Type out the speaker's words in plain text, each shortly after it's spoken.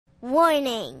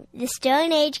Warning! The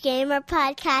Stone Age Gamer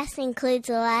podcast includes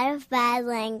a lot of bad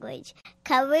language.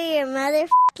 Cover your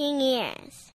motherfucking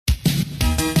ears.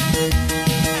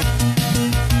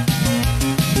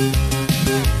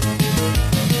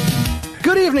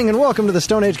 Good evening and welcome to the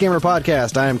Stone Age Gamer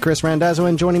podcast. I am Kris Randazzo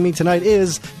and joining me tonight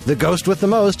is the ghost with the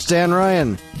most, Dan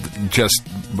Ryan. Just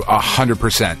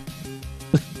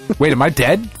 100%. Wait, am I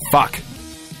dead? Fuck.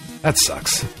 That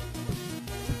sucks.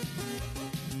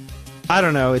 I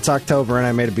don't know. It's October, and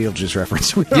I made a Beetlejuice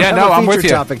reference. We don't Yeah, have no, a I'm with feature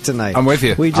you. topic tonight. I'm with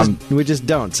you. We just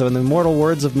don't. So, in the immortal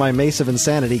words of my mace of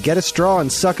insanity, get a straw and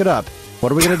suck it up.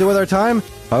 What are we going to do with our time?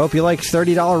 I hope you like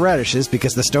 $30 radishes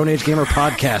because the Stone Age Gamer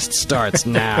podcast starts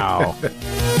now.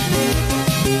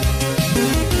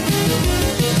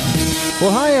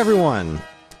 Well, hi everyone.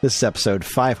 This is episode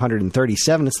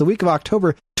 537. It's the week of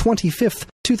October 25th,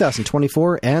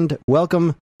 2024, and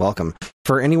welcome.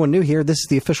 For anyone new here, this is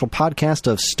the official podcast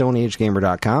of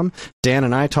StoneAgeGamer.com. Dan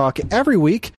and I talk every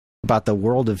week about the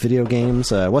world of video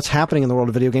games, what's happening in the world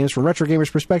of video games from retro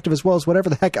gamers' perspective, as well as whatever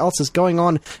the heck else is going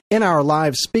on in our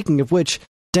lives. Speaking of which,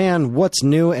 Dan, what's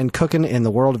new and cooking in the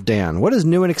world of Dan? What is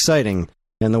new and exciting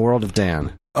in the world of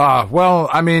Dan? Well,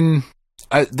 I mean,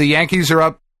 the Yankees are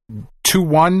up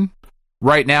 2-1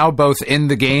 right now, both in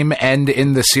the game and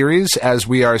in the series, as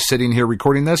we are sitting here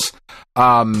recording this.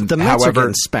 The Mets are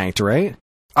getting spanked, right?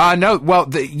 No, well,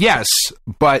 yes,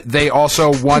 but they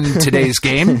also won today's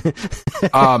game.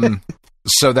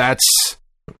 So that's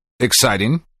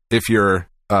exciting if you're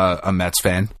a Mets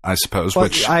fan, I suppose. Well,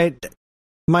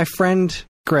 my friend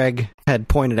Greg had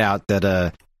pointed out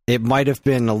that it might have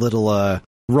been a little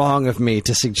wrong of me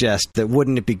to suggest that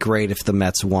wouldn't it be great if the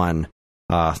Mets won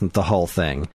the whole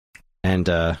thing. And,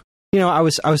 I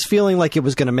was feeling like it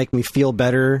was going to make me feel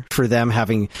better for them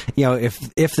having,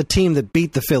 if the team that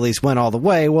beat the Phillies went all the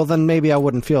way, well, then maybe I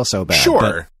wouldn't feel so bad.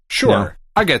 Sure.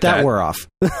 I get that. That wore off.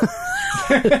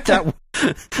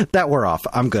 that wore off.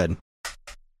 I'm good.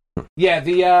 Yeah,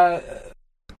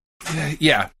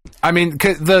 yeah. I mean,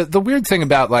 the weird thing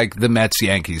about, like, the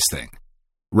Mets-Yankees thing,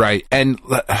 right? And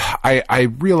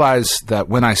I realize that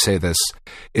when I say this,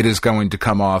 it is going to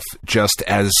come off just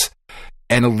as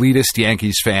an elitist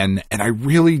Yankees fan, and I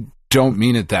really don't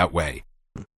mean it that way.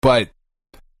 But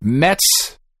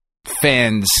Mets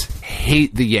fans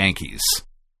hate the Yankees,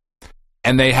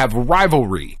 and they have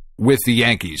rivalry with the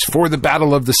Yankees for the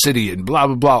Battle of the City and blah,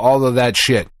 blah, blah, all of that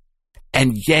shit.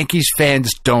 And Yankees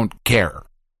fans don't care.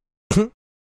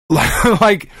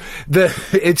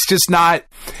 It's just not...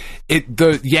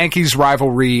 The Yankees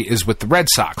rivalry is with the Red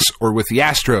Sox or with the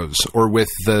Astros or with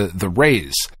the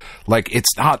Rays. Like,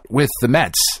 it's not with the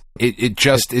Mets.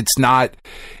 It's not.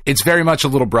 It's very much a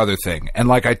little brother thing. And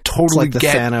like, I totally it's like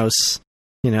get Thanos.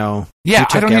 Yeah, you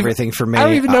took everything from me. I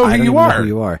don't even know who you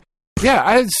are.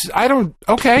 Yeah, I don't.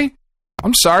 Okay,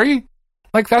 I'm sorry.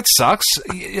 Like, that sucks.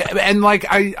 And like,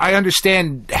 I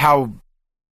understand how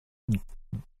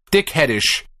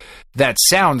dickheadish that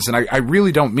sounds, and I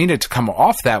really don't mean it to come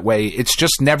off that way. It's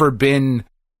just never been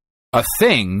a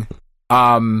thing,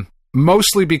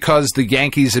 mostly because the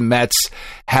Yankees and Mets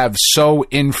have so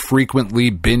infrequently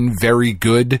been very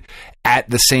good at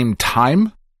the same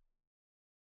time.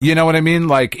 You know what I mean?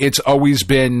 Like, it's always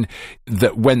been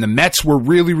that when the Mets were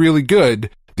really, really good,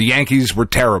 the Yankees were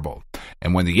terrible.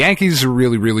 And when the Yankees are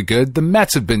really, really good, the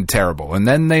Mets have been terrible. And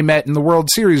then they met in the World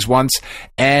Series once,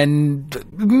 and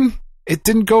it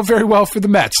didn't go very well for the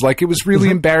Mets. Like, it was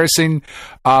really embarrassing.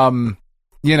 It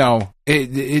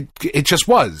just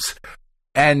was.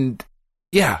 And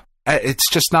yeah, it's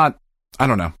just not, I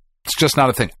don't know. It's just not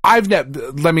a thing.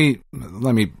 Let me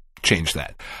change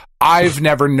that. I've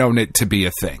never known it to be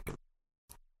a thing.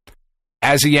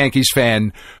 As a Yankees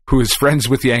fan who is friends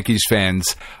with Yankees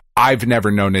fans, I've never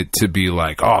known it to be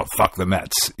like, oh, fuck the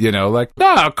Mets. Like,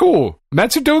 nah, cool.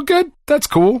 Mets are doing good. That's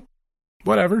cool.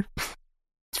 Whatever.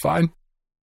 It's fine.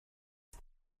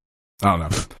 I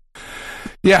don't know.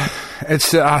 Yeah,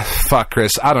 it's, fuck,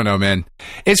 Kris. I don't know, man.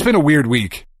 It's been a weird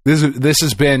week. This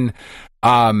has been,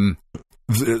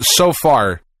 so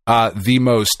far, the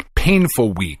most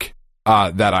painful week,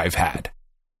 that I've had.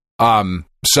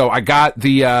 So I got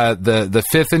the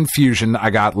fifth infusion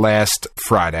I got last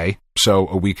Friday, so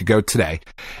a week ago today,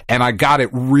 and I got it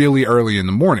really early in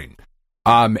the morning.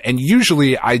 And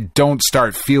usually I don't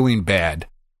start feeling bad,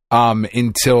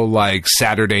 until like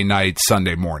Saturday night,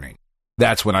 Sunday morning.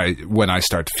 That's when I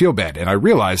start to feel bad. And I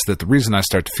realized that the reason I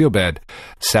start to feel bad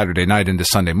Saturday night into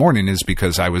Sunday morning is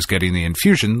because I was getting the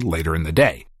infusion later in the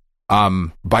day.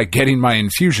 By getting my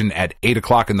infusion at 8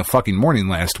 o'clock in the fucking morning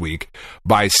last week,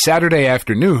 by Saturday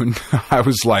afternoon, I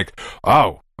was like,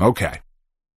 oh, okay.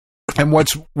 And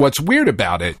what's weird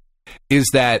about it is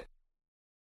that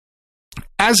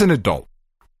as an adult,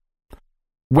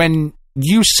 when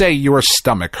you say your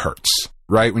stomach hurts,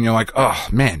 right? When you're like, oh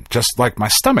man, just like my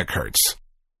stomach hurts,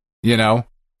 you know,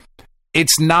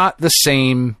 it's not the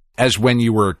same as when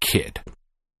you were a kid.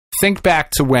 Think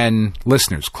back to when,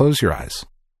 listeners, close your eyes.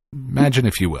 Imagine,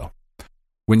 if you will,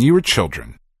 when you were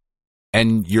children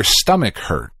and your stomach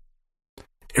hurt.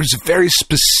 It was a very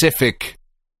specific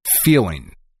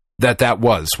feeling that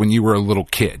was when you were a little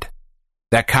kid.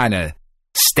 That kind of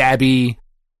stabby,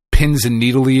 pins and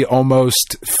needly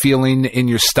almost feeling in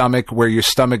your stomach, where your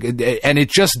stomach, and it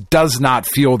just does not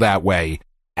feel that way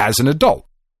as an adult,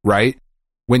 right?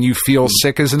 When you feel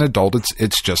sick as an adult,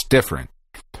 it's just different.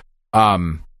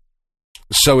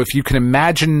 So if you can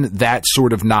imagine that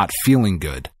sort of not feeling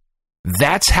good,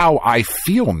 that's how I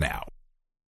feel now.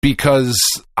 Because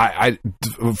I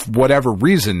for whatever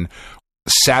reason,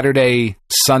 Saturday,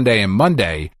 Sunday, and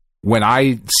Monday, when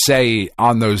I say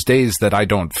on those days that I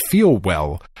don't feel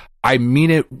well, I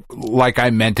mean it like I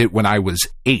meant it when I was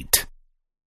 8.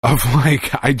 Of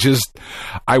like,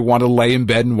 I want to lay in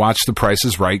bed and watch The Price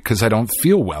is Right because I don't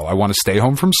feel well. I want to stay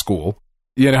home from school,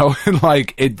 you know,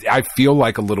 like I feel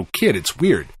like a little kid. It's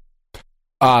weird.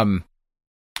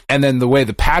 And then the way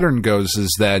the pattern goes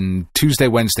is then Tuesday,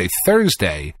 Wednesday,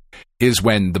 Thursday is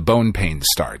when the bone pain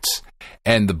starts.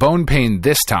 And the bone pain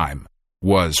this time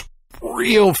was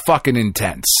real fucking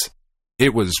intense.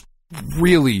 It was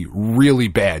really, really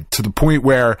bad, to the point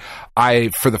where I,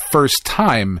 for the first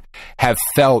time, have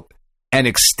felt an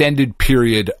extended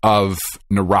period of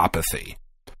neuropathy.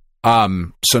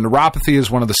 So neuropathy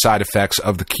is one of the side effects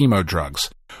of the chemo drugs,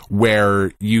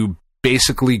 where you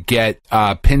basically get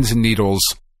pins and needles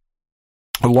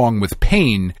along with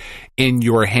pain in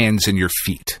your hands and your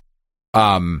feet.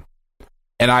 And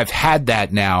I've had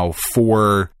that now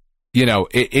for, you know,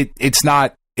 it's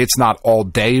not all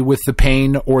day with the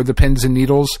pain or the pins and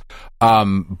needles,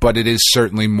 but it is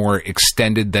certainly more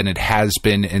extended than it has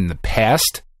been in the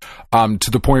past,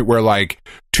 to the point where, like,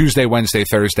 Tuesday, Wednesday,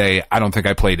 Thursday, I don't think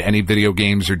I played any video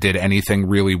games or did anything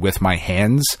really with my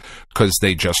hands because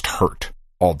they just hurt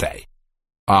all day,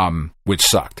 which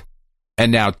sucked.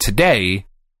 And now today,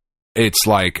 it's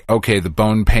like, okay, the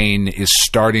bone pain is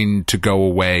starting to go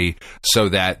away so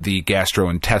that the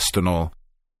gastrointestinal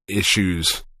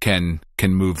issues can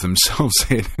move themselves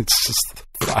in. It's just,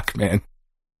 fuck, man.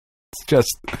 It's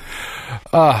just,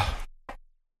 and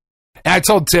I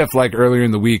told Tiff, like, earlier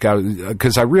in the week,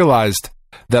 because I realized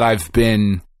that I've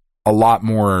been a lot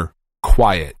more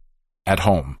quiet at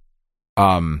home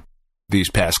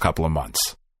these past couple of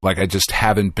months. Like, I just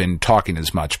haven't been talking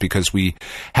as much because we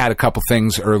had a couple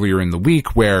things earlier in the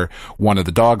week where one of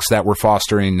the dogs that we're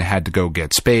fostering had to go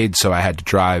get spayed, so I had to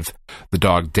drive the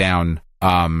dog down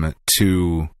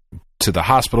to the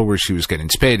hospital where she was getting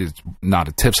spayed. It's not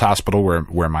a Tiff's hospital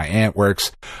where my aunt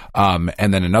works. And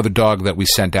then another dog that we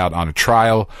sent out on a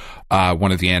trial,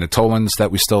 one of the Anatolans that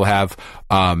we still have,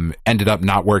 ended up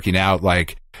not working out.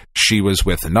 Like, she was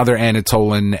with another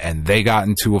Anatolan and they got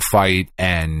into a fight,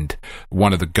 and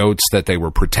one of the goats that they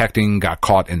were protecting got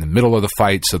caught in the middle of the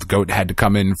fight. So the goat had to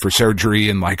come in for surgery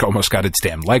and, like, almost got its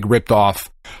damn leg ripped off.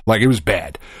 Like, it was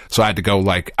bad. So I had to go,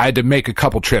 like, I had to make a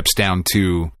couple trips down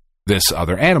to this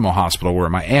other animal hospital where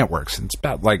my aunt works. And it's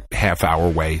about, like, half hour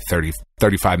away, 30,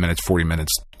 35 minutes, 40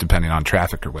 minutes, depending on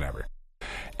traffic or whatever.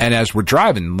 And as we're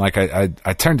driving, like,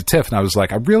 I turned to Tiff and I was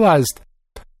like, I realized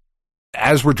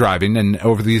as we're driving and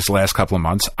over these last couple of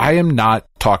months, I am not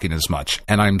talking as much.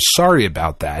 And I'm sorry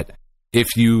about that.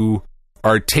 If you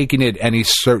are taking it any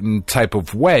certain type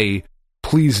of way,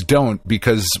 please don't,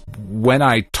 because when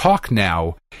I talk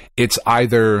now, it's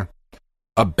either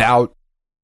about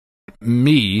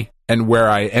me and where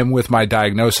I am with my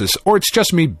diagnosis, or it's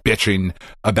just me bitching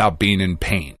about being in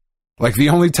pain. Like, the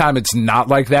only time it's not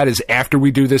like that is after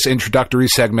we do this introductory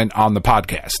segment on the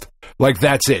podcast. Like,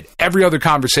 that's it. Every other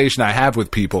conversation I have with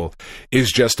people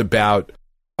is just about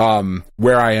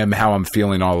where I am, how I'm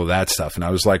feeling, all of that stuff. And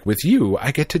I was like, with you,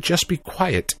 I get to just be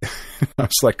quiet. I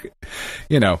was like,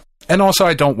 you know, and also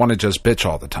I don't want to just bitch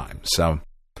all the time. So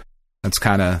that's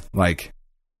kind of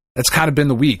been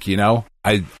the week, you know.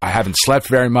 I haven't slept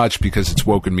very much because it's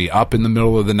woken me up in the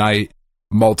middle of the night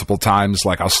multiple times.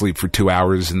 Like, I'll sleep for 2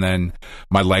 hours and then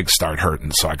my legs start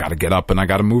hurting. So I got to get up and I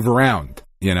got to move around,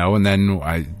 you know. And then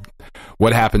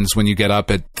what happens when you get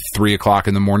up at 3 o'clock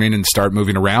in the morning and start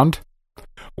moving around?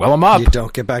 Well, I'm up. You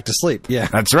don't get back to sleep. Yeah,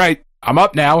 that's right. I'm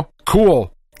up now.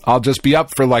 Cool. I'll just be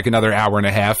up for like another hour and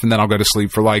a half, and then I'll go to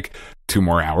sleep for like 2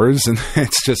 more hours. And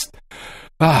it's just,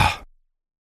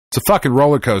 it's a fucking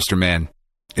roller coaster, man.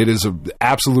 It is an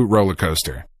absolute roller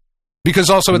coaster. Because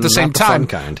also at the same time,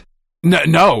 fun kind.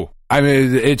 No, I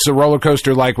mean, it's a roller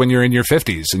coaster like when you're in your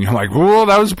 50s and you're like, "Whoa,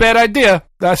 that was a bad idea.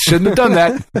 I shouldn't have done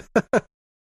that."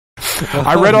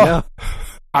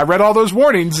 I read all those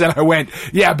warnings and I went,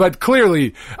 "Yeah, but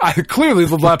clearly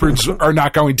the leopards are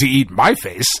not going to eat my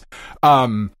face."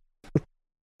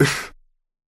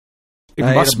 It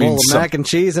I must ate a bowl mean of mac and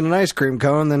cheese and an ice cream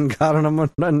cone, then got on a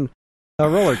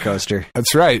roller coaster.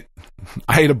 That's right.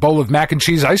 I ate a bowl of mac and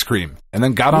cheese ice cream and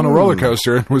then got on a roller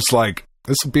coaster and was like,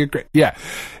 this would be a great, yeah.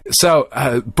 So,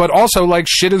 but also like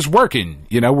shit is working,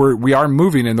 you know, we are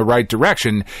moving in the right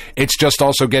direction. It's just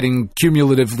also getting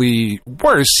cumulatively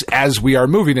worse as we are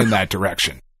moving in that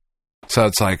direction. So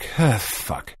it's like,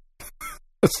 fuck.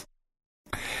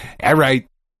 All right.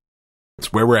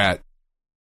 That's where we're at.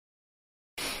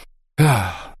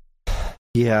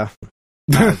 Yeah.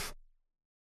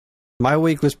 My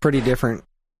week was pretty different.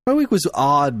 My week was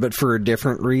odd, but for a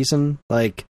different reason.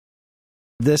 Like,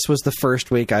 this was the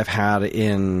first week I've had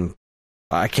in,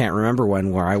 I can't remember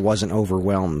when, where I wasn't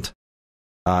overwhelmed.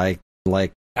 That's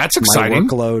exciting. My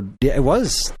workload, yeah, it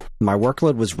was. My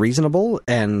workload was reasonable,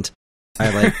 and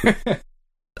I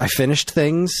finished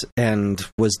things and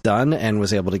was done and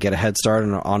was able to get a head start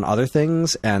on other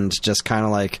things, and just kind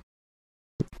of like,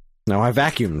 no, I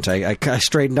vacuumed. I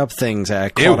straightened up things. I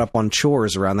caught up on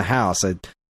chores around the house. I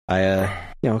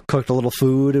cooked a little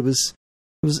food. It was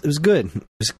good.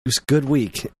 It was a good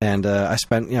week, and I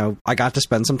got to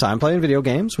spend some time playing video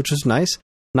games, which was nice.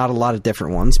 Not a lot of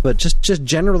different ones, but just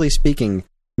generally speaking,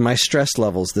 my stress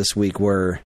levels this week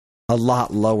were a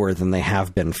lot lower than they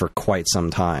have been for quite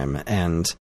some time, and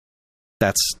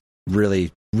that's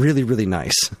really, really, really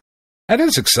nice. That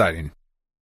is exciting.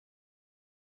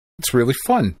 It's really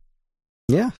fun.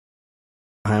 Yeah,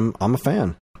 I'm a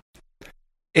fan.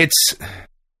 It's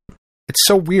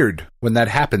so weird when that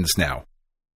happens now.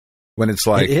 When it's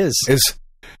like, it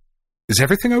is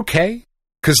everything okay?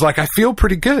 Because like I feel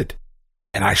pretty good,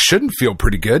 and I shouldn't feel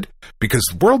pretty good because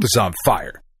the world is on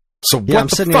fire. So what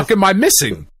the fuck am I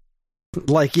missing?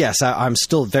 Like, yes, I'm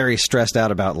still very stressed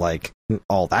out about like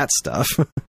all that stuff.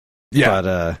 Yeah,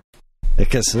 but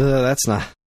because that's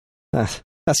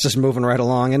just moving right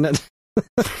along, isn't it?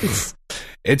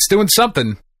 It's doing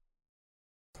something.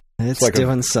 It's like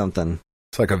doing something.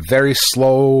 It's like a very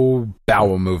slow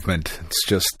bowel movement. It's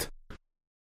just,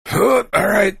 all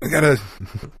right,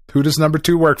 who does number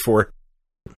 2 work for?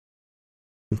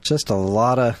 Just a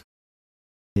lot of,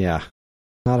 yeah,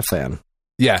 not a fan.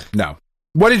 Yeah, no.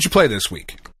 What did you play this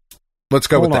week? Let's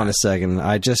go with that. Hold on a second.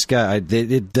 I just got,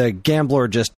 the Gambler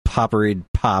just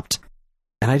popped,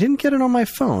 and I didn't get it on my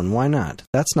phone. Why not?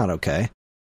 That's not okay.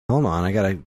 Hold on, I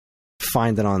gotta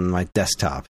find it on my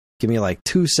desktop. Give me like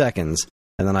 2 seconds,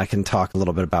 and then I can talk a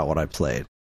little bit about what I played.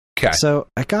 Okay. So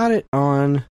I got it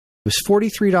on, it was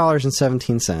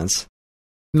 $43.17.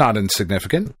 Not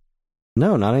insignificant.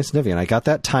 No, not insignificant. I got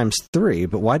that times 3,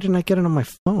 but why didn't I get it on my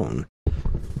phone?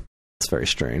 It's very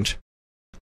strange.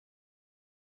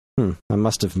 I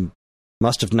must have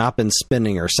not been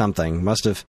spinning or something. Must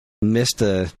have missed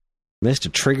a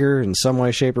trigger in some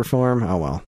way, shape, or form. Oh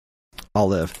well. I'll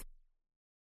live.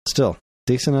 Still,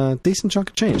 decent chunk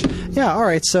of change. Yeah, all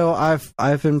right. So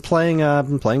I've been playing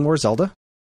more Zelda.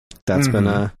 That's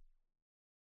been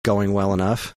going well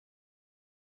enough.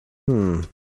 Hold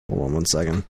on 1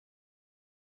 second.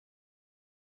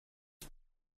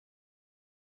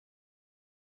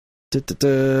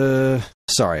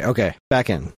 Sorry. Okay, back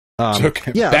in.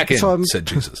 Okay. Yeah, back in. So I'm said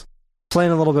Jesus.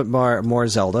 Playing a little bit more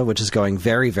Zelda, which is going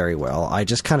very, very well. I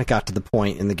just kind of got to the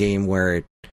point in the game where it,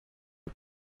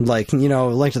 like, you know,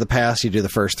 Link to the Past, you do the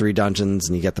first 3 dungeons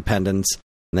and you get the pendants,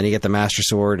 and then you get the Master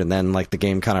Sword, and then like the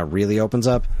game kind of really opens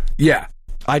up. Yeah.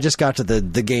 I just got to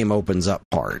the game opens up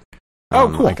part.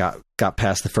 Cool. I got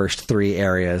past the first 3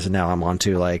 areas, and now I'm on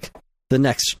to like the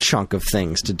next chunk of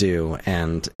things to do,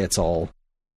 and it's all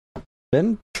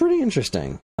been pretty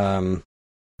interesting. You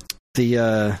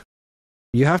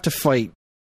have to fight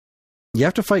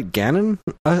Ganon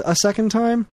a second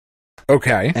time.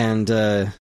 Okay. And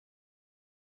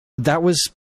that was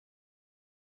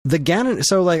the Ganon.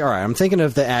 So like, all right, I'm thinking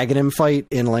of the Aghanim fight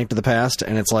in Link to the Past,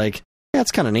 and it's like, yeah,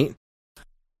 it's kind of neat.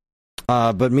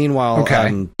 But meanwhile,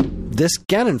 this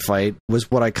Ganon fight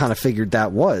was what I kind of figured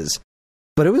that was.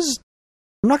 But it was,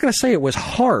 I'm not going to say it was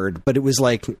hard, but it was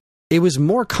like, it was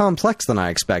more complex than I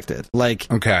expected. Like,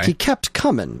 he kept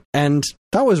coming, and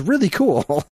that was really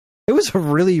cool. It was a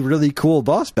really, really cool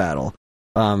boss battle.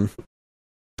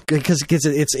 Because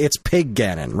it's Pig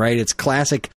Ganon, right? It's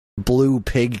classic blue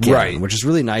Pig Ganon, right, which is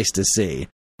really nice to see.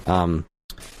 And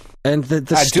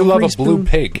the I do love a blue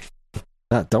pig.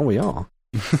 Don't we all?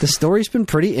 The story's been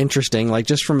pretty interesting, like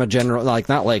just from a general, like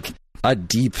not like a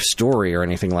deep story or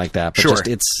anything like that, but Sure.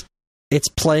 just it's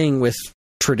playing with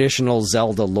traditional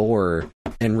Zelda lore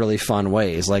in really fun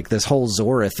ways. Like this whole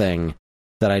Zora thing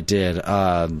that I did.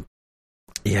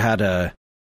 You had a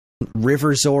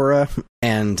River Zora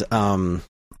and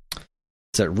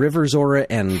is it River Zora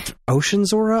and Ocean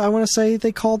Zora? I want to say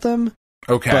they called them.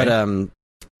 Okay, but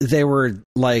they were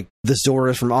like the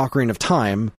Zoras from Ocarina of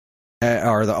Time,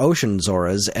 are the Ocean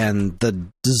Zoras, and the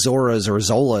Zoras or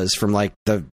Zolas from like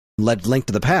the Link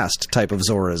to the Past type of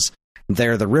Zoras.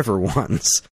 They're the river ones,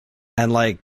 and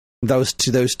like those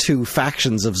two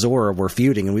factions of Zora were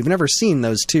feuding, and we've never seen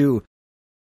those two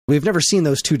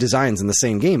designs in the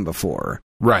same game before.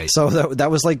 Right. So that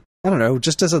was like, I don't know,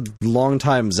 just as a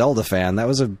longtime Zelda fan, that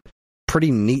was a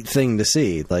pretty neat thing to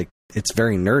see. Like, it's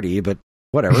very nerdy, but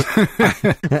whatever.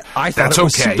 I thought it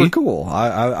was super cool.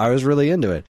 I was really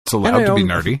into it. It's allowed to be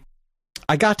nerdy.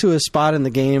 I got to a spot in the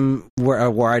game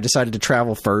where I decided to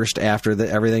travel first after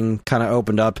everything kind of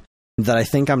opened up, that I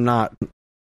think I'm not,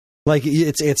 like,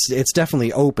 it's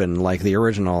definitely open like the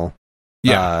original.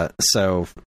 Yeah. So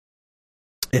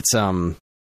it's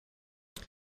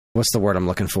what's the word I'm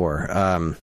looking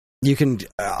for? You can.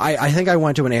 I think I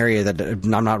went to an area that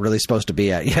I'm not really supposed to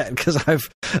be at yet, because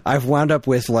I've wound up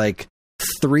with like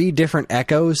 3 different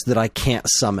echoes that I can't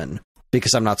summon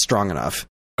because I'm not strong enough.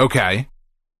 Okay.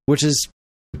 Which is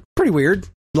pretty weird.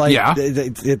 Like, yeah.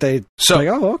 They so like,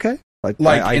 oh, okay. Like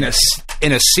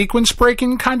in a sequence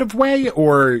breaking kind of way,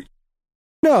 or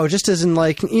no, just as in,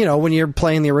 like, you know, when you're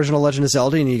playing the original Legend of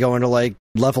Zelda and you go into like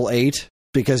level 8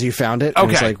 because you found it. Okay.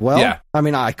 And it's like, well, I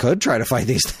mean, I could try to fight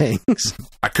these things.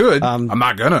 I could. I'm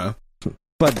not gonna.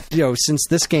 But, you know, since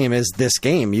this game is this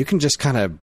game, you can just kind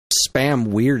of spam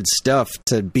weird stuff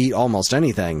to beat almost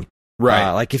anything.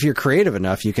 Right. Like, if you're creative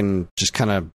enough, you can just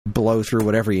kind of blow through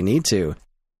whatever you need to.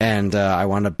 And I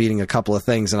wound up beating a couple of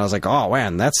things, and I was like, oh,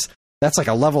 man, that's like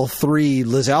a level 3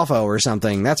 Lizalfo or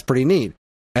something. That's pretty neat.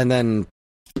 And then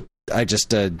I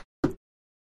just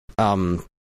I'm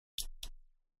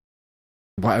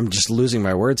just losing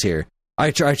my words here.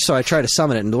 I try to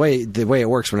summon it, and the way it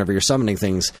works, whenever you're summoning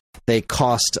things, they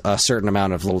cost a certain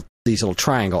amount of these little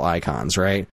triangle icons,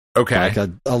 right? Okay. Like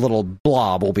a little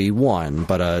blob will be 1,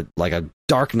 but a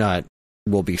dark nut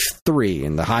will be 3,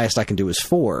 and the highest I can do is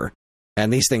 4.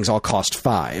 And these things all cost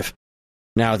 5.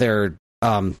 Now they're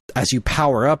as you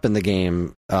power up in the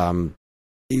game,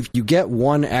 if you get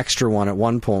one extra one at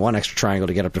one point, one extra triangle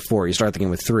to get up to 4, you start the game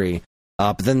with 3.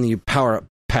 But then you power up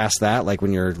past that, like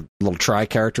when your little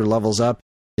tri-character levels up,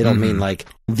 it'll mean like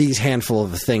these handful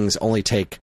of things only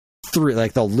take 3,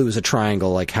 like they'll lose a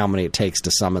triangle, like how many it takes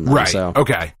to summon them. Right. So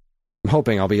okay. I'm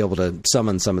hoping I'll be able to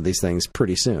summon some of these things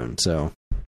pretty soon. So,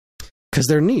 because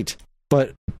they're neat,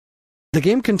 but the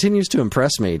game continues to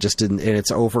impress me just in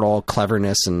its overall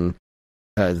cleverness, and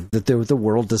the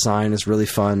world design is really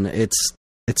fun. It's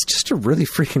just a really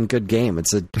freaking good game.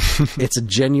 It's a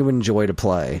genuine joy to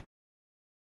play.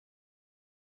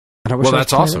 And I wish I was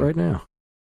playing it right now.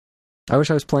 I wish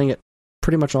I was playing it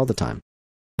pretty much all the time.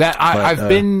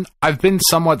 I've been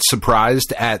somewhat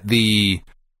surprised at the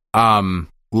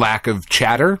lack of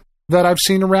chatter that I've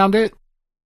seen around it.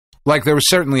 Like, there was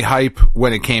certainly hype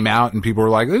when it came out, and people were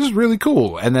like, "This is really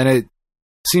cool," and then it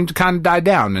seemed to kind of die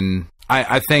down. And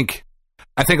I think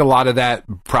a lot of that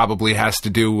probably has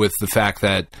to do with the fact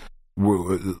that,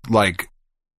 like,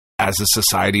 as a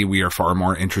society, we are far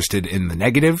more interested in the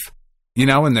negative, you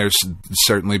know, and there's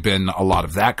certainly been a lot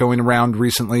of that going around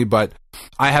recently, but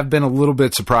I have been a little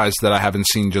bit surprised that I haven't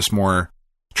seen just more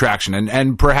traction,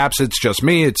 and perhaps it's just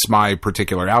me, it's my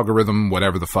particular algorithm,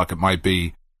 whatever the fuck it might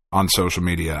be on social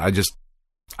media. I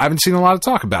haven't seen a lot of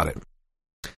talk about it.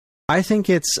 I think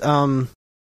it's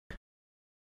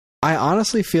I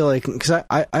honestly feel like, because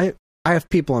I have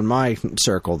people in my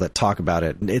circle that talk about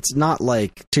it. It's not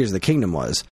like Tears of the Kingdom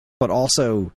was, but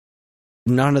also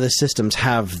none of the systems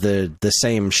have the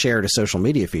same share to social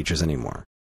media features anymore,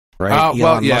 right?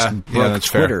 Elon Musk broke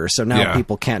Twitter, so now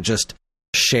people can't just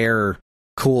share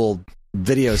cool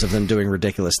videos of them doing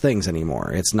ridiculous things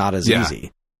anymore. It's not as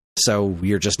easy. So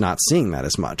you're just not seeing that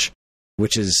as much,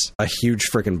 which is a huge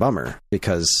freaking bummer,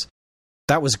 because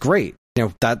that was great. You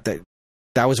know, that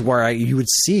was where you would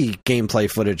see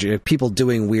gameplay footage of people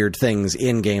doing weird things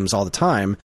in games all the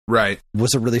time. Right.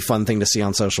 Was a really fun thing to see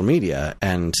on social media.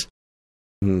 And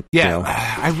yeah, you know,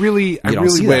 I really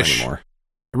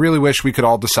wish we could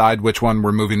all decide which one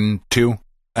we're moving to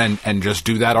and just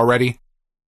do that already.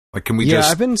 Like, can we just...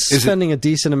 Yeah, I've been spending a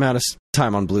decent amount of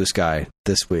time on Blue Sky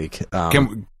this week.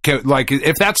 Can like,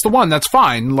 if that's the one, that's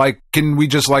fine. Like, can we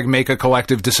just, like, make a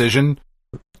collective decision?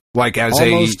 Like, as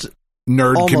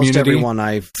nerd almost community. everyone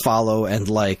I follow and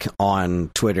like on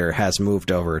Twitter has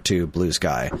moved over to Blue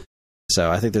Sky. So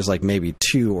I think there's like maybe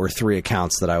 2 or 3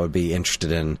 accounts that I would be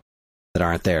interested in that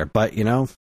aren't there. But you know,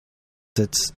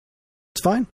 it's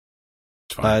fine.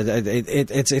 It's fun.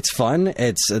 It's fun.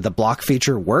 It's the block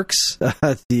feature works.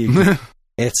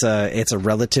 It's a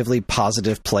relatively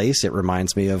positive place. It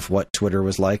reminds me of what Twitter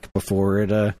was like before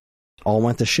it all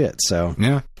went to shit. So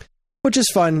yeah, which is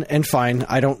fun and fine.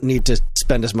 I don't need to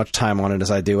spend as much time on it as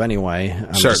I do anyway.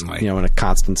 I'm certainly just, in a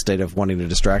constant state of wanting to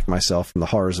distract myself from the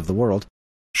horrors of the world.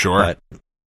 Sure,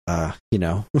 but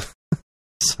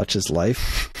such is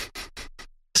life.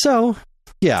 So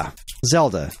yeah,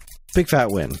 Zelda, big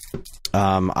fat win.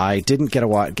 I didn't get to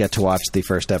watch the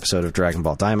first episode of Dragon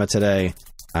Ball Daima today.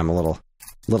 I'm a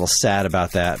little sad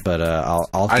about that, but I'll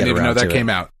get around to it. I didn't even know that came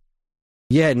out.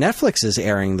 Yeah, Netflix is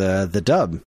airing the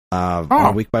dub on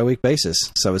a week-by-week basis.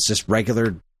 So it's just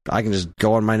regular. I can just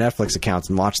go on my Netflix account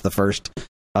and watch the first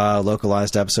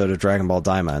localized episode of Dragon Ball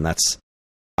Daima, and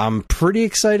I'm pretty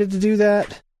excited to do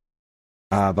that.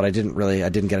 But I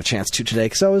didn't get a chance to today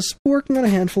because I was working on a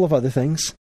handful of other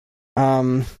things.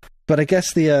 But I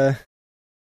guess the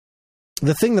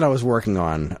thing that I was working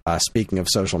on, speaking of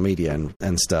social media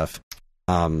and stuff,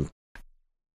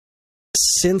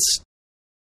 since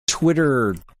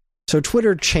Twitter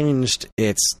changed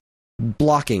its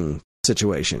blocking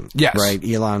situation. Yes. Right?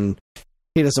 Elon,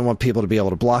 he doesn't want people to be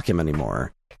able to block him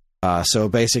anymore. So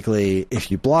basically,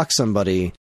 if you block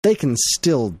somebody, they can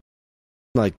still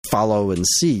like follow and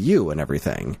see you and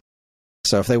everything.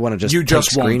 So if they want to take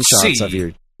screenshots of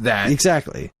your that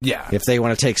exactly, yeah. If they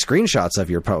want to take screenshots of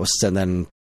your posts and then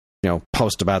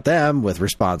post about them with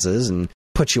responses and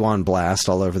put you on blast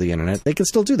all over the internet, they can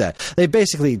still do that. They've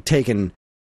basically taken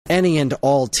any and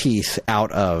all teeth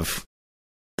out of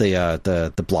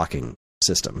the blocking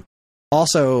system.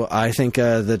 Also, I think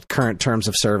the current terms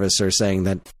of service are saying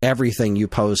that everything you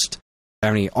post,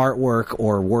 any artwork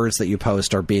or words that you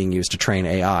post, are being used to train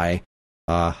AI.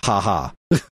 Haha.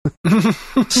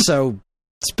 So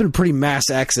it's been a pretty mass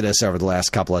exodus over the last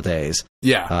couple of days.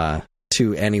 Yeah.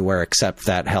 To anywhere except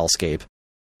that hellscape.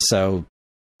 So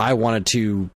I wanted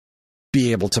to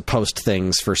be able to post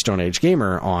things for Stone Age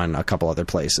Gamer on a couple other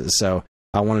places. So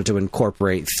I wanted to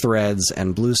incorporate Threads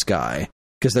and Blue Sky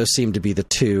because those seem to be the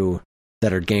two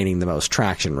that are gaining the most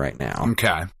traction right now.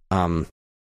 Okay.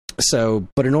 So,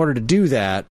 but in order to do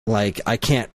that, like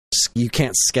you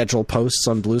can't schedule posts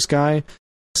on Blue Sky.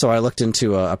 So I looked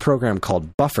into a program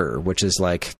called Buffer, which is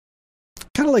like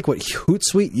kind of like what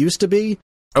Hootsuite used to be.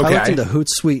 Okay. I looked into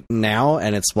Hootsuite now,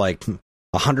 and it's like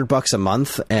 $100 a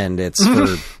month, and it's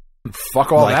for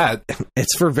fuck all that.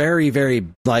 It's for very, very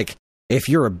like if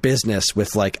you're a business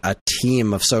with like a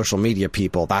team of social media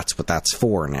people, that's what that's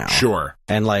for now. Sure.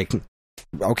 And like,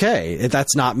 okay,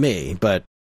 that's not me, but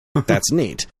that's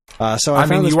neat. So I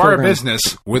mean, you are a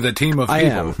business with a team of people. I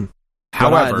am.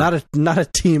 However, not a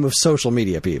team of social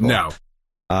media people. No.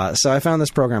 So I found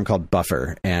this program called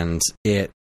Buffer, and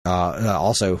it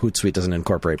also Hootsuite doesn't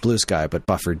incorporate Blue Sky, but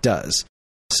Buffer does.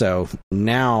 So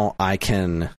now I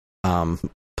can I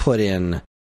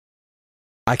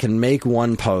can make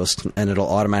one post, and it'll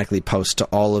automatically post to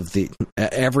all of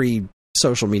every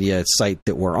social media site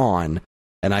that we're on,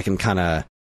 and I can kind of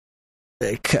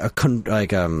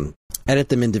edit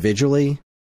them individually.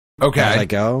 Okay. As I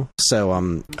go.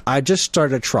 So I just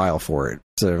started a trial for it.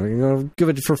 So give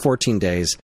it for 14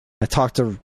 days. I talked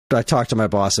to my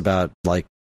boss about like,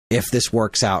 if this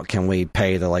works out, can we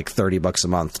pay the like $30 a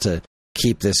month to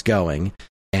keep this going?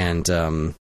 And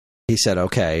he said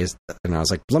okay. And I was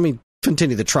like, let me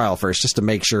continue the trial first just to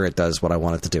make sure it does what I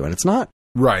want it to do. And it's not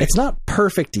right. It's not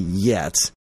perfect yet.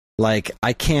 Like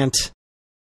I can't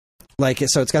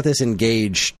so it's got this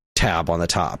engage tab on the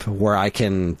top where I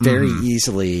can very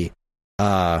easily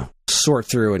sort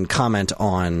through and comment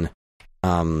on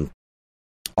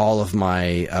all of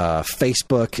my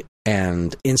Facebook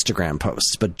and Instagram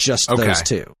posts, but just those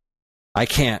two. I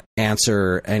can't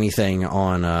answer anything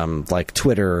on like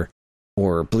Twitter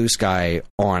or Blue Sky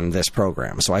on this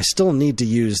program. So I still need to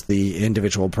use the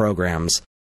individual programs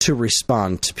to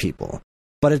respond to people.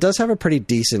 But it does have a pretty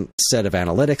decent set of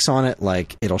analytics on it.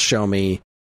 Like it'll show me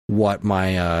what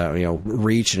my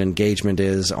reach and engagement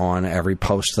is on every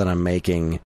post that I'm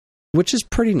making, which is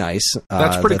pretty nice.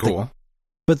 That's pretty cool.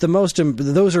 But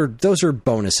those are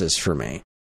bonuses for me.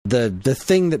 The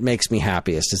thing that makes me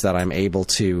happiest is that I'm able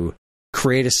to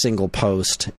create a single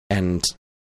post and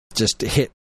just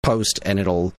hit post, and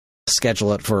it'll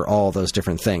schedule it for all those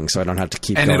different things, so I don't have to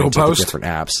keep going to the different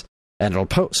apps. And it'll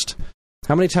post.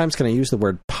 How many times can I use the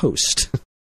word post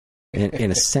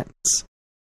in a sentence?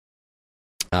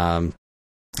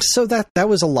 So that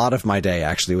was a lot of my day,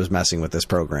 actually, was messing with this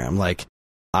program. Like,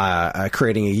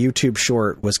 creating a YouTube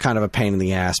short was kind of a pain in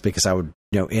the ass because I would,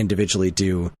 individually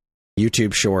do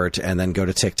YouTube short and then go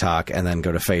to TikTok and then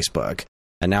go to Facebook.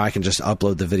 And now I can just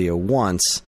upload the video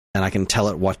once and I can tell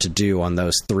it what to do on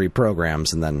those 3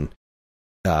 programs and then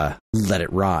let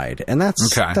it ride. And that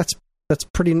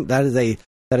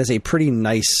is a pretty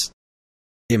nice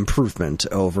improvement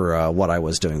over what I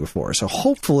was doing before. So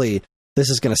hopefully this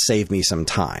is going to save me some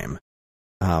time.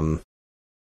 I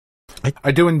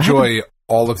do enjoy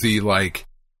all of the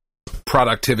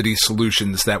productivity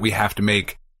solutions that we have to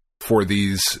make for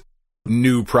these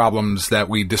new problems that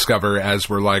we discover as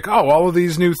we're like, oh, all of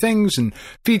these new things and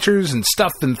features and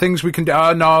stuff and things we can do.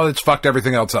 Oh, no, it's fucked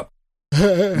everything else up.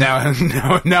 now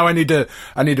I need to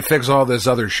fix all this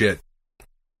other shit.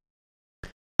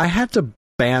 I had to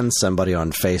ban somebody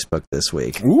on Facebook this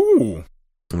week. Ooh.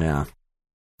 Yeah.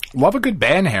 Love a good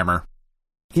ban hammer.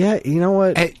 Yeah, you know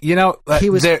what? Hey, he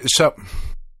was there, so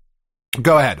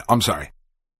go ahead. I'm sorry.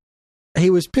 He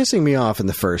was pissing me off in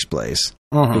the first place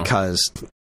because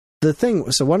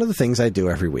one of the things I do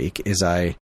every week is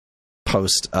I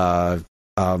post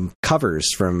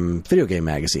covers from video game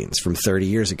magazines from 30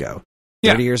 years ago.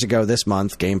 30 years ago this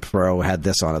month, GamePro had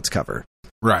this on its cover.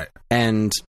 Right.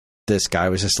 And this guy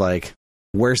was just like,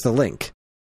 where's the link?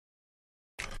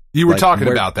 You were talking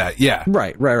about that, yeah.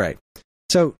 Right.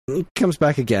 So he comes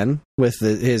back again with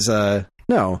his,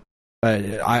 no,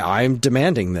 I'm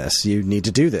demanding this. You need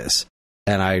to do this.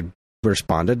 And I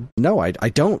responded, no, I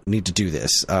don't need to do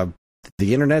this.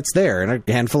 The internet's there. And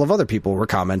a handful of other people were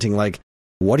commenting like,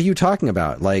 what are you talking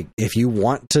about? Like, if you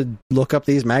want to look up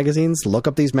these magazines, look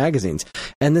up these magazines.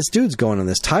 And this dude's going on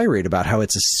this tirade about how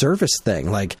it's a service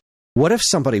thing. Like, what if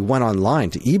somebody went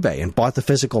online to eBay and bought the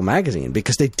physical magazine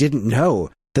because they didn't know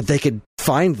that they could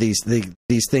find these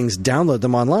things, download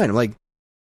them online? I'm like,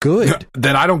 good.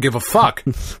 Then I don't give a fuck.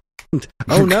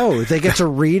 Oh no, they get to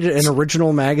read an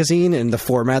original magazine in the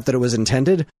format that it was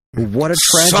intended? What a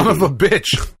tragedy. Son of a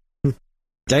bitch.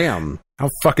 Damn. How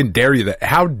fucking dare you that?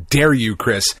 How dare you,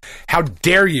 Chris? How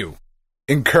dare you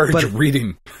encourage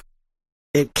reading?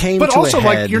 It came but to also, a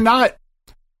head.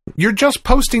 You're just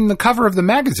posting the cover of the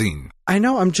magazine. I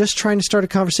know, I'm just trying to start a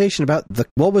conversation about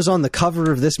what was on the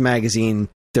cover of this magazine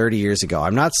 30 years ago.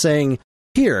 I'm not saying,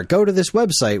 here, go to this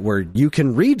website where you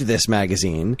can read this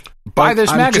magazine. Buy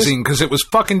this magazine because it was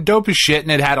fucking dope as shit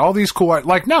and it had all these cool art.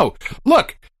 Like, no,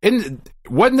 look,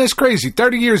 wasn't this crazy?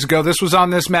 30 years ago, this was on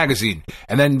this magazine.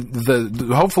 And then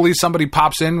hopefully somebody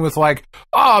pops in with like,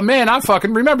 oh man, I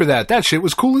fucking remember that. That shit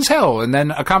was cool as hell. And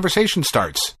then a conversation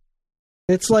starts.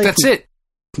 It's like, that's it.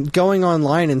 Going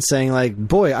online and saying like,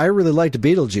 boy, I really liked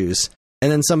Beetlejuice. And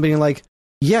then somebody like,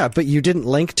 yeah, but you didn't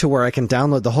link to where I can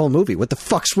download the whole movie. What the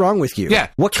fuck's wrong with you? Yeah,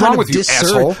 what kind of you,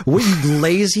 asshole? What,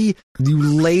 you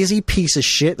lazy piece of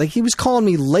shit. Like, he was calling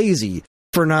me lazy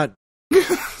for not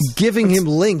giving him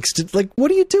links to, like, what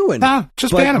are you doing? Nah,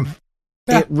 just ban him.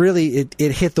 Yeah. It really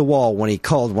hit the wall when he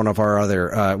called one of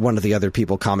the other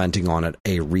people commenting on it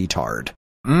a retard.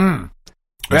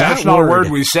 That's not a word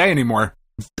we say anymore.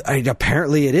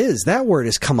 Apparently it is. That word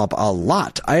has come up a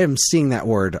lot. I am seeing that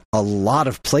word a lot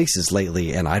of places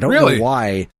lately, and I don't know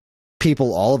why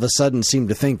people all of a sudden seem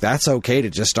to think that's okay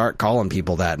to just start calling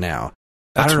people that now.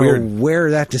 That's I don't weird. know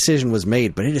where that decision was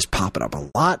made, but it is popping up a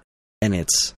lot, and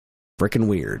it's freaking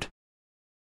weird.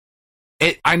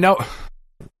 I know.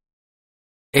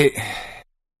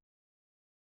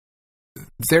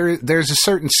 There's a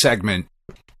certain segment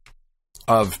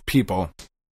of people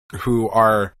who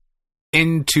are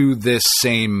into this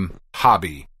same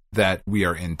hobby that we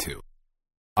are into.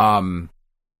 And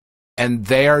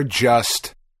they are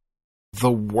just the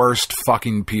worst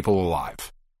fucking people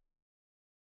alive.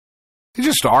 They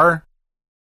just are.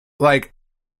 Like,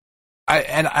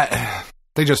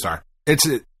 they just are.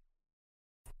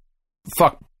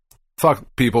 Fuck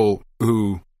people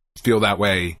who feel that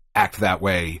way, act that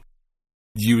way,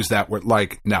 use that word.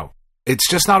 Like, no. It's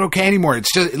just not okay anymore.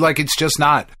 It's just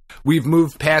not. We've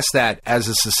moved past that as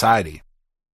a society,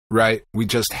 right? We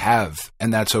just have,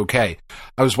 and that's okay.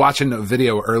 I was watching a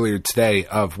video earlier today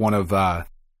of one of,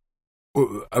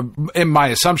 in my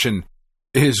assumption,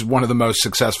 is one of the most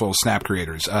successful Snap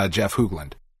creators, Jeff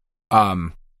Hoogland.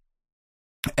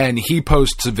 And he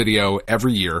posts a video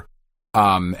every year,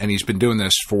 and he's been doing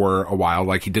this for a while.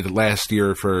 Like, he did it last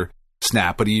year for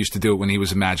Snap, but he used to do it when he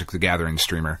was a Magic the Gathering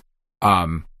streamer.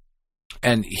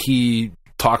 And he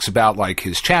talks about like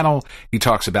his channel. He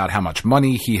talks about how much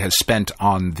money he has spent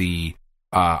on the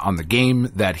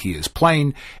game that he is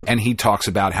playing, and he talks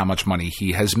about how much money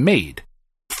he has made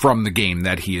from the game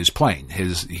that he is playing.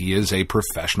 He is a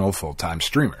professional full-time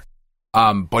streamer.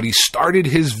 But he started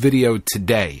his video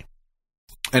today,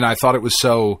 and I thought it was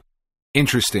so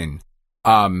interesting.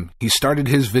 He started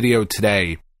his video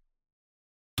today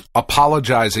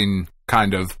apologizing,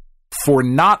 kind of, for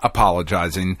not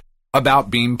apologizing about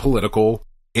being political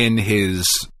in his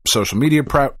social media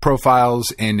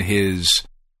profiles, in his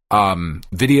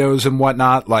videos and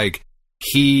whatnot. Like,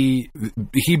 he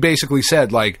basically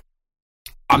said, like,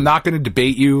 I'm not going to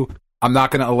debate you. I'm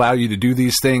not going to allow you to do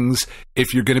these things.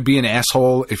 If you're going to be an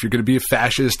asshole, if you're going to be a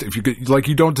fascist, if you're like,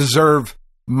 you don't deserve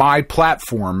my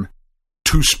platform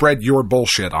to spread your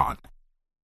bullshit on.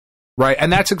 Right?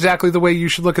 And that's exactly the way you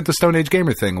should look at the Stone Age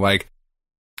Gamer thing. Like,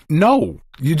 no,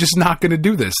 you're just not going to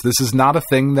do this. This is not a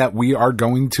thing that we are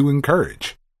going to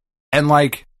encourage. And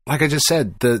like I just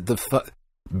said,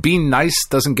 being nice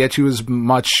doesn't get you as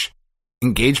much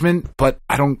engagement, but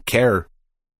I don't care.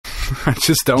 I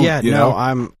just don't. Yeah, you no,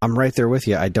 know? I'm right there with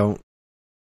you. I don't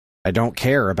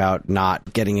care about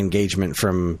not getting engagement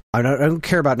from. I don't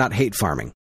care about not hate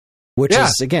farming, which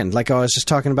is, again, like I was just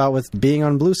talking about with being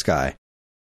on Blue Sky.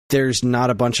 There's not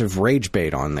a bunch of rage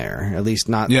bait on there, at least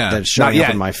not that's showing up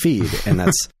in my feed, and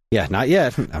that's not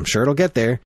yet. I'm sure it'll get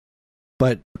there,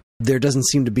 but there doesn't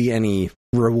seem to be any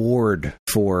reward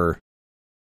for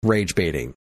rage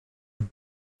baiting.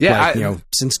 Yeah, like,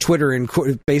 since Twitter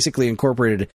basically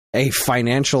incorporated a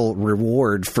financial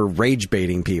reward for rage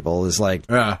baiting people, is like,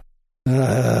 I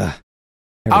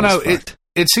don't know.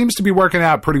 It seems to be working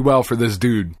out pretty well for this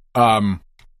dude, for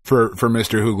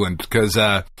Mr. Hoogland, because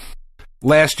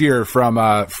last year from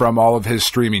all of his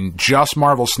streaming, just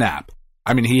Marvel Snap.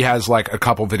 I mean, he has like a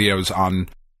couple videos on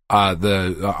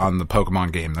the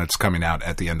Pokemon game that's coming out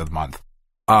at the end of the month.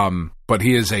 But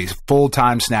he is a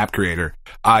full-time Snap creator.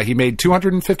 He made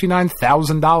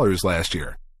 $259,000 last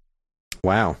year.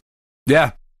 Wow.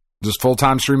 Yeah. Just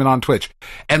full-time streaming on Twitch.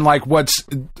 And like what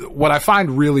I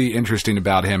find really interesting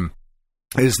about him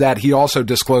is that he also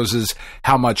discloses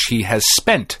how much he has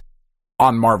spent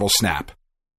on Marvel Snap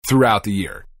throughout the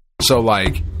year. So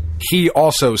like, he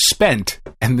also spent,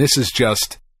 and this is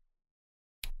just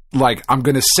like, I'm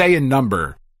going to say a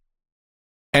number,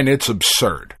 and it's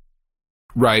absurd.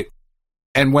 Right?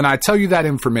 And when I tell you that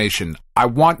information, I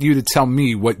want you to tell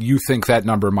me what you think that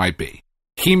number might be.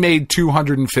 He made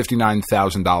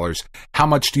 $259,000. How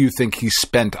much do you think he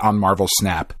spent on Marvel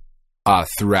Snap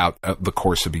throughout the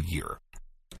course of a year?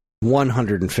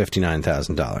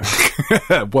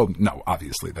 $159,000. Well, no,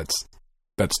 obviously that's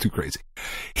too crazy.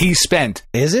 He spent...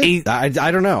 Is it? I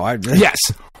don't know. Yes.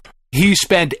 He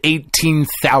spent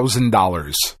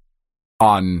 $18,000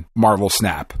 on Marvel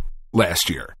Snap last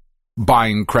year,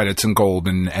 buying credits and gold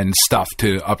and stuff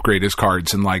to upgrade his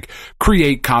cards and like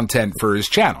create content for his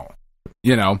channel,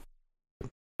 you know?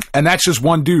 And that's just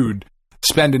one dude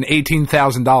spending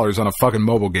 $18,000 on a fucking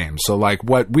mobile game. So like,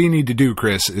 what we need to do,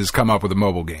 Kris, is come up with a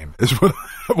mobile game, is what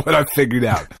I figured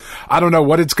out. I don't know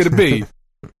what it's going to be.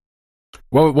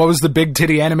 What was the big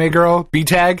titty anime girl?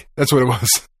 B-Tag? That's what it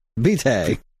was.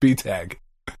 B-Tag. B-Tag.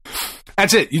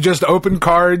 That's it. You just open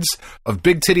cards of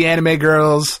big titty anime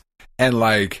girls and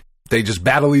like, they just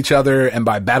battle each other, and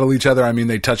by battle each other, I mean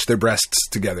they touch their breasts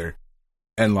together,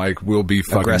 and like we'll be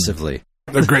fucking aggressively.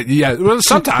 Great, yeah. Well,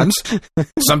 sometimes,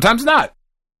 sometimes not.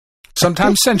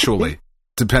 Sometimes sensually,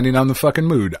 depending on the fucking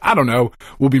mood. I don't know.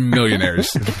 We'll be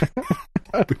millionaires.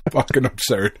 It'll be fucking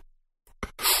absurd.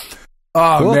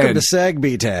 Oh, welcome man. to SAG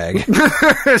B-Tag.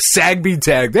 SAG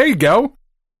B-Tag. There you go.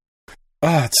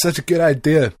 Oh, it's such a good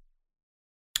idea,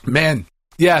 man.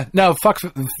 Yeah. No. Fuck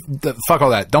all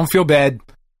that. Don't feel bad.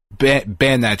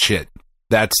 Ban that shit.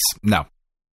 That's no.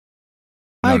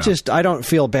 I don't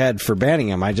feel bad for banning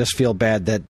him. I just feel bad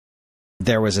that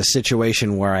there was a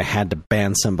situation where I had to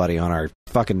ban somebody on our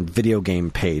fucking video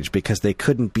game page because they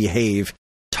couldn't behave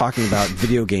talking about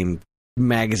video game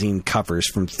magazine covers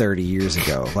from 30 years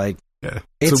ago. Like,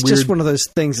 it's just one of those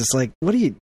things. It's like, what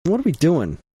are we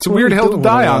doing? It's a weird hill to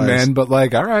die on, man. But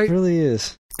like, all right, it really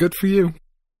is. Good for you,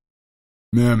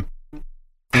 man.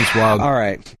 It's wild. All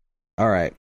right.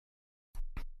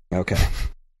 Okay.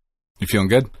 You feeling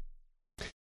good?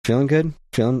 Feeling good.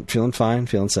 Feeling fine.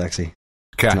 Feeling sexy.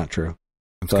 Okay. It's not true.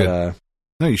 That's good.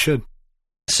 No, you should.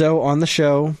 So on the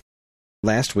show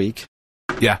last week,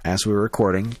 as we were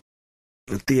recording,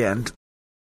 at the end,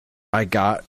 I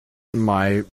got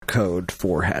my code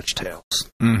for Hatch Tales.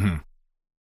 Mm-hmm.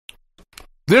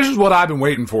 This is what I've been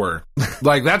waiting for.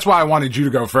 Like, that's why I wanted you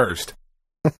to go first.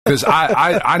 Because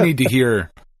I need to hear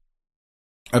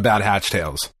about Hatch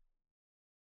Tales.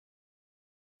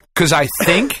 Because I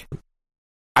think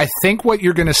what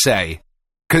you're going to say,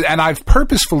 and I've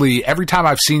purposefully, every time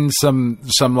I've seen some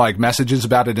like messages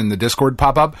about it in the Discord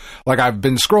pop up, like I've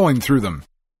been scrolling through them,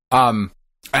 And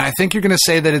I think you're going to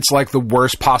say that it's like the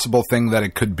worst possible thing that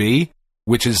it could be,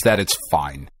 which is that it's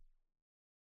fine.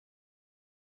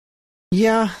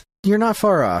 Yeah, you're not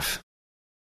far off.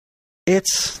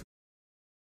 It's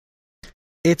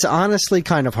honestly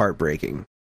kind of heartbreaking,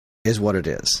 is what it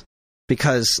is.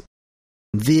 Because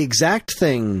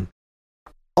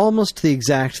almost the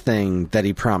exact thing that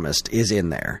he promised is in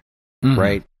there,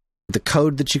 right? The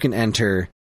code that you can enter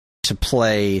to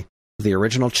play the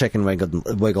original Chicken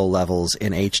Wiggle levels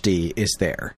in HD is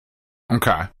there.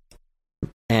 Okay.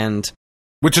 And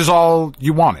which is all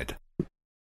you wanted.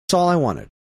 It's all I wanted.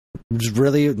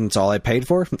 It's all I paid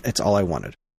for. It's all I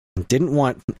wanted. Didn't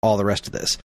want all the rest of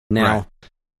this. Now, right.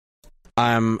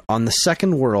 I'm on the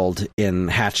second world in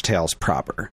Hatch Tales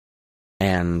proper,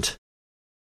 and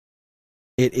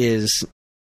it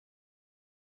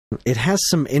has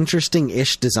some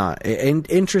interesting-ish design,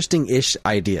 interesting-ish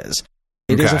ideas.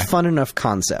 It is a fun enough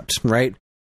concept, right?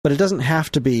 But it doesn't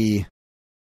have to be...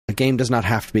 A game does not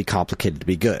have to be complicated to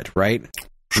be good, right?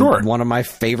 Sure. One of my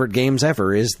favorite games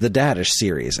ever is the Dadish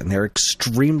series, and they're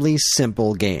extremely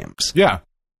simple games. Yeah.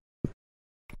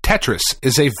 Tetris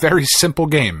is a very simple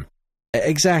game.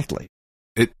 Exactly.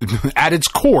 At its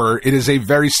core, it is a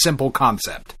very simple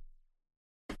concept.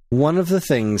 One of the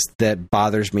things that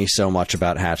bothers me so much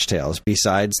about Hatch Tales,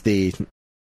 besides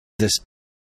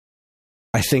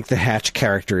I think the Hatch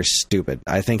character is stupid.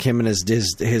 I think him and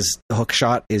his hook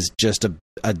shot is just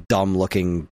a dumb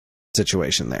looking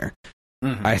situation there.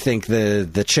 Mm-hmm. I think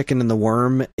the chicken and the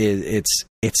worm it's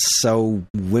so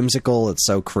whimsical, it's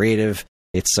so creative,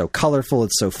 it's so colorful,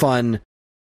 it's so fun,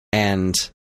 and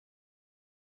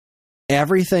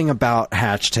everything about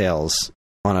Hatch Tales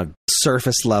on a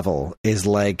surface level is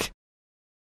like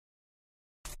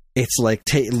it's like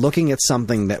looking at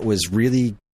something that was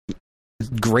really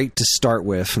great to start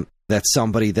with that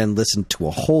somebody then listened to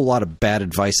a whole lot of bad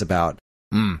advice about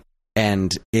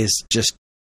and is just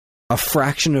a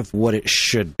fraction of what it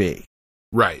should be.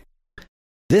 Right.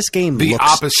 This game the looks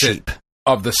opposite cheap.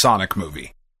 Of the Sonic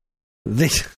movie.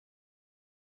 This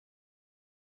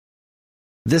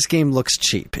game looks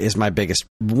cheap is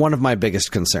one of my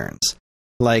biggest concerns.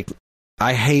 Like,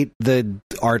 I hate the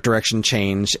art direction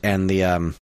change, and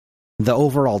the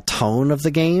overall tone of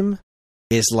the game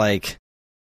is like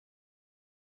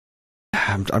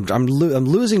I'm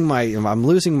losing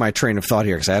my train of thought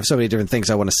here because I have so many different things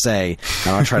I want to say,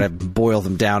 and I try to boil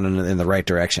them down in the right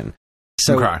direction.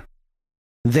 So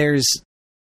there's,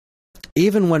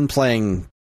 even when playing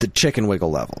the Chicken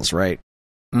Wiggle levels, right?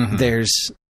 Mm-hmm.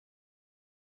 There's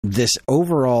this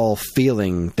overall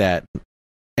feeling that,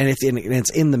 and it's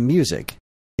in the music,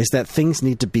 is that things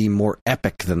need to be more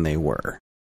epic than they were.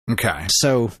 Okay.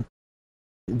 So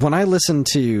when I listen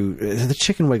to the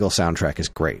Chicken Wiggle soundtrack is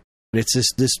great. It's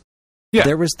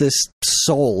there was this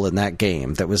soul in that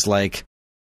game that was like,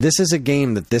 this is a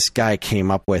game that this guy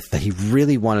came up with that he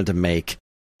really wanted to make,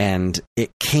 and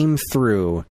it came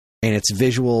through in its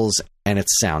visuals and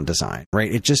its sound design,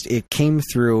 right? It came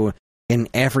through in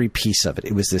every piece of it.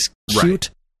 It was this cute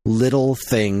little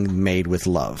thing made with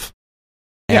love.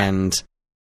 Yeah. And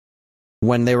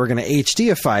when they were going to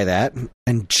HDify that,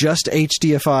 and just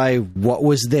HDify what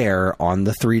was there on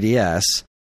the 3DS,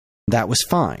 that was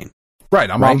fine. Right,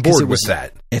 I'm on board with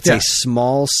that. It's a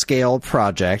small-scale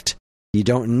project. You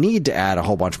don't need to add a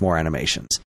whole bunch more animations.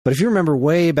 But if you remember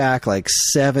way back, like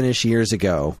 7-ish years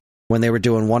ago, when they were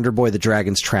doing Wonder Boy the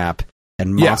Dragon's Trap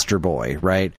and Monster Boy,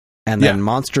 right? And then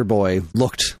Monster Boy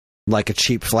looked like a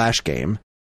cheap Flash game.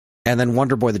 And then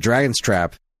Wonder Boy the Dragon's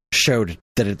Trap showed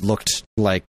that it looked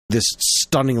like this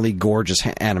stunningly gorgeous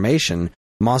animation.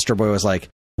 Monster Boy was like,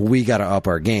 we got to up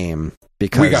our game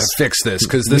because we got to fix this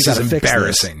because this is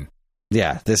embarrassing.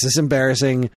 Yeah, this is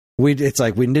embarrassing. It's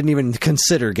like we didn't even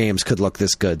consider games could look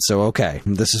this good. So, okay,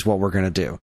 this is what we're going to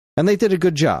do. And they did a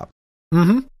good job.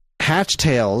 Mm-hmm. Hatch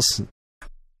Tales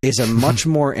is a much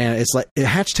more... It's like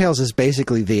Hatch Tales is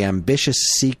basically the ambitious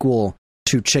sequel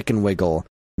to Chicken Wiggle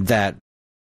that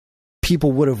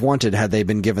people would have wanted had they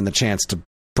been given the chance to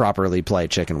properly play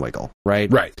Chicken Wiggle, right?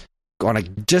 Right.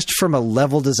 Just from a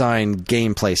level design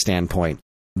gameplay standpoint,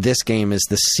 this game is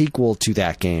the sequel to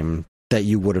that game that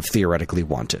you would have theoretically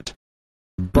wanted.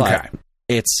 But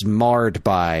it's marred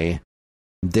by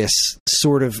this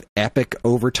sort of epic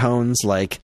overtones,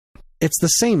 like it's the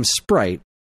same sprite,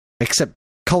 except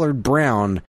colored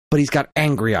brown, but he's got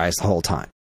angry eyes the whole time.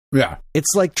 Yeah.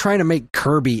 It's like trying to make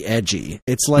Kirby edgy.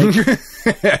 It's like,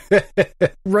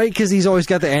 right? Because he's always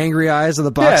got the angry eyes of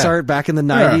the box art back in the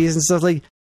 90s and stuff. Like,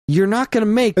 you're not going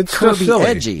to make Kirby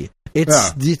edgy.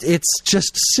 It's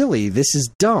just silly. This is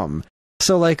dumb.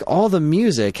 So, like, all the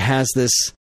music has this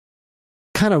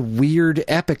kind of weird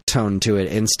epic tone to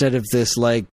it instead of this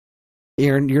like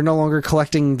you're no longer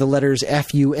collecting the letters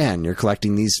FUN. You're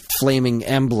collecting these flaming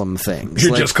emblem things.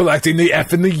 You're just collecting the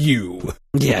F and the U.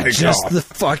 Yeah, just the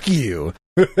fuck you.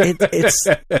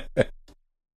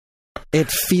 It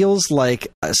feels like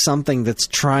something that's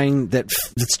trying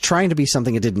to be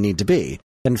something it didn't need to be,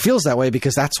 and it feels that way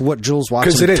because that's what Jules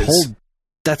Watson told.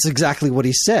 That's exactly what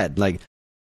he said. Like,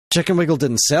 Chicken Wiggle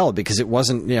didn't sell because it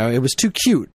wasn't, it was too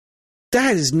cute.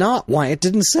 That is not why it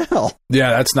didn't sell.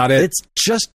 Yeah, that's not it. It's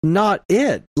just not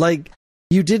it. Like,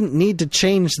 you didn't need to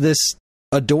change this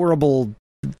adorable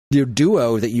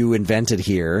duo that you invented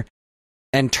here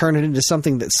and turn it into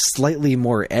something that's slightly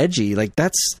more edgy. Like,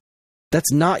 that's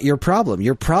not your problem.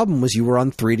 Your problem was you were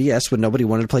on 3DS when nobody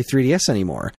wanted to play 3DS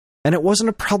anymore. And it wasn't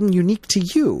a problem unique to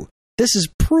you. This is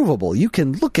provable. You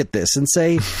can look at this and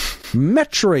say,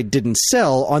 Metroid didn't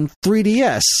sell on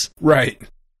 3DS. Right.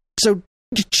 So,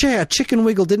 Chicken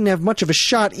Wiggle didn't have much of a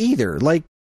shot either. Like,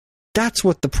 that's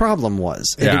what the problem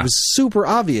was. And it was super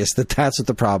obvious that that's what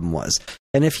the problem was.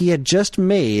 And if he had just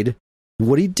made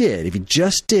what he did, if he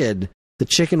just did the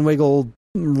Chicken Wiggle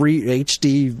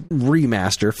HD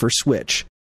remaster for Switch,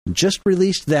 just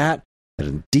released that at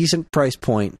a decent price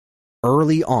point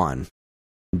early on,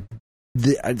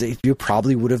 you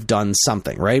probably would have done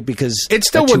something, right? Because it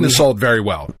still wouldn't have sold very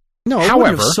well. No, it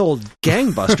wouldn't have sold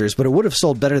gangbusters, but it would have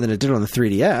sold better than it did on the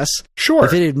 3DS. Sure.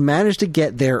 If it had managed to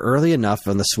get there early enough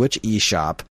on the Switch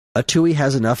eShop, Atui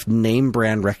has enough name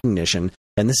brand recognition,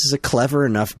 and this is a clever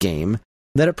enough game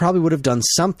that it probably would have done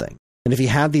something. And if he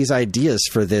had these ideas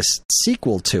for this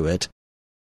sequel to it,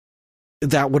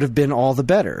 that would have been all the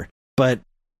better. But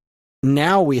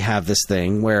now we have this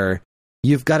thing where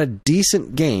you've got a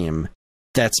decent game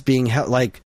that's being held,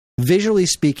 like, visually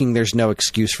speaking, there's no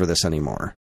excuse for this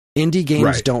anymore. Indie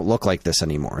games don't look like this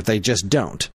anymore. They just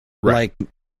don't. Right. Like,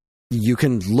 you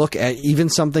can look at even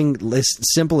something as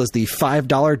simple as the $5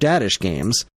 Dadish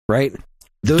games, right?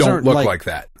 Those don't look like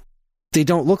that. They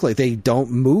don't look like, they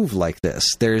don't move like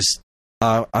this. There's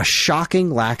a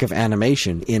shocking lack of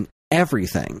animation in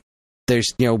everything. There's,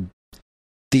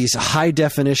 these high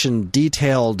definition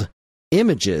detailed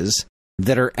images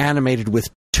that are animated with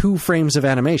 2 frames of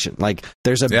animation. Like,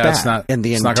 there's a bat and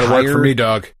the entire... It's not going to work for me,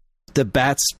 dog. The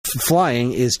bat's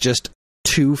flying is just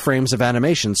 2 frames of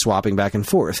animation swapping back and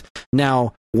forth.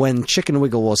 Now, when Chicken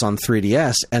Wiggle was on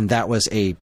 3DS and that was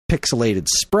a pixelated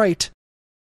sprite,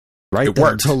 right? It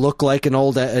worked. To look like an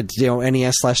old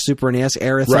NES/Super NES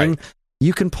era thing,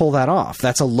 you can pull that off.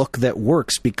 That's a look that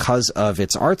works because of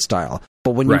its art style.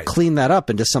 But when you clean that up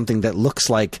into something that looks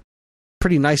like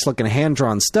pretty nice looking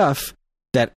hand-drawn stuff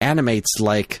that animates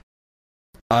like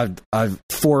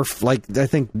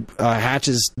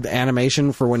Hatch's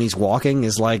animation for when he's walking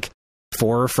is like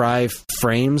 4 or 5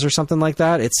 frames or something like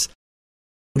that. It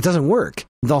doesn't work.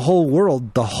 The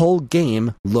whole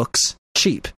game looks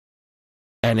cheap,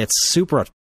 and it's super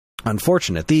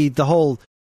unfortunate. The whole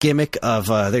gimmick of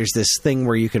there's this thing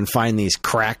where you can find these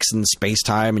cracks in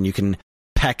space-time and you can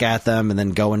peck at them and then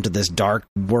go into this dark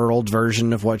world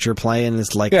version of what you're playing.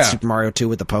 It's like Super Mario 2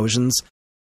 with the potions.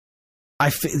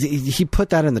 He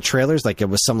put that in the trailers like it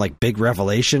was some like big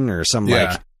revelation or some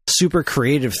like super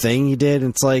creative thing he did. And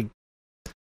it's like,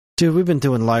 dude, we've been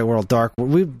doing Light World, Dark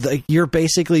World. You're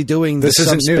basically doing the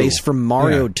subspace from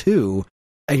Mario 2,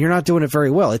 and you're not doing it very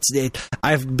well.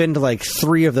 I've been to like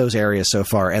 3 of those areas so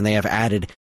far, and they have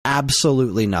added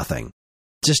absolutely nothing.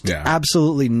 Just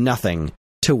absolutely nothing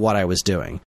to what I was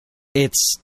doing.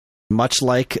 It's much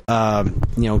like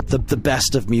the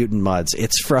best of Mutant Muds.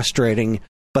 It's frustrating,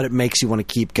 but it makes you want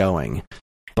to keep going.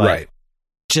 But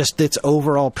just its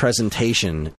overall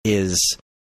presentation is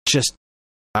just,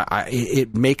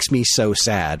 it makes me so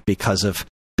sad because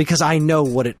I know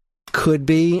what it could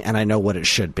be and I know what it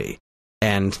should be.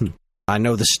 And I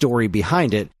know the story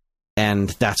behind it, and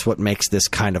that's what makes this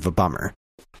kind of a bummer.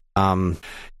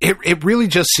 It really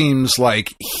just seems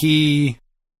like he,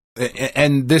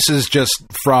 and this is just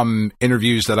from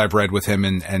interviews that I've read with him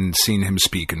and seen him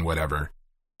speak and whatever,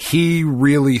 he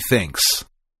really thinks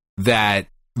that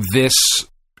this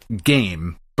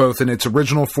game, both in its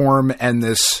original form and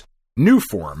this new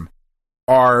form,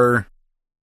 are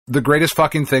the greatest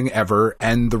fucking thing ever,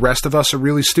 and the rest of us are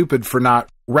really stupid for not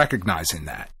recognizing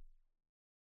that.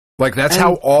 Like, that's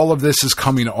how all of this is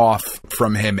coming off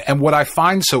from him. And what I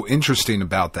find so interesting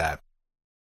about that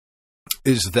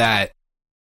is that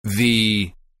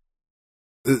the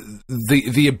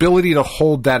ability to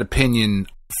hold that opinion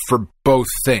for both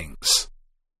things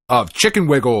of Chicken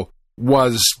Wiggle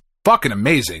was fucking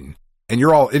amazing, and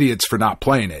you're all idiots for not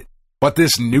playing it. But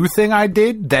this new thing I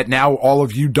did that now all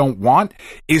of you don't want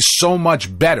is so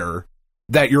much better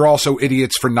that you're also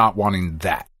idiots for not wanting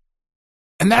that.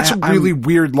 And that's a really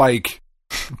weird, like,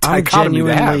 I'm dichotomy to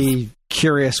have. genuinely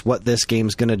curious what this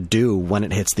game's going to do when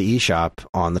it hits the eShop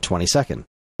on the 22nd,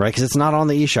 right? Because it's not on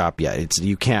the eShop yet.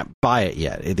 You can't buy it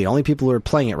yet. The only people who are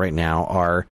playing it right now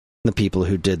are the people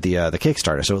who did the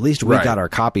Kickstarter. So at least we got our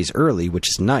copies early, which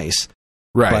is nice.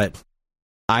 Right.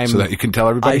 But so that you can tell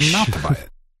everybody not to buy it.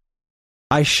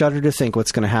 I shudder to think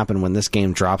what's going to happen when this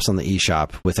game drops on the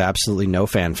eShop with absolutely no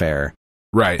fanfare.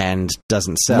 Right. And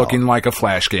doesn't sell. Looking like a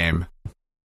Flash game.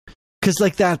 Because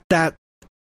like that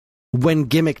when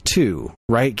Gimmick 2,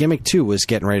 right? Gimmick 2 was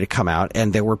getting ready to come out,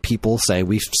 and there were people saying,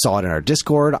 we saw it in our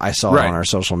Discord, I saw it on our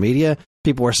social media,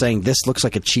 people were saying, this looks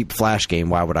like a cheap Flash game,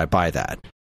 why would I buy that?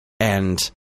 And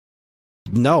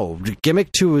no,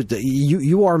 Gimmick 2,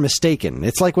 you are mistaken.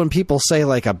 It's like when people say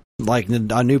like a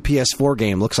new PS4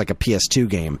 game looks like a PS2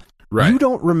 game. Right. You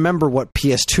don't remember what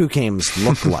PS2 games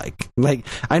look like. Like,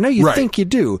 I know you think you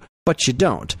do, but you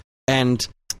don't. And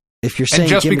if you're saying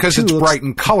just Gimmick because 2 it's bright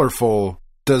and colorful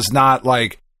does not,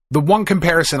 like, the one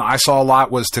comparison I saw a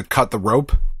lot was to Cut the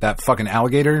Rope, that fucking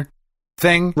alligator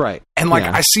thing. Right. And like,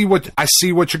 I see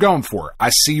what you're going for. I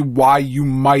see why you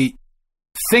might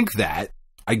think that.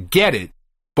 I get it.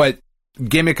 But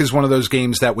Gimmick is one of those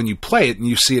games that when you play it and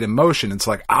you see it in motion, it's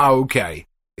like, okay,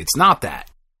 it's not that.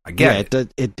 I get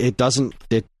it. It doesn't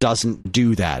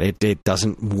do that. It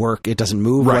doesn't work. It doesn't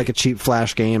move like a cheap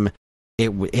Flash game.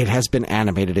 It has been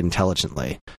animated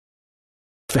intelligently.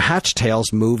 Hatch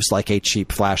Tales moves like a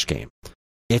cheap Flash game.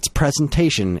 Its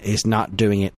presentation is not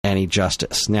doing it any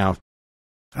justice. Now,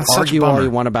 argue all you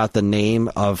want about the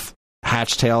name of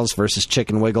Hatch Tales versus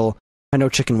Chicken Wiggle. I know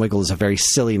Chicken Wiggle is a very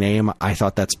silly name. I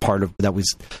thought that's part of what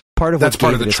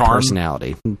gave it its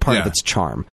personality, part of its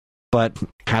charm. But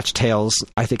Hatch Tales,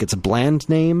 I think it's a bland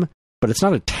name, but it's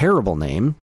not a terrible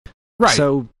name. Right.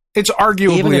 So it's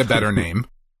arguably a better name.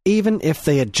 Even if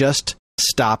they had just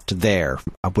stopped there,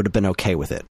 I would have been okay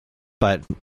with it. But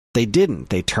they didn't.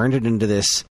 They turned it into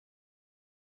this.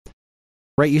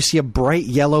 Right, you see a bright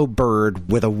yellow bird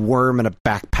with a worm and a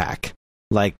backpack.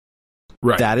 Like,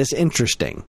 that is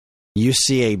interesting. You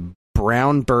see a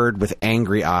brown bird with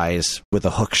angry eyes with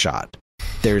a hook shot.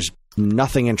 There's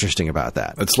nothing interesting about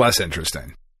that. It's less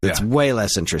interesting. It's way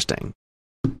less interesting.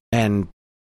 And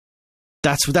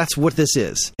that's what this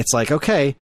is. It's like,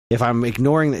 okay, if I'm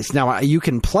ignoring this, now you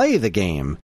can play the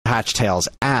game Hatch Tales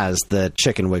as the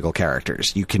Chicken Wiggle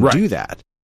characters. You can do that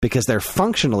because they're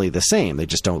functionally the same. They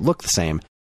just don't look the same,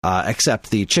 except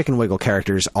the Chicken Wiggle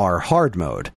characters are hard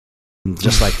mode.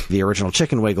 Just like the original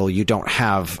Chicken Wiggle, you don't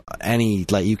have any,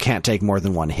 like, you can't take more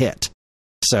than one hit.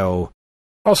 So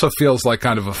also feels like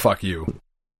kind of a fuck you.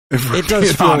 It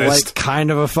does feel like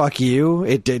kind of a fuck you.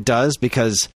 It does,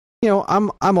 because, you know,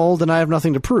 I'm old and I have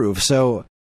nothing to prove. So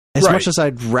as much as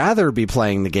I'd rather be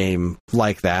playing the game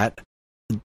like that,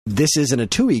 this isn't a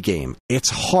 2E game. It's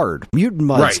hard. Mutant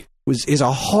Mudds is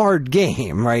a hard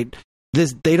game, right?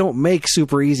 They don't make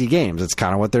super easy games. It's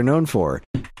kind of what they're known for.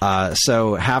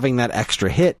 So having that extra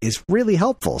hit is really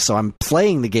helpful. So I'm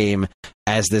playing the game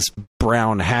as this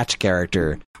brown Hatch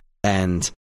character, and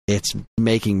it's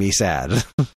making me sad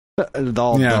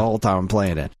the whole time I'm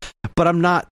playing it. But I'm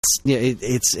not.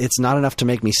 It's not enough to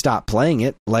make me stop playing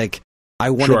it. Like,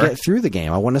 I want to get through the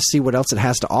game. I want to see what else it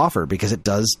has to offer, because it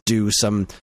does do some,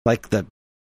 like,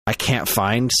 I can't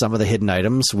find some of the hidden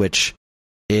items, which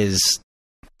is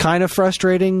kind of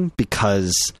frustrating,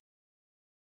 because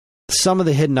some of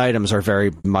the hidden items are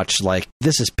very much like,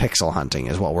 this is pixel hunting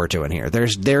is what we're doing here.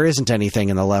 There isn't anything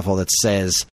in the level that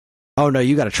says, oh no,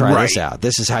 you got to try this out.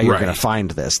 This is how you're going to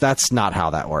find this. That's not how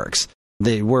that works.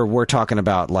 We're talking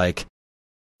about, like,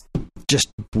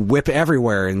 just whip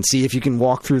everywhere and see if you can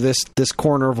walk through this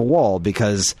corner of a wall,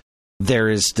 because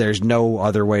there's no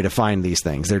other way to find these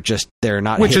things. They're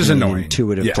not, which is in annoying.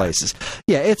 Intuitive places.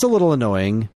 Yeah, it's a little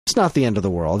annoying. It's not the end of the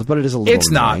world, but it is a little. It's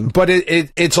annoying. Not, but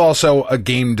it's also a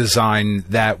game design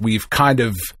that we've kind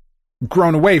of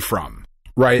grown away from,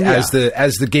 right? Yeah. As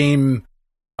the game,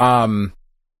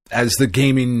 as the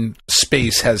gaming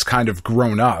space has kind of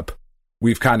grown up,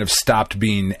 we've kind of stopped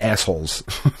being assholes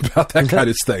about that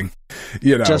kind of thing.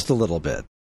 You know, just a little bit.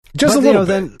 Just a little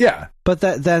bit, yeah. But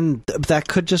that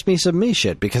could just be some me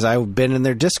shit, because I've been in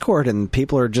their Discord and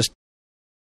people are just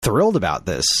thrilled about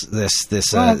this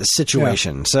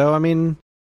situation. Yeah. So, I mean,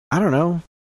 I don't know.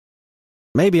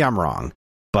 Maybe I'm wrong,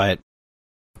 but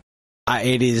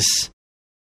it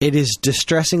is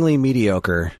distressingly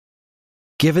mediocre,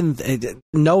 given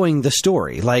knowing the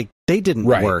story. Like, they didn't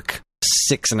work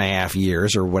 6.5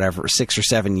 years or whatever, 6 or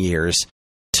 7 years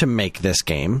to make this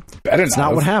game. That's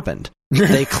not what happened.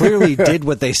 They clearly did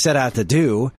what they set out to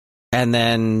do, and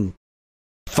then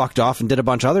fucked off and did a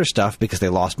bunch of other stuff because they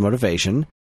lost motivation.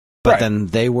 But then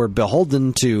they were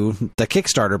beholden to the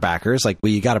Kickstarter backers, like,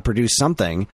 well, you got to produce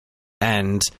something.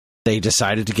 And they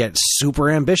decided to get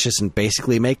super ambitious and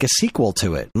basically make a sequel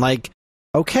to it. Like,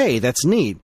 okay, that's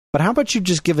neat. But how about you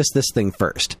just give us this thing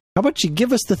first? How about you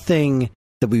give us the thing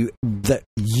that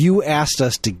you asked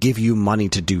us to give you money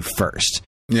to do first?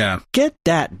 Yeah. Get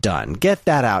that done. Get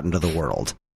that out into the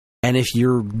world. And if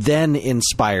you're then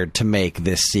inspired to make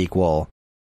this sequel,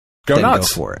 go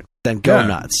nuts. Go for it. Then go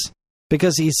nuts.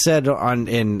 Because he said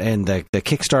in the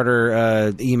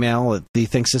Kickstarter email that he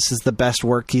thinks this is the best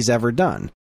work he's ever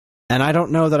done. And I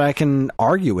don't know that I can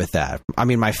argue with that. I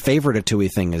mean, my favorite Atui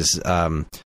thing is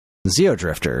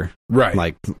Zeodrifter. Right.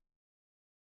 Like,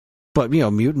 but, you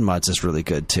know, Mutant Mudds is really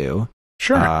good, too.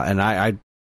 Sure. And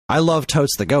I love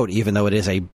Totes the Goat, even though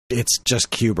it's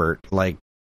just Qbert. Like,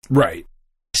 right.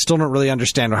 Still don't really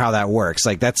understand how that works.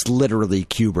 Like, that's literally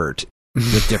Qbert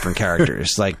with different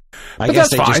characters. Like, I guess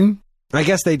that's fine. I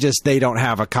guess they don't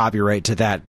have a copyright to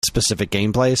that specific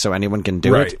gameplay, so anyone can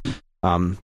do it.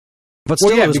 But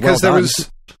still, it was because well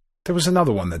there was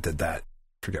another one that did that.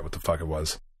 Forget what the fuck it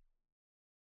was.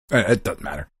 It doesn't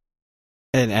matter.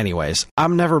 And anyways,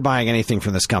 I'm never buying anything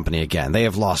from this company again. They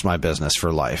have lost my business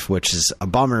for life, which is a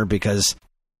bummer because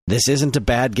this isn't a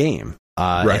bad game.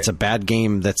 It's a bad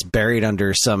game that's buried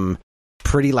under some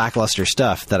pretty lackluster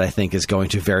stuff that I think is going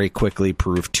to very quickly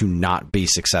prove to not be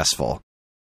successful.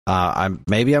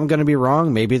 Maybe I'm going to be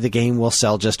wrong. Maybe the game will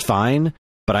sell just fine,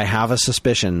 but I have a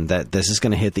suspicion that this is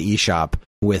going to hit the eShop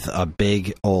with a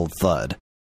big old thud.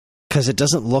 Because it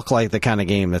doesn't look like the kind of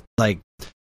game that, like,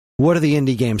 what are the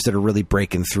indie games that are really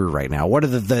breaking through right now? What are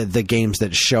the games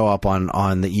that show up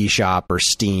on the eShop or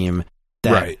Steam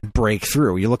that break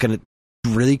through? You're looking at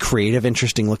really creative,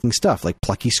 interesting looking stuff like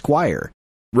Plucky Squire.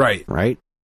 Right.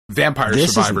 Vampire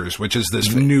This Survivors, which is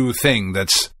this new thing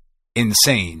that's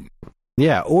insane.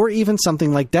 Yeah, or even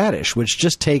something like Dadish, which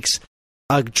just takes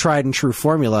a tried and true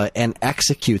formula and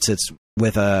executes it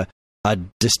with a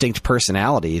distinct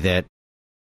personality that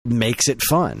makes it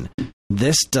fun.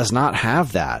 This does not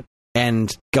have that.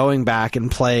 And going back and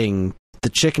playing the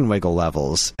Chicken Wiggle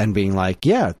levels and being like,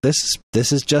 yeah, this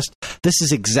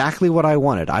is exactly what I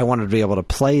wanted. I wanted to be able to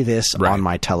play this on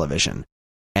my television.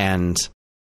 And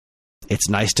it's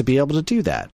nice to be able to do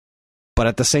that. But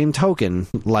at the same token,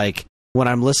 like, when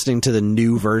I'm listening to the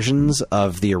new versions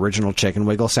of the original Chicken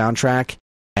Wiggle soundtrack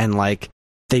and, like,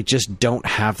 they just don't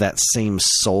have that same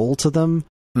soul to them,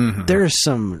 there's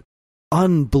some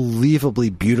unbelievably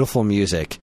beautiful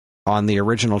music on the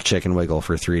original Chicken Wiggle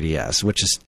for 3DS, which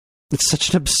is, it's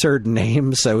such an absurd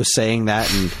name, so saying that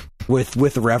and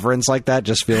with reverence like that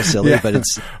just feels silly, but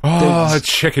it's...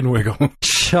 Chicken Wiggle.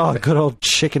 Oh, good old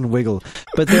Chicken Wiggle.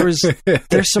 But there's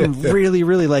some really,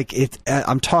 really, like,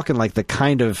 I'm talking like the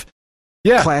kind of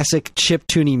classic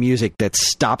chiptune music that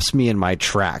stops me in my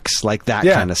tracks, like that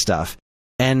kind of stuff.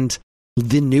 And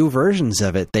the new versions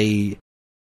of it, they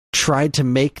tried to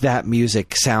make that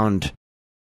music sound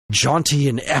jaunty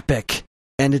and epic,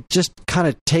 and it just kind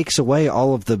of takes away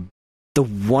all of the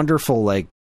wonderful, like,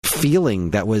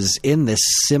 feeling that was in this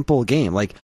simple game.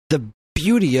 Like, the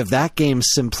beauty of that game's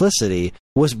simplicity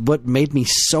was what made me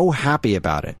so happy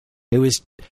about it. It was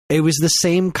the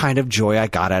same kind of joy I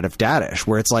got out of Dadish,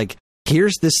 where it's like,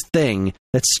 here's this thing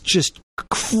that's just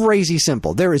crazy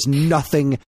simple. There is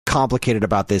nothing complicated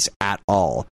about this at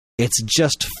all. It's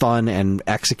just fun and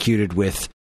executed with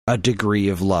a degree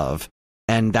of love.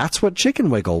 And that's what Chicken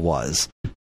Wiggle was.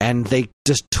 And they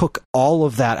just took all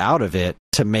of that out of it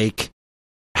to make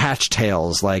Hatch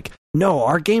Tales like, no,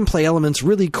 our gameplay element's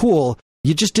really cool.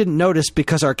 You just didn't notice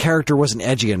because our character wasn't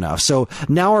edgy enough. So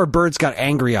now our bird's got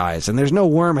angry eyes, and there's no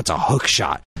worm, it's a hook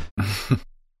shot.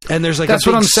 And there's like that's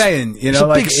what I'm saying, you know,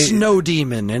 like a big snow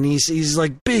demon, and he's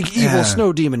like big evil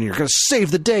snow demon, and you're gonna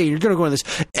save the day, and you're gonna go on this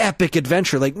epic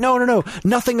adventure. Like, no,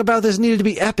 nothing about this needed to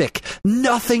be epic.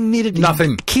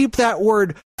 Nothing. Keep that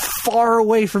word far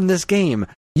away from this game.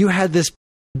 You had this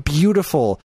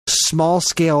beautiful small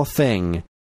scale thing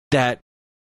that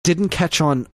didn't catch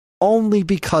on only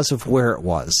because of where it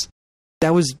was.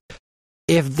 That was,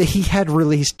 if he had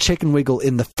released Chicken Wiggle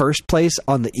in the first place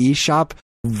on the eShop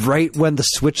right when the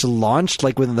Switch launched,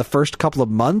 like within the first couple of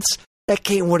months, that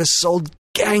game would have sold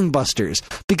gangbusters,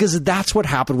 because that's what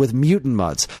happened with Mutant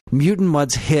Mudds. Mutant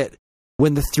Mudds hit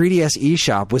when the 3DS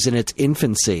eShop was in its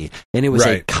infancy, and it was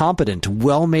a competent,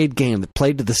 well-made game that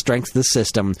played to the strengths of the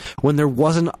system when there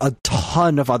wasn't a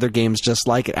ton of other games just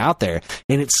like it out there,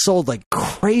 and it sold like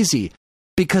crazy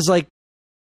because, like,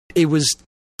 it was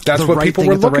that's what people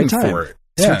were looking for.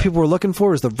 That's what people were looking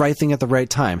for, was the right thing at the right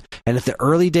time. And at the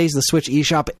early days of the Switch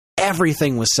eShop,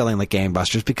 everything was selling like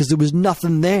gangbusters because there was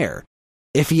nothing there.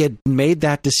 If he had made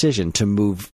that decision to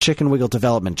move Chicken Wiggle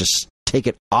development, just take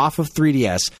it off of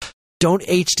 3DS, don't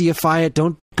HDify it,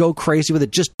 don't go crazy with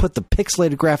it, just put the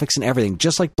pixelated graphics and everything,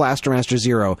 just like Blaster Master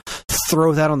Zero,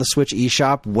 throw that on the Switch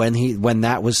eShop when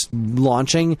that was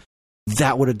launching,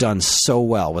 that would have done so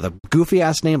well. With a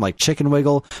goofy-ass name like Chicken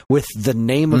Wiggle, with the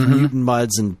name of Mutant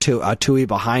Mudds and Tui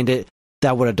behind it,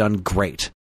 that would have done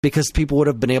great. Because people would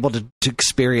have been able to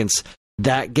experience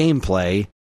that gameplay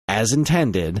as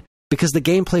intended, because the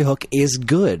gameplay hook is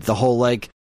good. The whole, like,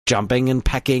 jumping and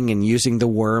pecking and using the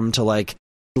worm to, like,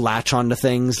 latch onto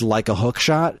things like a hook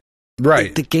shot.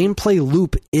 Right. The gameplay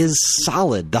loop is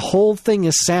solid. The whole thing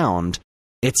is sound.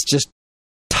 It's just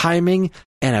timing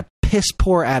and a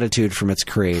piss-poor attitude from its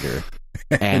creator.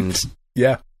 And...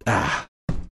 yeah.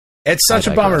 It's such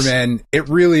a bummer, man. It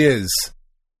really is.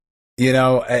 You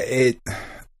know,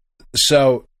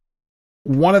 So,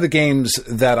 one of the games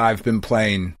that I've been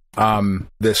playing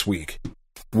this week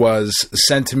was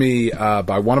sent to me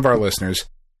by one of our listeners,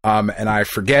 and I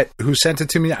forget who sent it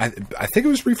to me. I think it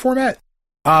was Reformat.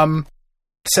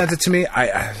 Sent it to me.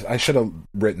 I should have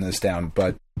written this down,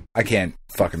 but I can't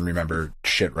fucking remember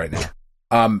shit right now.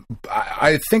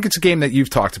 I think it's a game that you've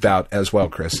talked about as well,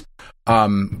 Chris.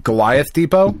 Goliath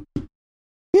Depot?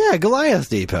 Yeah, Goliath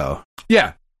Depot.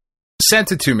 Yeah.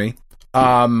 Sent it to me.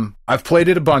 I've played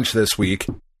it a bunch this week.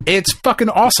 It's fucking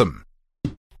awesome.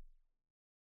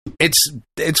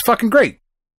 It's fucking great.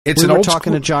 We were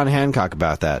talking to John Hancock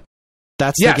about that.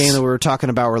 That's the game that we were talking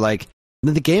about. We're like,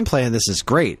 the gameplay of this is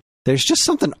great. There's just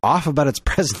something off about its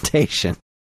presentation.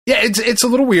 Yeah, it's a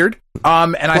little weird.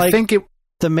 And like, I think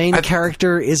the main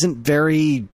character isn't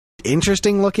very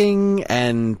interesting looking,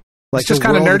 and like it's just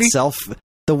kind of nerdy.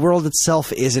 The world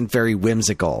itself isn't very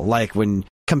whimsical. Like when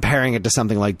comparing it to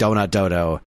something like Donut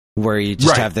Dodo, where you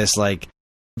just have this, like,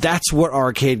 that's what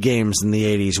arcade games in the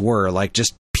 80s were, like,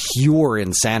 just pure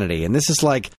insanity. And this is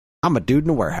like, I'm a dude in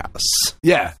a warehouse.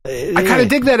 Yeah. I kind of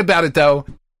dig that about it, though.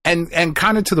 And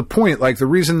kind of to the point, like, the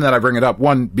reason that I bring it up,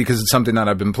 one, because it's something that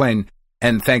I've been playing,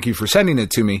 and thank you for sending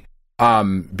it to me,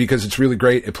 because it's really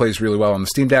great. It plays really well on the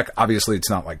Steam Deck. Obviously, it's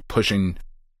not, like, pushing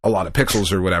a lot of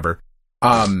pixels or whatever.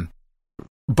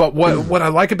 But what I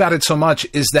like about it so much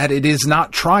is that it is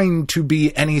not trying to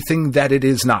be anything that it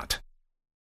is not.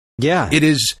 Yeah. It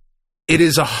is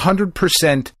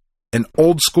 100% an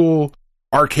old school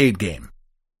arcade game.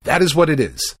 That is what it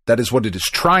is. That is what it is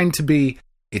trying to be.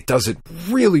 It does it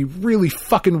really, really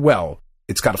fucking well.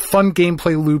 It's got a fun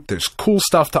gameplay loop. There's cool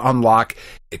stuff to unlock.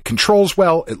 It controls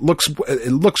well. It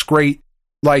looks great.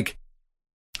 Like,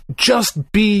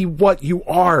 just be what you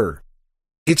are.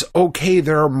 It's okay.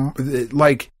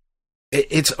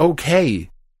 It's okay.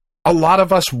 A lot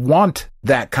of us want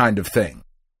that kind of thing.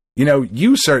 You know,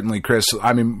 you certainly, Chris,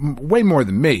 I mean, way more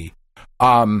than me,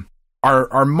 are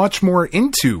much more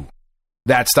into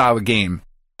that style of game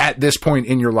at this point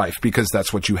in your life, because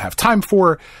that's what you have time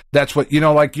for. That's what, you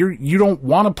know, like, you don't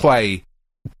want to play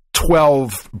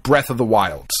 12 Breath of the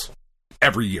Wilds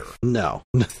every year. No.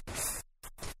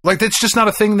 Like, that's just not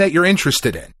a thing that you're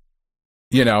interested in,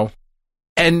 you know?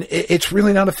 And it's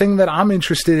really not a thing that I'm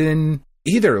interested in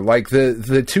either. Like,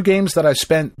 the two games that I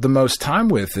spent the most time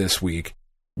with this week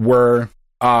were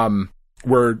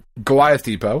Goliath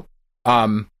Depot,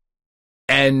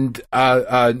 and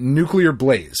Nuclear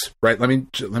Blaze. Right? Let me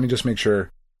just make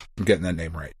sure I'm getting that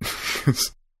name right.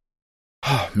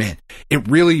 Oh man,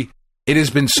 it has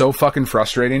been so fucking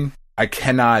frustrating. I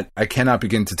cannot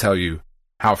begin to tell you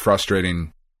how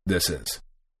frustrating this is.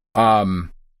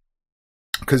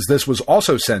 Because this was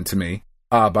also sent to me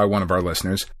by one of our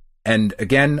listeners, and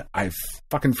again, I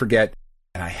fucking forget,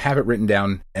 and I have it written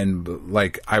down, and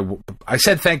like I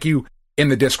said thank you in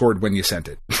the Discord when you sent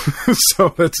it, so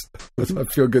that's I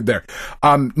feel good there.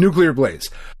 Nuclear Blaze,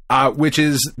 which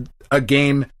is a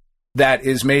game that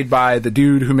is made by the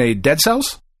dude who made Dead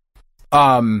Cells,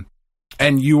 and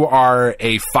you are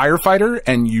a firefighter,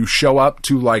 and you show up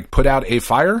to, like, put out a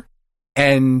fire,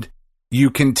 and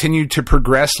you continue to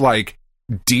progress, like,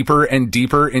 deeper and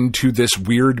deeper into this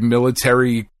weird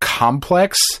military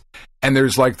complex, and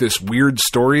there's, like, this weird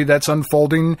story that's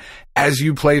unfolding as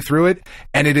you play through it,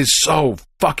 and it is so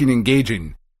fucking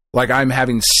engaging. Like, I'm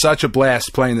having such a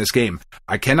blast playing this game.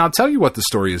 I cannot tell you what the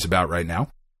story is about right now,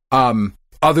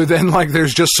 other than, like,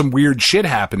 there's just some weird shit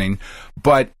happening,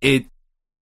 but it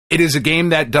is a game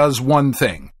that does one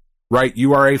thing, right?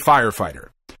 You are a firefighter.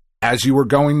 As you are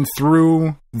going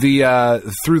through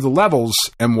the levels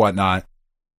and whatnot,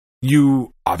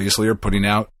 you obviously are putting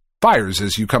out fires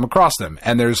as you come across them.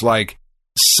 And there's, like,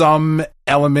 some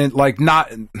element, like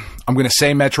not, I'm going to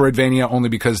say Metroidvania only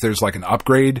because there's like an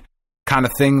upgrade kind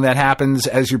of thing that happens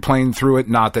as you're playing through it.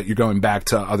 Not that you're going back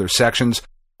to other sections.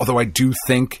 Although I do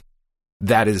think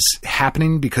that is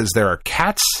happening because there are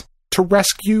cats to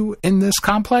rescue in this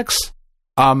complex.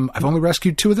 I've only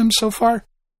rescued 2 of them so far,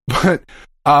 but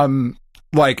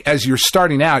like as you're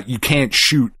starting out, you can't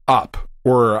shoot up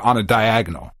or on a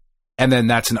diagonal, and then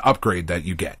that's an upgrade that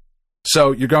you get.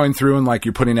 So you're going through and like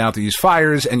you're putting out these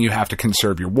fires, and you have to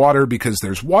conserve your water because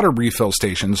there's water refill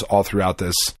stations all throughout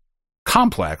this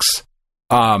complex.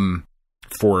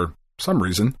 For some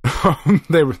reason,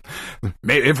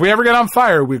 if we ever get on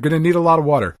fire, we're going to need a lot of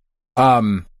water.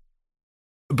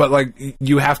 But like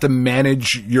you have to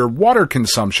manage your water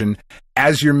consumption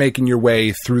as you're making your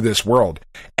way through this world.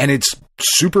 And it's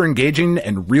super engaging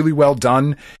and really well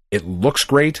done. It looks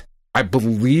great. I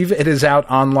believe it is out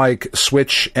on like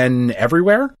Switch and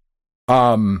everywhere.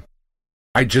 I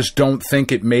just don't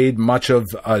think it made much of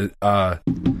a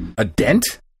dent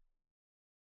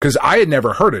because I had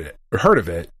never heard of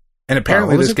it. And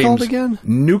apparently this game's again?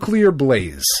 Nuclear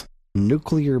Blaze.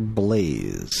 Nuclear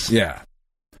Blaze. Yeah.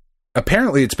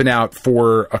 Apparently it's been out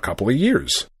for a couple of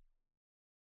years.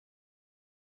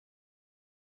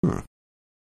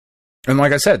 And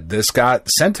like I said, this got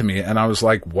sent to me and I was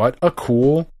like, what a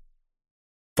cool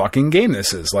fucking game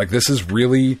this is. Like, this is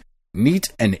really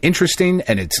neat and interesting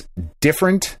and it's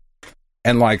different.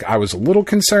 And like, I was a little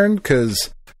concerned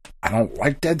because I don't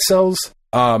like Dead Cells.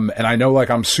 And I know like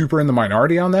I'm super in the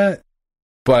minority on that,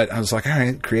 but I was like, all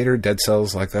right, creator of Dead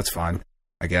Cells, like that's fine,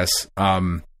 I guess.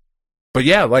 But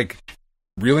yeah, like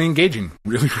really engaging,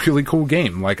 really, really cool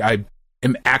game. Like I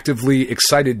am actively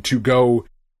excited to go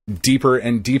deeper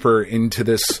and deeper into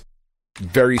this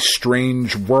very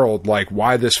strange world. Like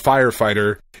why this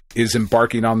firefighter is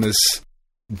embarking on this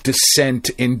descent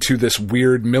into this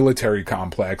weird military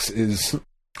complex is,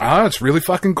 it's really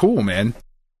fucking cool, man.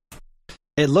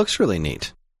 It looks really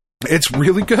neat. It's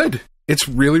really good. It's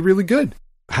really, really good.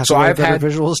 Has a better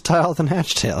visual style than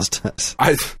Hatch Tales does.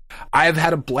 I've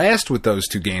had a blast with those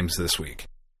 2 games this week.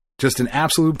 Just an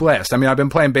absolute blast. I mean, I've been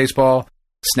playing baseball.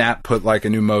 Snap put like a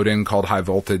new mode in called High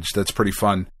Voltage. That's pretty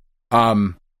fun.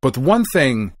 But the one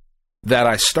thing that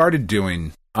I started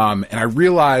doing, and I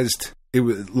realized it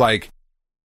was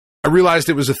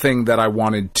a thing that I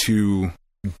wanted to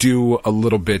do a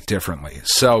little bit differently.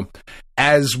 So,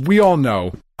 as we all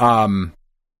know, in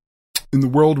the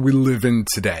world we live in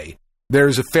today,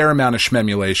 there's a fair amount of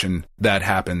shmemulation that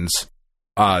happens,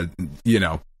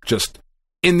 just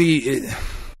in the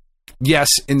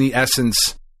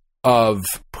essence of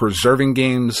preserving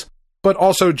games, but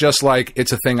also just like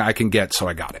it's a thing I can get, so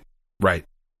I got it, right?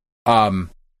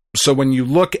 So when you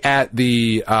look at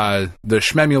the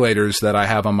shmemulators that I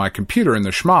have on my computer and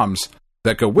the shmoms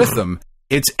that go with them,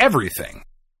 it's everything,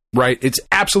 right? It's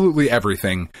absolutely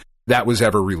everything that was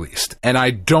ever released. And I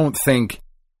don't think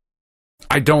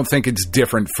it's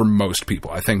different for most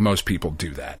people. I think most people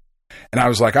do that. And I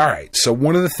was like, all right, so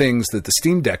one of the things that the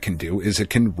Steam Deck can do is it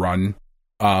can run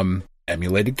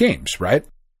emulated games, right?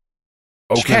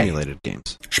 Okay. Emulated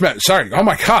games. Sorry. Oh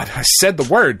my God. I said the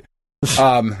word.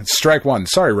 Strike one.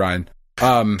 Sorry, Ryan.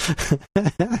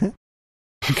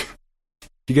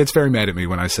 He gets very mad at me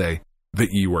when I say the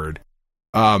E word.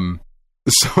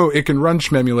 So it can run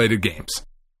shmemulated games.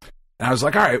 And I was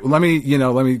like, all right, well, let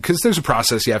me, because there's a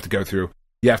process you have to go through.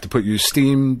 You have to put your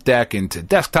Steam Deck into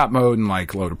desktop mode and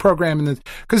like load a program, and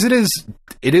because it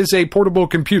is a portable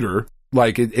computer.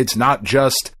 Like it's not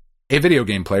just a video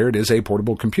game player; it is a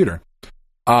portable computer.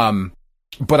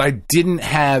 But I didn't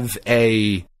have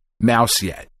a mouse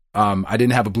yet. I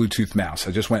didn't have a Bluetooth mouse.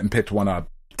 I just went and picked one up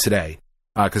today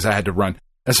because I had to run.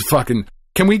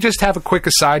 Can we just have a quick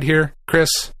aside here, Chris?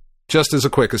 Just as a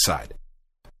quick aside,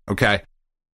 okay?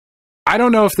 I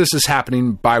don't know if this is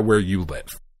happening by where you live,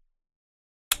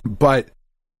 but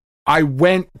I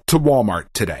went to Walmart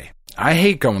today. I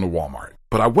hate going to Walmart,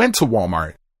 but I went to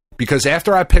Walmart because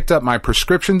after I picked up my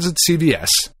prescriptions at CVS,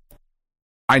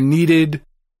 I needed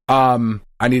some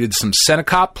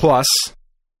Senecop Plus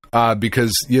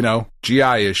because,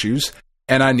 GI issues,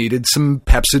 and I needed some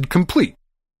Pepcid Complete,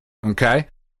 okay?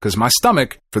 Because my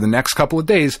stomach for the next couple of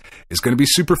days is going to be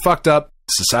super fucked up.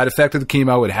 It's a side effect of the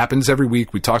chemo. It happens every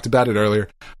week. We talked about it earlier.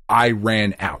 I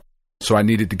ran out, so I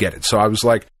needed to get it. So I was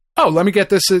like, oh, let me get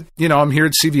this at, I'm here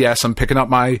at CVS. I'm picking up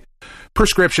my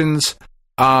prescriptions.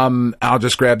 I'll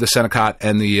just grab the Senecot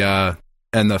and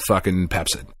the fucking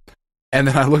Pepcid. And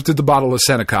then I looked at the bottle of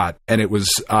Senecot, and it was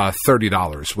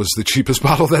 $30 was the cheapest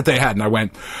bottle that they had. And I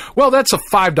went, well, that's a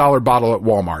 $5 bottle at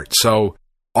Walmart. So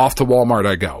off to Walmart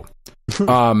I go.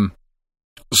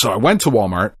 So I went to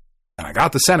Walmart. and I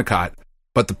got the Senecot,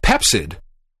 but the Pepsid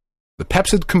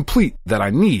Complete that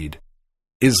I need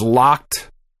is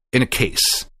locked in a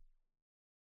case.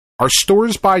 Are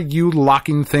stores by you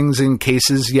locking things in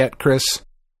cases yet, Chris?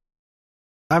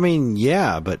 I mean,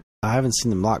 yeah, but I haven't seen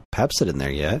them lock Pepsid in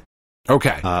there yet.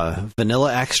 Okay.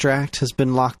 Vanilla extract has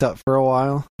been locked up for a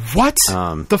while. What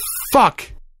the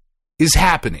fuck is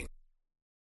happening?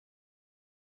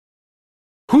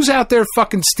 Who's out there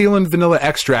fucking stealing vanilla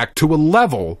extract to a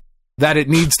level that it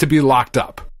needs to be locked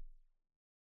up?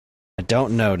 I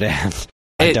don't know, Dan.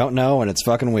 I don't know, and it's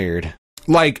fucking weird.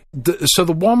 Like, so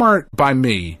the Walmart by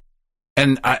me,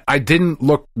 and I didn't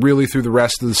look really through the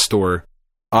rest of the store,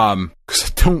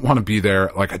 because I don't want to be there.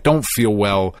 Like, I don't feel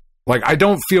well. Like, I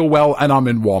don't feel well, and I'm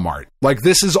in Walmart. Like,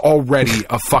 this is already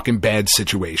a fucking bad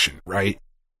situation, right?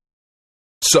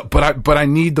 So, but I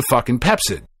need the fucking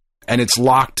Pepsid, and it's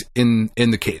locked in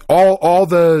the case. All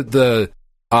the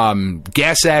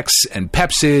Gas X and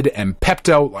Pepsid and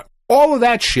Pepto, all of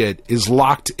that shit is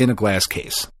locked in a glass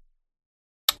case.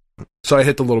 So I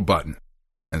hit the little button,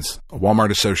 and a Walmart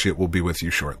associate will be with you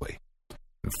shortly.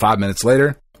 And 5 minutes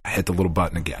later, I hit the little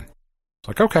button again. It's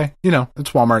like, okay,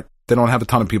 it's Walmart. They don't have a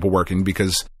ton of people working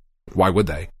because why would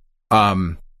they?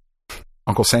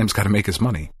 Uncle Sam's got to make his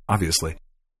money, obviously.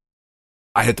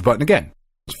 I hit the button again.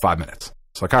 It's 5 minutes.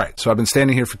 It's like, all right, so I've been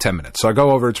standing here for 10 minutes. So I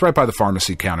go over. It's right by the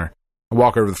pharmacy counter. I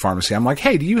walk over to the pharmacy. I'm like,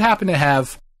 hey, do you happen to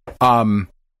have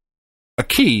a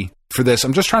key for this?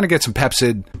 I'm just trying to get some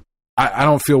Pepsid. I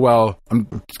don't feel well.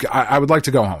 I would like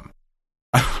to go home.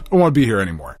 I don't want to be here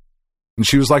anymore. And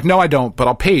she was like, no, I don't, but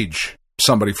I'll page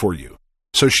somebody for you.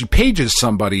 So she pages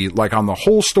somebody like on the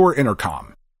whole store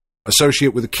intercom.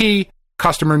 Associate with a key,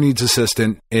 customer needs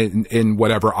assistant in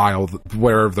whatever aisle,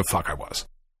 wherever the fuck I was.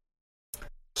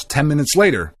 So 10 minutes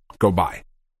later, go by.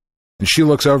 And she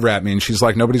looks over at me and she's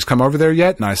like, nobody's come over there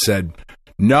yet? And I said,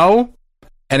 no.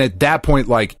 And at that point,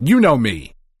 like, you know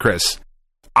me, Chris,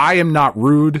 I am not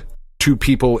rude to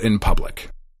people in public.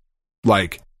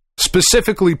 Like,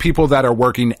 specifically people that are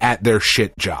working at their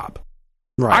shit job.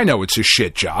 Right. I know it's a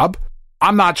shit job.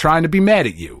 I'm not trying to be mad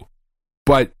at you.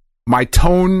 But my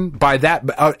tone by that,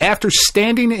 after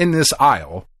standing in this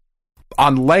aisle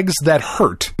on legs that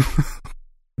hurt,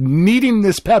 needing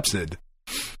this Pepsid,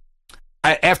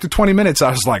 after 20 minutes,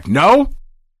 I was like, no,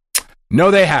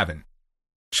 they haven't.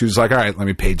 She was like, all right, let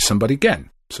me page somebody again.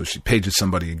 So she pages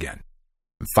somebody again.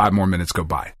 And 5 more minutes go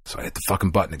by. So I hit the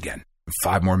fucking button again. And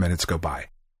 5 more minutes go by.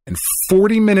 And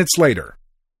 40 minutes later,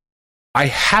 I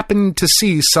happened to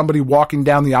see somebody walking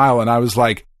down the aisle, and I was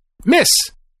like, Miss,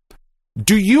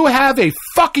 do you have a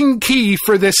fucking key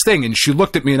for this thing? And she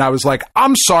looked at me, and I was like,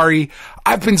 I'm sorry.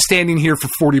 I've been standing here for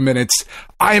 40 minutes.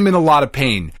 I am in a lot of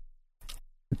pain.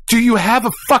 Do you have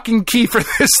a fucking key for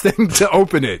this thing to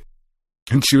open it?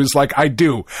 And she was like, I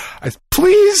do.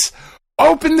 Please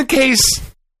open the case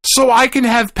so I can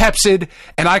have Pepsid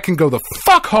and I can go the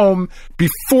fuck home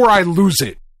before I lose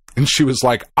it. And she was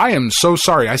like, I am so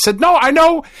sorry. I said, no, I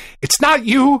know it's not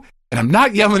you and I'm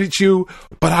not yelling at you,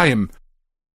 but I am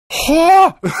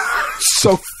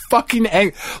so fucking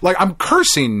angry. Like, I'm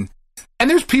cursing. And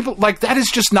there's people like that is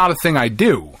just not a thing I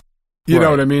do. You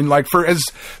know what I mean? Like, for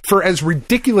as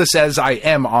ridiculous as I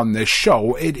am on this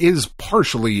show, it is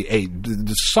partially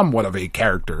somewhat of a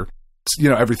character.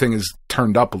 Everything is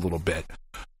turned up a little bit.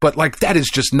 But, like, that is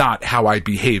just not how I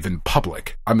behave in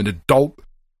public. I'm an adult.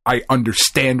 I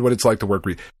understand what it's like to work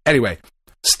with. Anyway,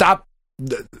 stop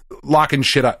locking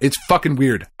shit up. It's fucking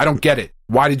weird. I don't get it.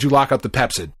 Why did you lock up the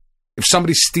Pepsid? If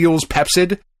somebody steals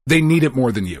Pepsid, they need it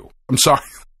more than you. I'm sorry.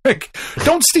 Like,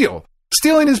 don't steal.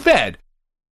 Stealing is bad.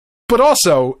 But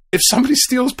also, if somebody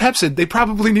steals Pepsid, they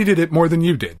probably needed it more than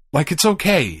you did. Like, it's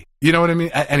okay. You know what I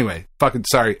mean? Anyway, fucking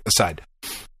sorry, aside.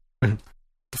 The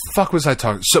fuck was I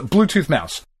talking? So, Bluetooth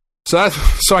mouse. So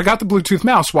I got the Bluetooth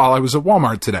mouse while I was at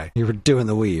Walmart today. You were doing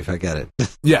the weave. I get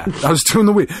it. Yeah, I was doing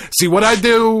the weave. See, what I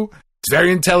do, it's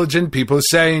very intelligent. People are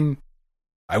saying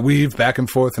I weave back and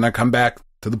forth and I come back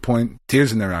to the point,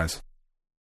 tears in their eyes.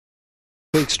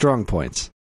 Big strong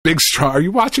points. Big strong. Are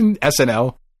you watching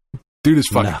SNL? Dude is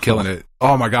fucking killing it.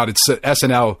 Oh my God,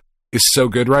 SNL is so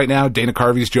good right now. Dana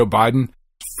Carvey's Joe Biden.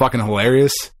 It's fucking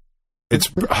hilarious. It's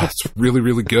really,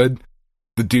 really good.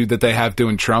 The dude that they have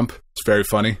doing Trump, it's very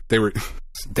funny. They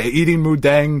eating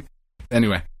Mudang.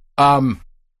 Anyway,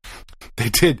 they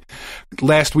did.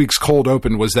 Last week's cold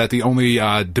open was that the only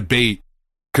debate,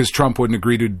 because Trump wouldn't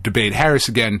agree to debate Harris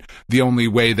again, the only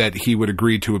way that he would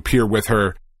agree to appear with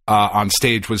her on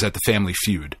stage was at the Family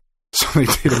Feud. So they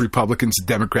did a Republicans and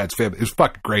Democrats family. It was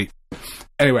fucking great.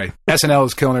 Anyway, SNL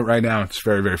is killing it right now. It's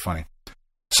very, very funny.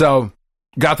 So,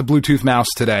 got the Bluetooth mouse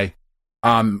today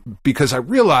because I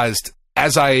realized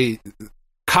as I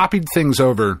copied things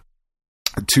over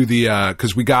to the,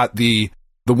 because we got the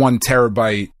 1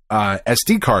 terabyte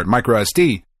SD card, micro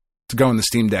SD, to go in the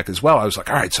Steam Deck as well. I was like,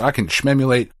 all right, so I can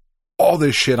shmemulate all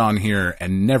this shit on here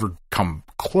and never come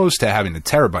close to having a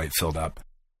terabyte filled up.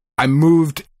 I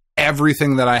moved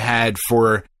everything that I had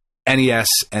for NES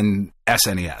and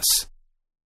SNES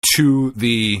to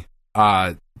the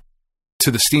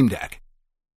Steam Deck.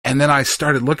 And then I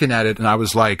started looking at it and I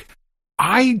was like,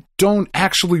 I don't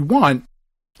actually want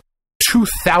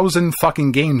 2,000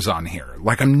 fucking games on here.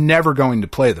 Like, I'm never going to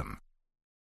play them.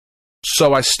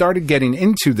 So I started getting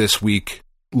into this week,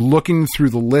 looking through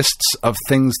the lists of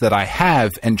things that I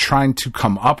have and trying to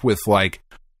come up with, like,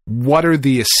 what are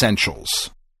the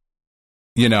essentials?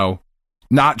 You know,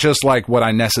 not just like what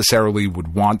I necessarily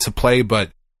would want to play,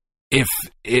 but if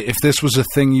this was a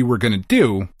thing you were going to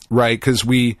do, right? Because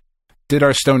we did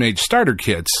our Stone Age starter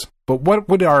kits, but what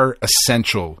would our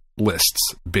essential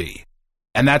lists be?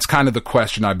 And that's kind of the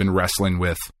question I've been wrestling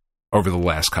with over the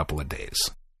last couple of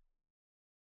days.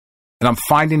 And I'm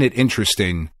finding it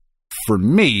interesting. For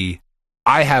me,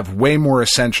 I have way more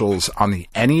essentials on the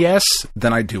NES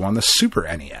than I do on the Super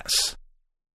NES.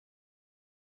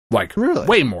 Like, really?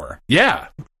 Way more. Yeah.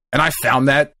 And I found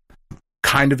that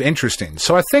kind of interesting.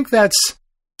 So I think that's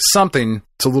something.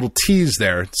 It's a little tease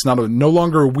there. It's no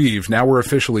longer a weave. Now we're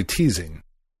officially teasing.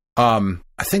 I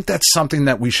think that's something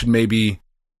that we should maybe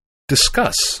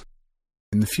discuss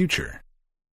in the future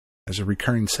as a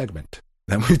recurring segment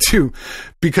that we do,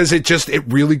 because it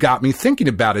really got me thinking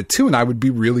about it too. And I would be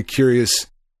really curious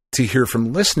to hear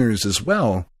from listeners as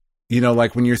well. You know,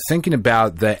 like when you're thinking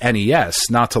about the NES,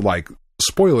 not to like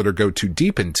spoil it or go too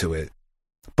deep into it,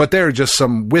 but there are just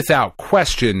some, without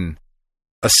question,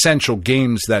 essential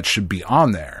games that should be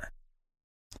on there.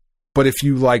 But if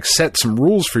you like set some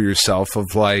rules for yourself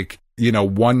of like, you know,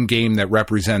 one game that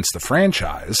represents the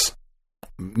franchise,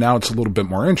 now it's a little bit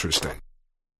more interesting,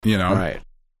 you know? Right.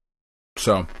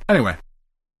 So, anyway.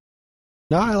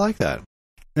 No, I like that.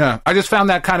 Yeah, I just found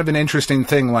that kind of an interesting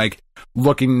thing, like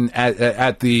looking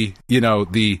at the, you know,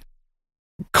 the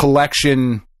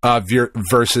collection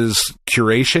versus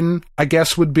curation, I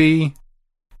guess would be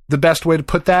the best way to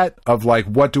put that, of like,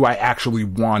 what do I actually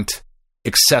want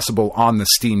accessible on the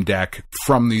Steam Deck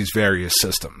from these various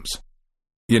systems?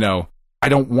 You know, I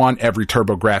don't want every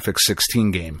TurboGrafx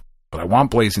 16 game, but I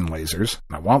want Blazing Lasers,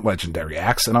 and I want Legendary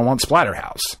Axe, and I want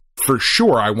Splatterhouse. For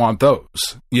sure, I want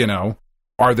those, you know.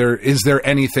 Is there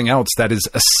anything else that is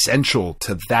essential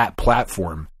to that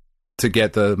platform to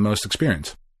get the most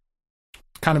experience?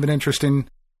 Kind of an interesting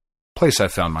place I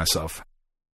found myself.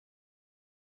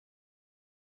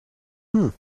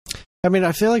 I mean,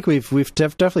 I feel like we've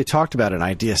definitely talked about an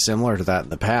idea similar to that in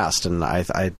the past, and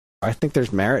I think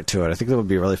there's merit to it. I think that would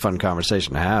be a really fun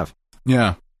conversation to have.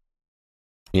 Yeah.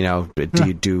 You know, do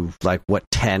you do like what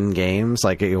 10 games?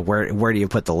 Like, where do you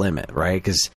put the limit, right?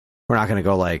 Because we're not going to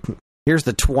go like, here's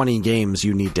the 20 games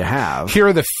you need to have. Here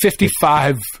are the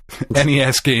 55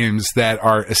 NES games that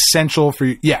are essential for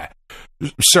you. Yeah,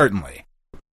 certainly.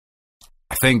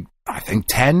 I think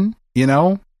 10, you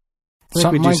know? I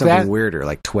think we do something weirder,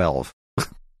 like 12.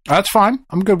 That's fine.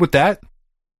 I'm good with that.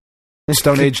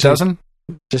 Stone Age dozen.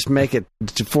 Just make it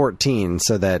to 14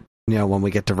 so that, you know, when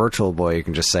we get to Virtual Boy, you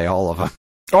can just say all of them.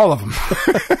 All of them.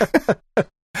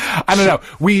 I don't know.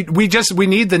 We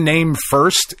need the name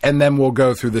first, and then we'll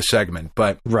go through the segment.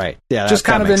 But right, yeah, just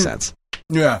that makes sense.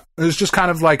 Yeah, it was just kind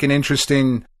of like an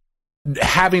interesting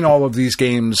having all of these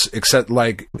games, except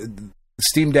like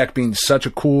Steam Deck being such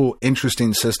a cool,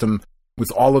 interesting system with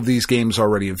all of these games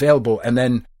already available, and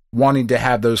then wanting to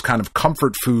have those kind of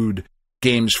comfort food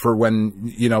games for when,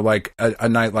 you know, like a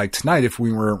night like tonight, if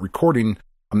we weren't recording,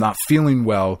 I'm not feeling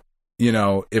well. You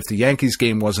know, if the Yankees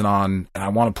game wasn't on and I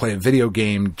want to play a video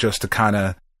game just to kind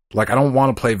of, like, I don't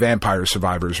want to play Vampire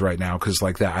Survivors right now because,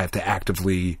 like, that I have to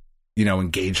actively, you know,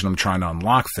 engage in them trying to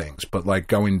unlock things. But, like,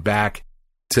 going back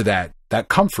to that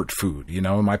comfort food, you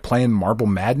know, am I playing Marble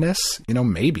Madness? You know,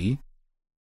 maybe.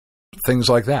 Things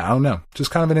like that. I don't know. Just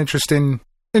kind of an interesting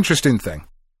thing.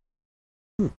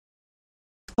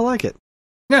 I like it.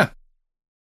 Yeah.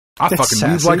 I fucking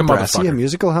weave like a motherfucker. A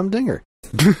musical humdinger.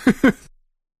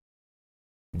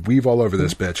 Weave all over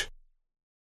this bitch.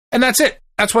 And that's it.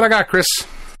 That's what I got, Chris.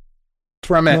 That's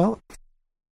where I'm at. Well,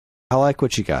 I like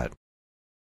what you got.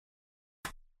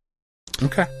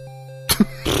 Okay.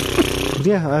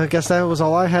 Yeah, I guess that was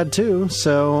all I had too.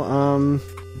 So,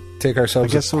 take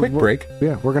ourselves a quick break.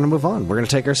 Yeah, we're going to move on. We're going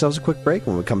to take ourselves a quick break.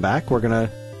 When we come back, we're going to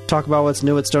talk about what's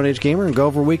new at Stone Age Gamer and go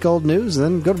over week-old news and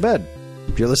then go to bed.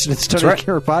 If you're listening to Stone Age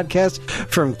Gamer Podcast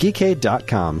from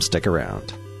geekade.com, stick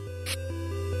around.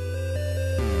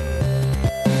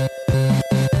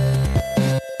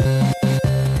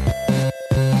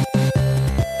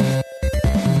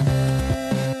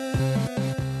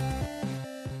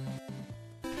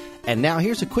 And now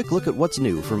here's a quick look at what's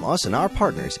new from us and our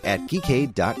partners at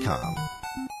Geekade.com.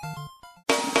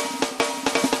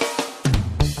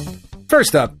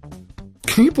 First up,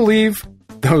 can you believe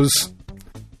those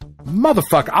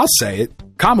I'll say it.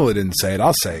 Kamala didn't say it.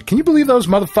 I'll say it. Can you believe those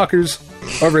motherfuckers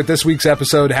over at this week's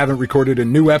episode haven't recorded a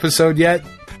new episode yet?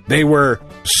 They were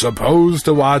supposed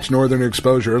to watch Northern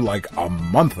Exposure like a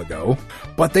month ago,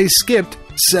 but they skipped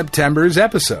September's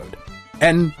episode.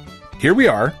 And here we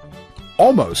are,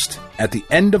 almost at the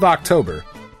end of October,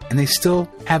 and they still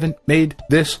haven't made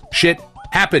this shit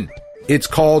happen. It's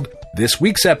called This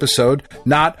Week's Episode,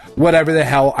 not Whatever the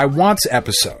Hell I Want's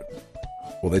episode.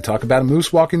 Will they talk about a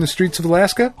moose walking the streets of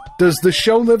Alaska? Does the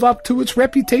show live up to its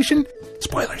reputation?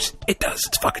 Spoilers, it does.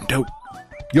 It's fucking dope.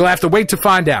 You'll have to wait to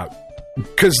find out,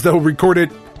 because they'll record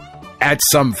it at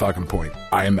some fucking point,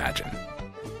 I imagine.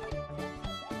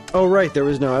 Oh, right. There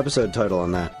was no episode title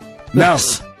on that. No,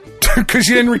 because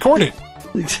you didn't record it.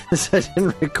 I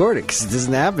didn't record it because it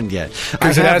hasn't happened yet.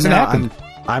 Because it hasn't happened.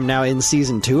 I'm now in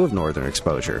season 2 of Northern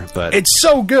Exposure, but it's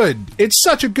so good. It's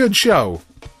such a good show.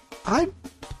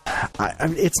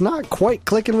 It's not quite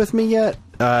clicking with me yet.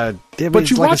 But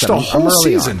you watched a whole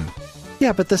season.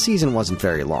 Yeah, but the season wasn't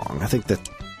very long. I think the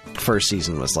first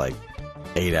season was like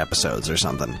 8 episodes or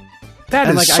something.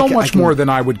 That is so much more than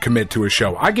I would commit to a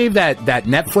show. I gave that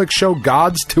Netflix show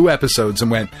Gods 2 episodes and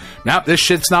went, nope, this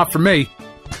shit's not for me.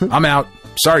 I'm out.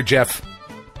 Sorry, Jeff.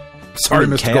 Sorry,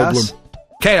 Mr. Chaos? Goldblum.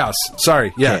 Chaos.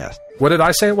 Sorry. Yeah. Chaos. What did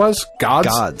I say it was? Gods?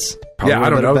 Gods. Probably I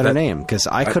don't know. A better name, because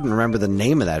I couldn't remember the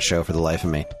name of that show for the life of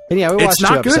me. And yeah, we watched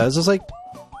 2 episodes. I was like,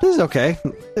 this is okay.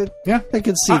 I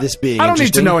could see this being I don't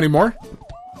need to know anymore.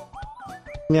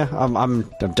 Yeah, I'm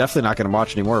definitely not going to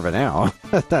watch any more of it now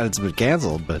that it's been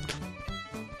canceled, but...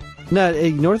 No,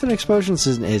 Northern Exposure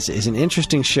is an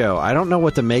interesting show. I don't know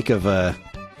what to make of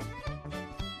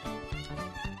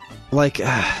what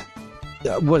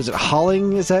is it?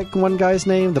 Holling, is that one guy's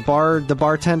name? The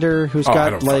bartender who's got I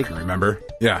don't fucking remember.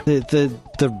 Yeah. The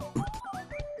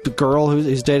girl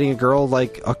who's dating a girl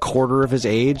like a quarter of his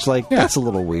age. That's a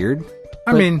little weird.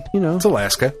 I mean, it's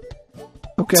Alaska.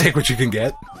 Okay. Take what you can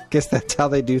get. Guess that's how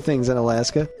they do things in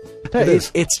Alaska.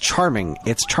 It's charming.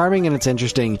 It's charming and it's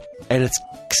interesting, and it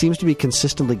seems to be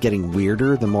consistently getting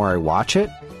weirder the more I watch it.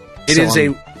 It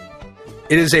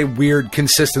is a weird,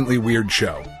 consistently weird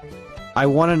show. I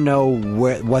want to know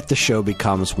what the show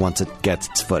becomes once it gets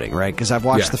its footing, right? Because I've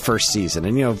watched the first season,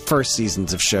 and first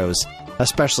seasons of shows,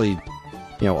 especially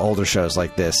older shows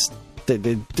like this,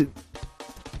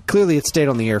 clearly it stayed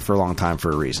on the air for a long time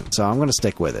for a reason. So I'm going to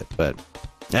stick with it. But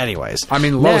anyways, I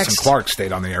mean, Lois and Clark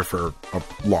stayed on the air for a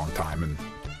long time, and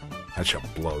that show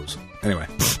blows. Anyway,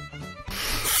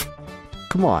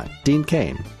 come on, Dean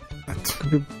Cain.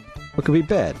 What could be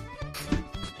bad?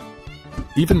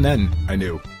 Even then, I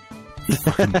knew.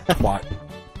 Fucking plot.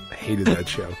 I hated that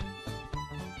show.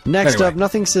 Next up,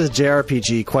 nothing says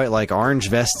JRPG quite like orange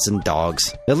vests and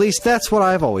dogs. At least that's what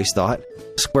I've always thought.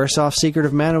 Squaresoft's Secret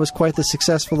of Mana was quite the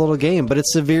successful little game, but it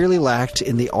severely lacked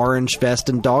in the orange vest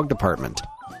and dog department.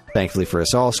 Thankfully for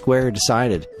us all, Square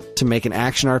decided to make an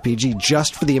action RPG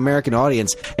just for the American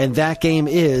audience, and that game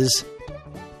is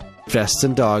Vests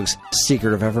and Dogs,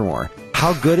 Secret of Evermore.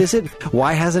 How good is it?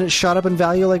 Why hasn't it shot up in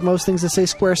value like most things that say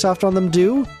Squaresoft on them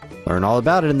do? Learn all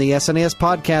about it in the SNES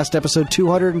Podcast, episode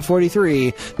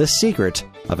 243, The Secret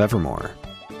of Evermore.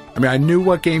 I mean, I knew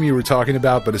what game you were talking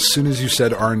about, but as soon as you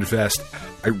said Orange Vest,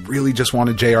 I really just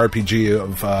wanted JRPG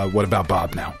of What About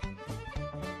Bob Now?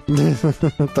 I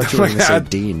thought you were going to say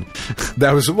Dean.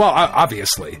 That was, well,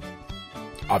 obviously.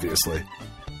 Obviously.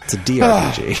 It's a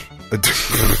DRPG.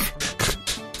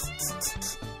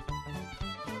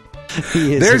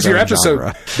 There's your episode.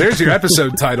 Genre. There's your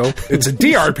episode title. It's a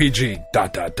DRPG. ...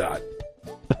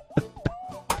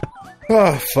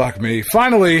 Oh, fuck me.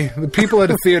 Finally, the people at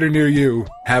a theater near you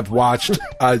have watched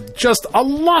just a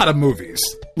lot of movies.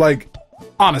 Like,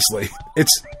 honestly,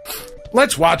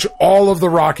 let's watch all of the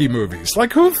Rocky movies.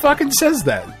 Like, who fucking says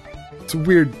that? It's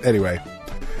weird. Anyway,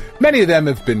 many of them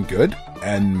have been good,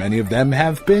 and many of them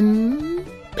have been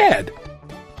bad.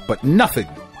 But nothing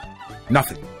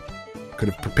could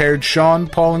have prepared Sean,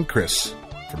 Paul, and Kris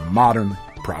for modern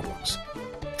problems.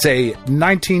 It's a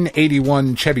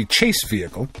 1981 Chevy Chase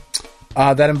vehicle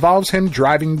that involves him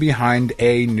driving behind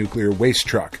a nuclear waste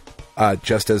truck.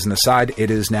 Just as an aside,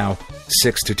 it is now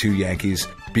 6-2 Yankees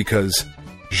because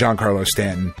Giancarlo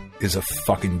Stanton is a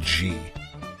fucking G.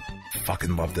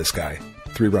 Fucking love this guy.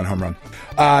 3-run home run.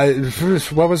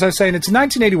 What was I saying? It's a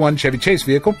 1981 Chevy Chase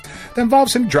vehicle that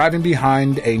involves him driving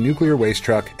behind a nuclear waste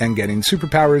truck and getting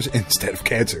superpowers instead of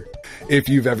cancer. If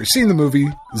you've ever seen the movie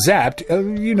Zapped,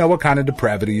 you know what kind of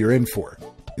depravity you're in for.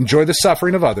 Enjoy the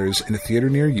suffering of others in a theater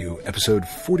near you. Episode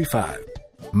 45,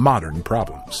 Modern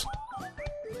Problems.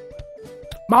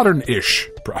 Modern-ish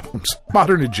problems.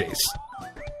 Modern adjacent.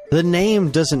 The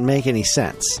name doesn't make any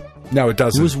sense. No, it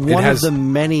doesn't. It was one of the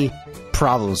many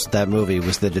problems with that movie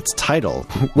was that its title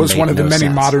was one of the many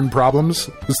sense. modern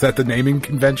problems. Was that the naming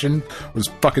convention was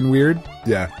fucking weird?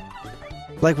 Yeah.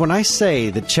 Like when I say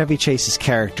that Chevy Chase's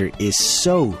character is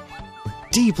so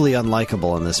deeply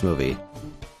unlikable in this movie,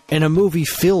 in a movie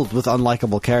filled with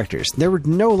unlikable characters, there were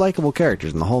no likable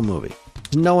characters in the whole movie.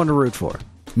 There's no one to root for.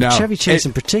 No, Chevy Chase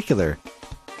in particular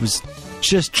was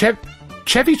just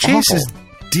Chevy Chase awful. is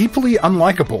deeply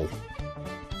unlikable.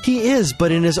 He is,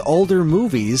 but in his older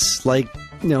movies, like,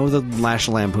 you know, the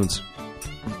National Lampoon's,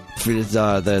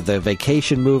 the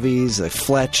vacation movies, like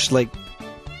Fletch, like...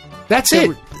 That's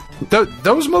it.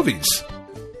 Those movies.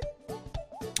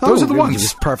 Those are the ones. He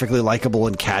was perfectly likable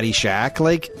in Caddyshack,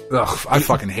 like... Ugh, I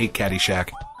fucking hate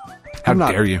Caddyshack. How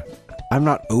dare you? I'm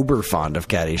not uber fond of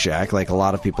Caddyshack, like a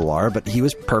lot of people are, but he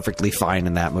was perfectly fine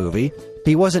in that movie.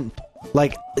 He wasn't...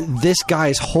 Like, this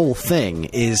guy's whole thing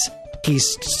is...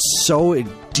 He's so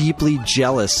deeply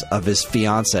jealous of his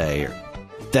fiancée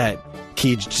that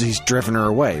he's driven her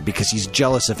away because he's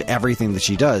jealous of everything that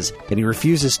she does, and he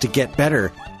refuses to get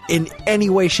better in any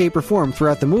way, shape, or form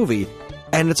throughout the movie.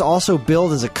 And it's also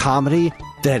billed as a comedy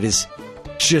that is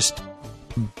just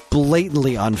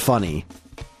blatantly unfunny.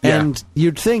 Yeah. And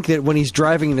you'd think that when he's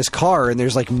driving in his car and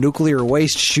there's like nuclear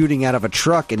waste shooting out of a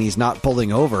truck and he's not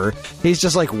pulling over, he's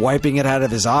just like wiping it out of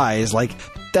his eyes. Like,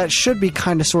 that should be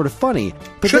kind of sort of funny.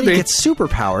 But then he gets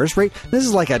superpowers, right? This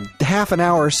is like a half an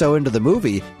hour or so into the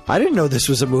movie. I didn't know this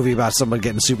was a movie about someone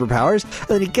getting superpowers. And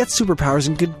then he gets superpowers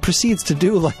and proceeds to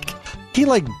do like... He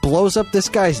like blows up this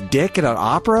guy's dick in an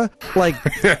opera. Like,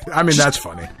 I mean, that's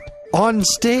funny. On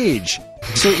stage.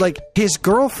 So, like, his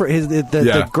girlfriend,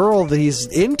 the girl that he's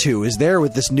into is there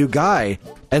with this new guy.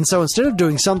 And so instead of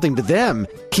doing something to them,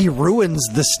 he ruins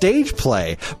the stage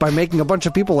play by making a bunch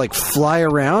of people, like, fly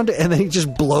around, and then he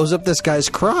just blows up this guy's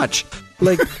crotch.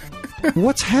 Like,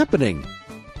 what's happening?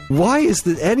 Why is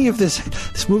any of this...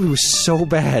 This movie was so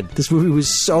bad. This movie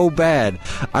was so bad.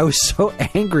 I was so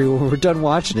angry when we were done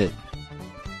watching it.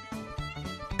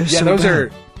 Yeah, so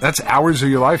bad. That's hours of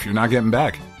your life you're not getting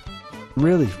back.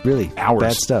 Really, really hours.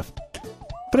 Bad stuff.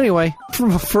 But anyway,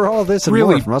 for all this and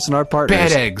really more from us and our partners,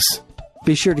 bad eggs.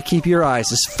 Be sure to keep your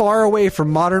eyes as far away from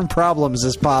modern problems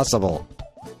as possible,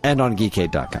 and on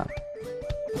Geekade.com.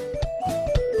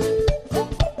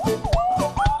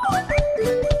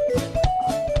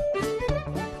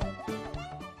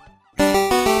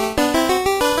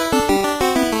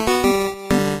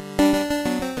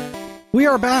 We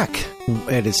are back.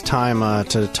 It is time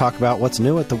to talk about what's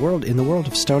new in the world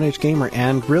of Stone Age Gamer,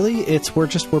 and really, we're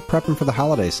prepping for the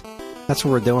holidays. That's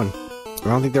what we're doing. I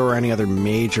don't think there were any other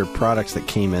major products that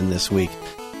came in this week.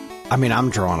 I mean, I'm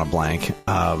drawing a blank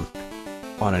on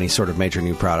any sort of major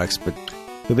new products, but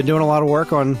we've been doing a lot of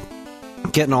work on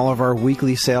getting all of our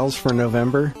weekly sales for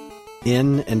November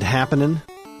in and happening.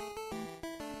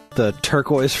 The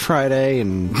Turquoise Friday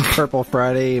and Purple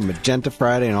Friday and Magenta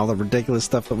Friday and all the ridiculous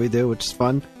stuff that we do, which is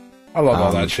fun. I love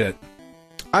all that shit.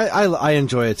 I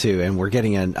enjoy it too, and we're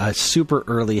getting a super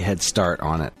early head start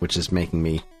on it, which is making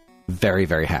me very,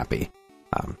 very happy.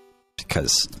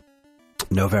 Because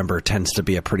November tends to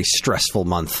be a pretty stressful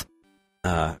month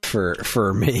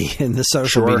for me in the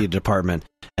social media department,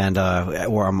 and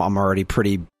where I'm already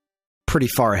pretty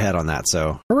far ahead on that.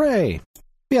 So hooray!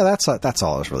 Yeah, that's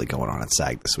all that's really going on at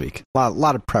SAG this week. A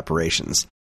lot of preparations.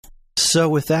 So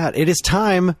with that, it is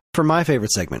time for my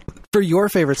favorite segment, for your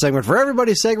favorite segment, for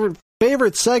everybody's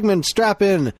favorite segment. Strap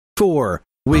in for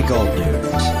Week Old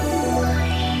News.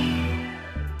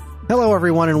 Hello,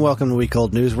 everyone, and welcome to Week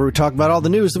Old News, where we talk about all the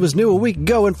news that was new a week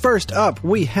ago. And first up,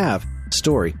 we have a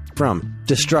story from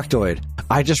Destructoid.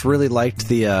 I just really liked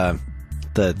the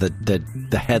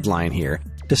headline here.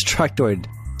 Destructoid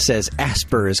says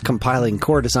Asper is compiling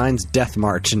Core Design's Death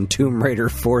March in Tomb Raider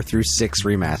 4 through 6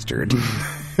 remastered.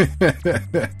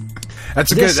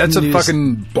 That's a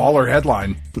fucking baller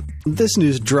headline. This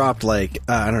news dropped like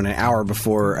I don't know,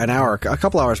 a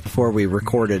couple hours before we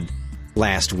recorded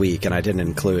last week, and I didn't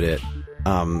include it.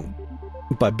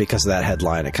 But because of that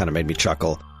headline, it kind of made me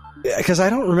chuckle, because I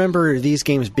don't remember these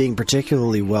games being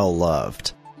particularly well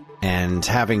loved. And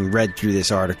having read through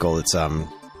this article, it's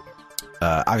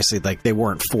obviously, like, they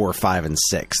weren't 4, 5, and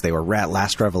 6. They were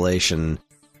Last Revelation,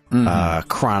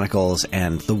 Chronicles,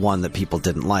 and the one that people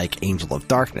didn't like, Angel of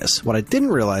Darkness. What I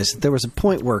didn't realize, there was a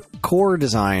point where Core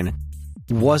Design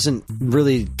wasn't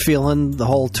really feeling the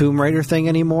whole Tomb Raider thing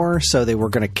anymore, so they were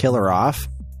going to kill her off.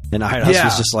 And Eidos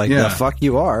was just like, the fuck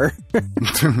you are.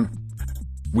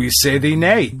 We say thee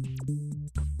nay.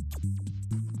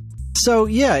 So,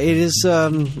 yeah, it is, I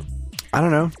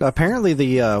don't know. Apparently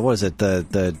the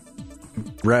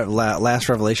Last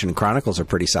Revelation Chronicles are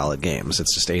pretty solid games.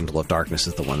 It's just Angel of Darkness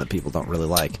is the one that people don't really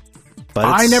like. But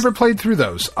I never played through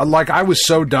those. Like, I was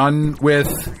so done with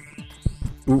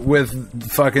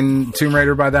fucking Tomb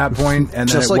Raider by that point, and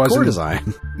just then it like wasn't core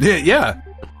design. Yeah.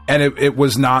 And it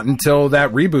was not until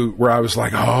that reboot where I was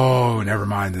like, oh, never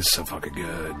mind, this is so fucking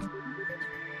good.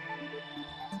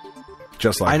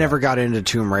 Just like I never got into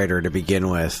Tomb Raider to begin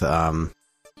with. The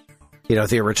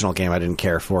original game I didn't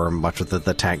care for much. With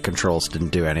the tank controls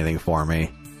didn't do anything for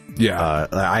me. Yeah,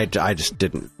 I just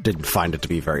didn't find it to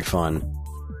be very fun.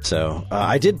 So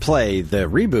I did play the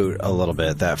reboot a little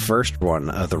bit, that first one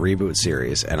of the reboot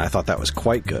series, and I thought that was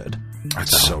quite good.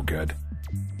 It's so good.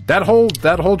 That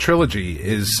whole trilogy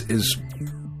is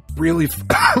really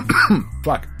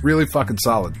really fucking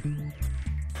solid.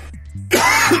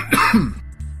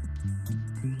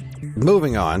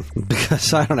 Moving on,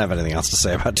 because I don't have anything else to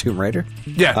say about Tomb Raider.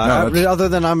 Yeah, other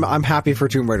than I'm happy for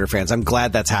Tomb Raider fans. I'm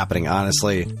glad that's happening.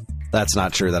 Honestly, that's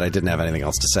not true that I didn't have anything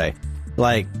else to say.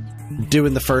 Like,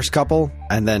 doing the first couple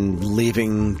and then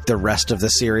leaving the rest of the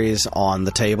series on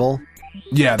the table.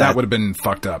 Yeah, that would have been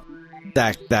fucked up.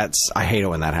 That's I hate it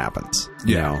when that happens.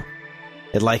 Yeah.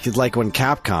 It's like when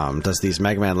Capcom does these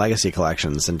Mega Man Legacy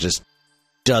collections and just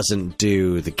doesn't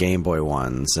do the Game Boy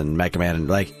ones and Mega Man, and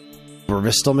like,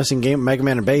 we're still missing Mega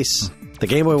Man and Bass. The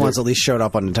Game Boy ones at least showed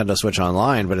up on Nintendo Switch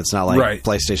Online, but it's not like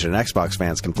PlayStation and Xbox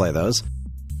fans can play those.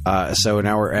 So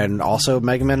now and also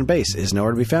Mega Man and Bass is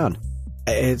nowhere to be found.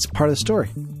 It's part of the story.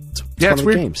 It's one of the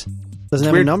weird. games. Doesn't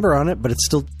have a number on it, but it's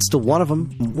still one of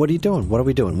them. What are you doing? What are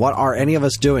we doing? What are any of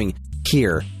us doing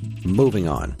here? Moving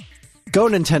on. Go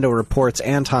Nintendo reports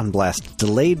Anton Blast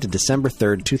delayed to December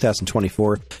 3rd,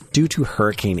 2024 due to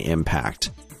hurricane impact.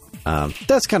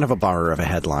 That's kind of a bummer of a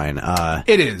headline.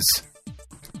 It is.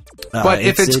 But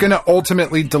if it's going to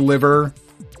ultimately deliver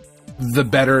a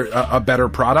better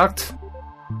product,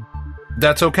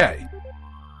 that's okay.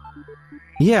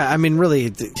 Yeah, I mean, really,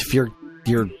 if you're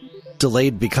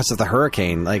delayed because of the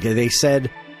hurricane, like they said,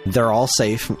 they're all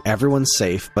safe, everyone's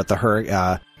safe, but the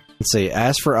let's see,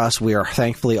 as for us, we are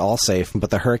thankfully all safe, but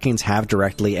the hurricanes have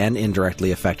directly and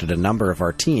indirectly affected a number of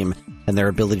our team and their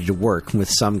ability to work, with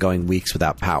some going weeks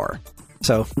without power.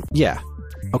 So, yeah,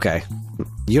 okay.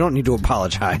 You don't need to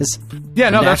apologize.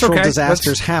 Yeah, no, that's okay. Natural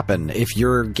disasters happen. If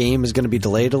your game is going to be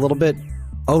delayed a little bit,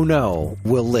 oh no,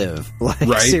 we'll live. Like,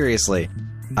 right? Seriously.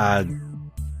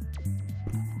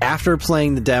 After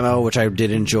playing the demo, which I did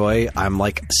enjoy, I'm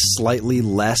like slightly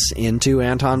less into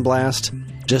Anton Blast.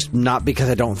 Just not because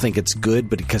I don't think it's good,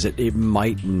 but because it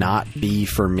might not be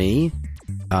for me.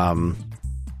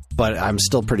 But I'm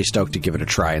still pretty stoked to give it a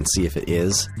try and see if it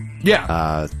is.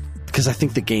 Yeah. Because I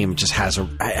think the game just has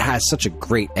such a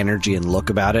great energy and look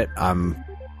about it. I'm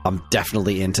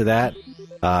definitely into that.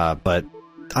 But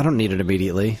I don't need it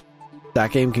immediately.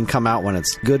 That game can come out when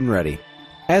it's good and ready.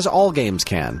 As all games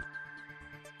can.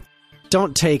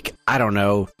 Don't take, I don't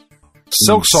know,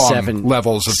 Silksong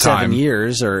levels of time. 7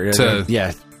 years or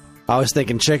yeah. I was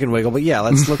thinking Chicken Wiggle, but yeah,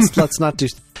 let's not do.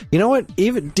 You know what?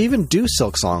 Even do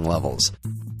Silksong levels,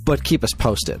 but keep us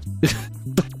posted.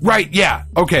 Right? Yeah.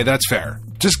 Okay, that's fair.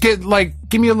 Just give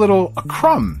me a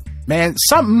crumb, man,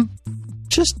 something.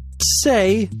 Just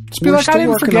say. Just be like, I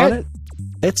didn't forget. On it.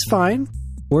 It's fine.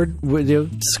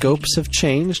 Scopes have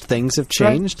changed. Things have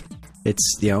changed. Right.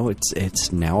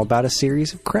 It's now about a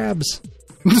series of crabs.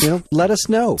 Let us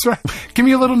know. That's right. Give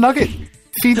me a little nugget.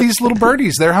 Feed these little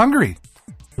birdies. They're hungry.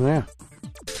 Yeah.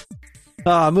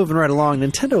 Moving right along,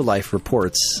 Nintendo Life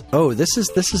reports. Oh, this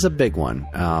is a big one.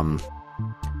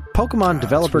 Pokemon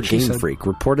developer Game Freak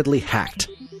reportedly hacked.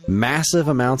 Massive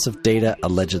amounts of data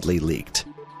allegedly leaked.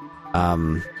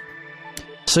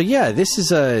 So yeah, this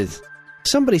is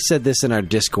somebody said this in our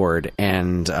Discord,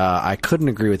 and I couldn't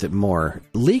agree with it more.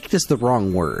 Leaked is the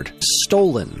wrong word.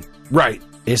 Stolen, right,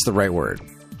 is the right word.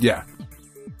 Yeah,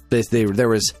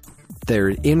 their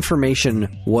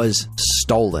information was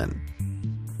stolen.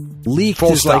 Leaked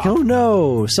Full is stop. like, oh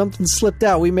no, something slipped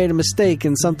out. We made a mistake,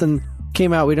 and something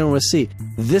came out we don't want to see.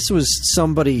 This was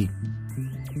somebody,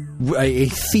 a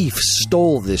thief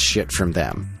stole this shit from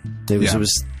them. It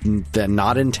was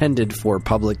not intended for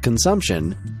public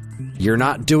consumption. You're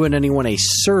not doing anyone a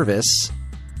service.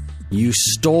 You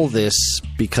stole this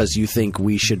because you think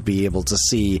we should be able to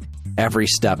see every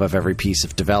step of every piece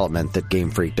of development that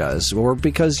Game Freak does, or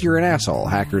because you're an asshole.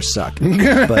 Hackers suck.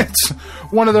 But it's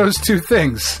one of those two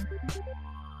things.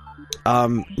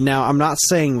 Now, I'm not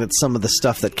saying that some of the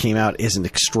stuff that came out isn't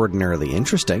extraordinarily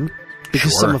interesting,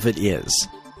 because some of it is.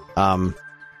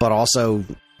 But also,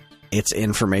 it's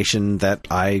information that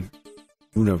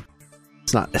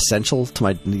it's not essential to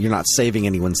my... You're not saving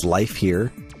anyone's life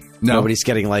here. No. Nobody's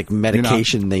getting, like,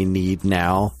 medication they need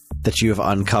now that you have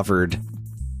uncovered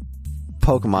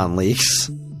Pokemon leaks.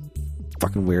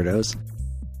 Fucking weirdos.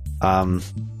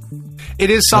 It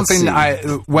is something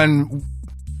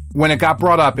when it got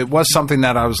brought up, it was something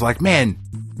that I was like, man,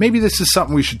 maybe this is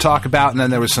something we should talk about. And then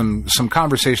there was some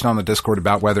conversation on the Discord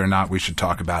about whether or not we should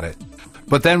talk about it.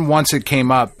 But then once it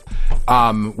came up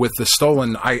with the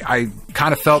stolen, I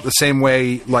kind of felt the same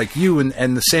way like you,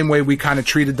 and the same way we kind of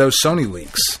treated those Sony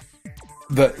leaks,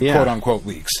 the quote-unquote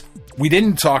leaks. We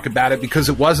didn't talk about it because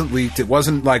it wasn't leaked. It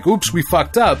wasn't like, oops, we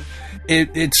fucked up.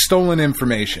 It's stolen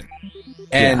information.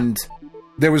 And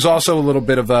there was also a little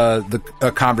bit of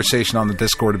a conversation on the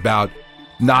Discord about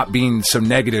not being so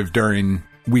negative during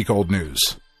week-old news.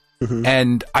 Mm-hmm.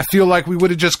 And I feel like we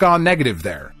would have just gone negative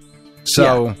there.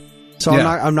 So... So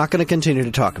I'm not going to continue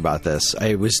to talk about this.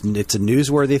 It's a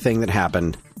newsworthy thing that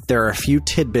happened. There are a few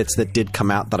tidbits that did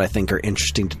come out that I think are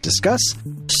interesting to discuss.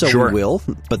 So we will,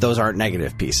 but those aren't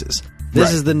negative pieces.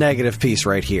 This is the negative piece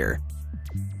right here.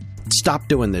 Stop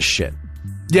doing this shit.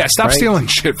 Yeah, stop stealing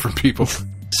shit from people.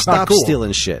 Stop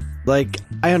stealing shit. Like,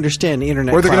 I understand the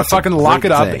internet. Or they're going to fucking lock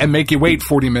it up and make you wait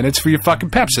 40 minutes for your fucking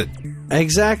Pepsi.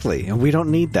 Exactly. And we don't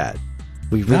need that.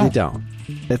 We really don't.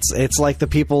 It's like the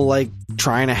people like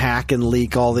trying to hack and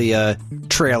leak all the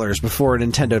trailers before a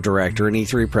Nintendo Direct or an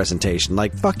E3 presentation.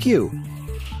 Like, fuck you.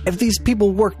 If these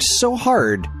people worked so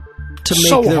hard to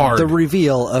make the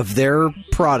reveal of their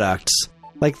products,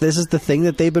 like, this is the thing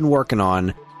that they've been working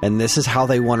on, and this is how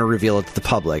they want to reveal it to the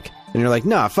public. And you're like,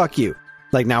 nah, fuck you.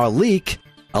 Like, now a leak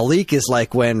is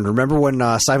like remember when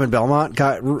Simon Belmont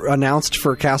got announced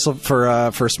for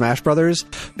for Smash Brothers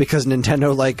because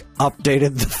Nintendo like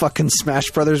updated the fucking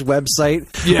Smash Brothers website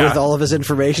with all of his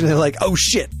information. They're like, oh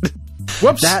shit,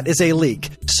 whoops, that is a leak.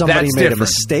 Somebody made a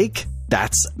mistake.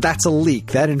 That's a leak.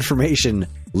 That information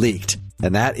leaked,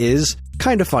 and that is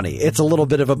kind of funny. It's a little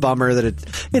bit of a bummer that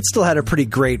it still had a pretty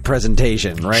great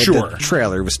presentation, right? Sure, the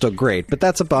trailer was still great, but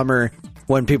that's a bummer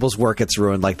when people's work gets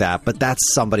ruined like that, but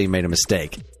that's somebody made a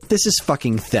mistake. This is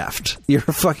fucking theft. You're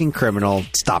a fucking criminal.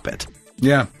 Stop it.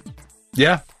 Yeah.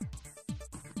 Yeah.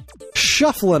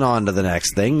 Shuffling on to the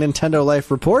next thing, Nintendo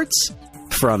Life reports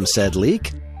from said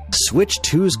leak, Switch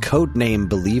 2's codename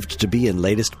believed to be in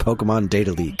latest Pokemon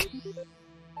data leak.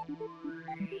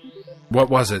 What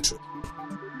was it?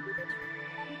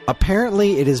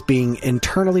 Apparently it is being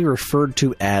internally referred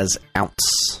to as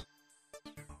Ounce.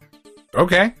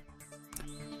 Okay.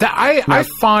 I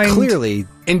find clearly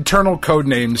internal code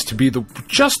names to be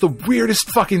just the weirdest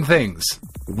fucking things.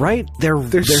 Right? They're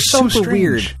so super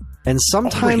weird. And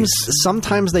sometimes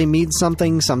they mean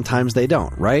something, sometimes they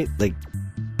don't, right? Like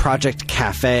Project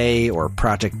Cafe or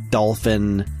Project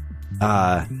Dolphin.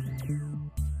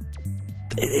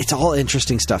 It's all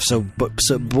interesting stuff. So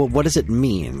what does it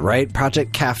mean, right?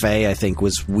 Project Cafe, I think,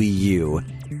 was Wii U.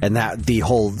 And that the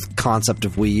whole concept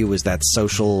of Wii U was that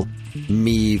social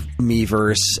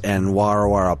Miiverse and Wara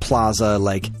Wara Plaza,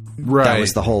 like that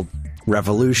was the whole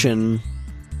revolution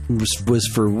was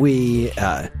for Wii.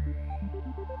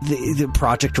 The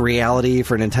Project Reality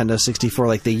for Nintendo 64,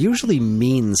 like they usually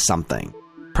mean something.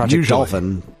 Project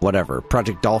Dolphin, whatever.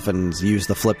 Project Dolphins use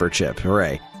the flipper chip.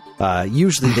 Hooray.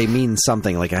 Usually they mean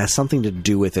something, like it has something to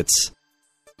do with its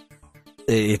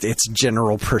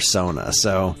general persona.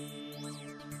 So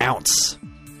Ounce.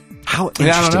 How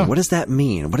interesting. What does that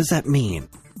mean? What does that mean?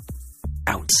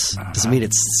 Ounce. Does it mean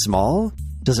it's small?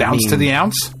 Does it bounce to the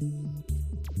ounce?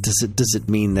 Does it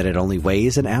mean that it only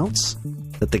weighs an ounce?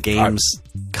 That the games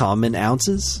come in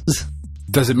ounces?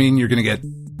 Does it mean you're going to get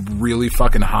really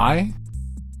fucking high?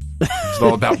 It's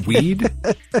all about weed?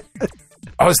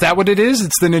 Oh, is that what it is?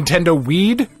 It's the Nintendo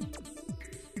Weed?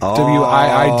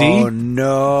 WIID? Oh,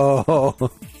 no.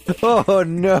 Oh,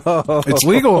 no. It's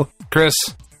legal, Chris.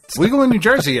 It's legal in New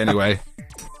Jersey, anyway.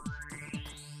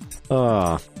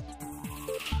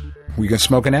 We can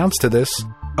smoke an ounce to this.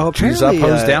 Oh, Hose up,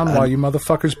 hose down while you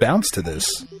motherfuckers bounce to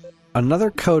this. Another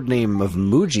code name of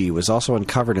Muji was also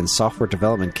uncovered in software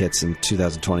development kits in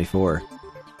 2024.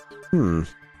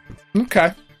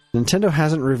 Okay. Nintendo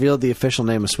hasn't revealed the official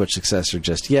name of Switch successor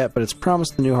just yet, but it's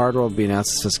promised the new hardware will be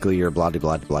announced this fiscal year, blah,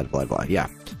 blah, blah, blah, blah. Yeah.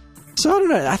 So, I don't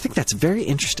know. I think that's very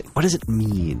interesting. What does it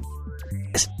mean?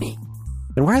 What does it mean?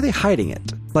 And why are they hiding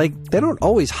it? Like, they don't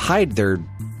always hide their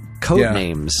code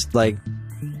names. Like,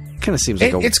 kind of seems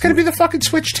like it's going to be the fucking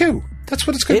Switch 2. That's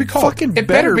what it's going to be called. It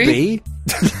better be.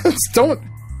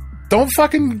 Don't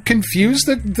fucking confuse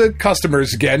the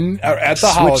customers again at the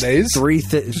holidays. Switch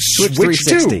Switch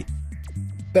 360.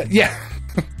 Yeah.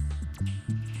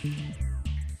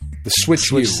 The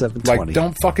Switch U. 720. Like,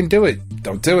 don't fucking do it.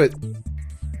 Don't do it.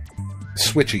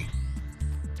 Switchy.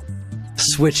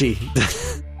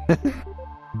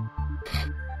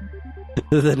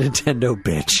 The Nintendo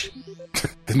bitch.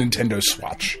 The Nintendo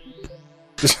Swatch.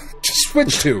 Just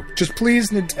switch to. Just please,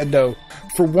 Nintendo,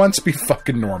 for once be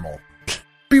fucking normal.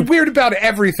 Be weird about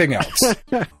everything else.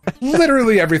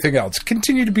 Literally everything else.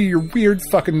 Continue to be your weird,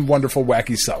 fucking, wonderful,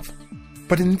 wacky self.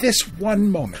 But in this one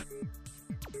moment,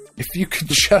 if you could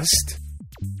just...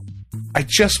 I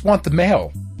just want the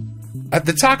mail.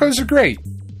 The tacos are great.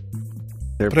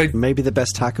 They're maybe the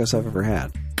best tacos I've ever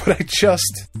had. But I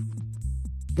just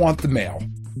want the mail.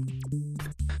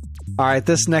 All right,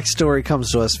 this next story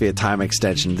comes to us via time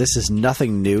extension. This is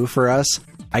nothing new for us.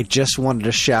 I just wanted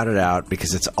to shout it out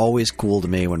because it's always cool to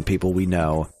me when people we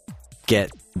know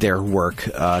get their work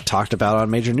talked about on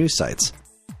major news sites.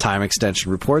 Time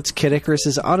extension reports Kid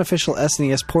Icarus's unofficial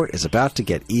SNES port is about to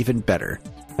get even better.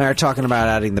 They're talking about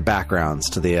adding the backgrounds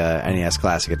to the NES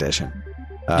Classic Edition.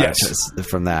 Yes.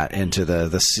 From that into the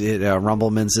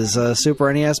Rumblemans'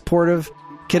 Super NES port of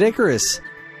Kid Icarus.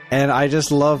 And I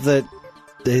just love that...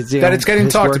 it's getting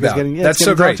talked about. That's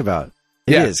so great.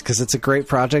 It is, because it's a great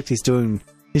project. He's doing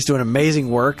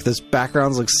amazing work. This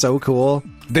backgrounds look so cool.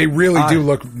 They really do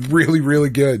look really, really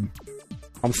good.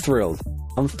 I'm thrilled.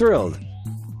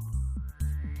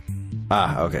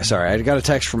 Okay, sorry. I got a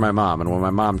text from my mom, and when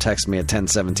my mom texts me at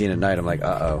 10:17 at night, I'm like,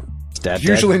 uh-oh. Is Dad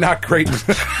usually dead? Not great.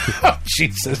 Oh,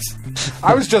 Jesus.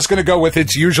 I was just going to go with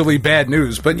it's usually bad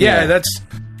news, but that's...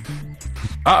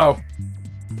 Uh-oh.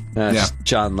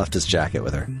 John left his jacket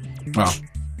with her. Well,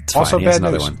 it's also fine. He has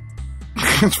bad another news. one.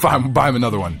 It's fine. Buy him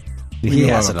another one. He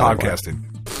has another podcasting.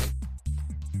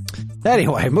 One.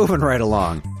 Anyway, moving right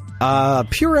along.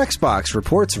 Pure Xbox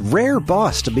reports Rare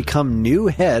boss to become new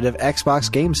head of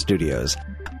Xbox Game Studios.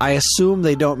 I assume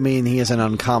they don't mean he is an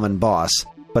uncommon boss,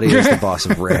 but he is the boss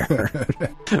of Rare.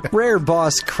 Rare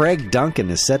boss Craig Duncan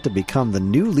is set to become the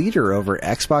new leader over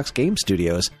Xbox Game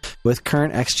Studios, with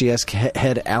current XGS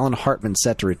head Alan Hartman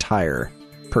set to retire,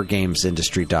 per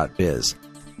GamesIndustry.biz.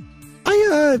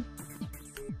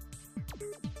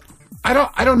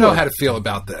 I don't know how to feel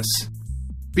about this,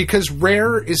 because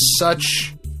Rare is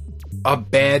such a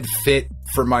bad fit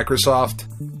for Microsoft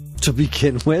to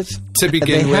begin with.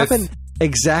 They haven't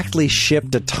exactly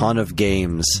shipped a ton of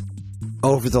games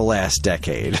over the last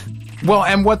decade. Well,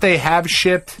 and what they have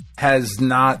shipped has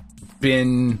not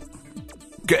been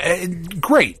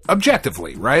great,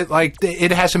 objectively, right? Like,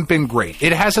 it hasn't been great.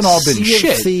 It hasn't all been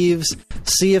shit.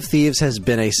 Sea of Thieves has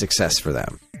been a success for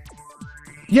them.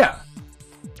 Yeah.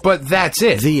 But that's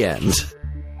it. The end.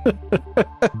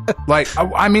 Like,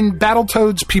 I mean,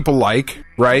 Battletoads people like,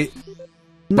 right?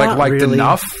 Not liked really.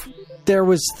 Enough. There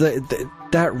was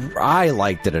that I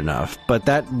liked it enough, but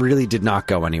that really did not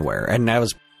go anywhere. And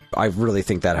I really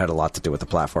think that had a lot to do with the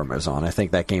platform it was on. I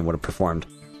think that game would have performed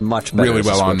much better really as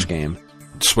well a Switch on game.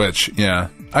 Switch, yeah.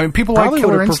 I mean, people probably like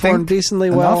Killer would have Instinct performed decently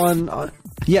enough. well on.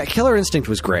 Yeah, Killer Instinct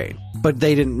was great, but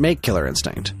they didn't make Killer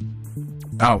Instinct.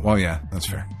 Oh well, yeah, that's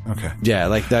fair. Okay, yeah,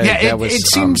 like that. Yeah, that was.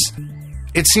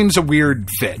 It seems a weird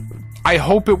fit. I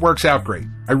hope it works out great.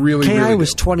 I really, KI really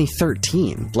was do.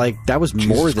 2013. Like that was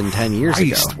more than 10 years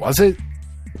ago. Was it?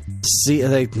 See,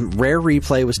 Rare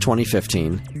Replay was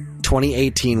 2015.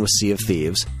 2018 was Sea of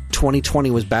Thieves.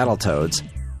 2020 was Battletoads,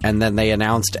 and then they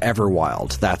announced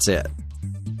Everwild. That's it.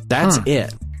 That's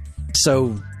it.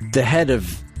 So the head of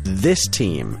this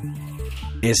team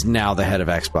is now the head of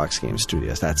Xbox Game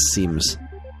Studios. That seems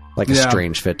like a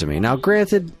strange fit to me. Now,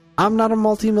 granted, I'm not a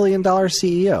multi-million-dollar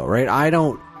CEO, right? I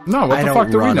don't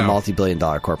run a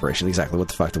multi-billion-dollar corporation. Exactly. What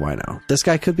the fuck do I know? This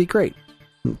guy could be great.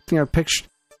 You know,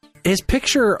 his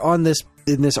picture on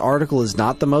in this article is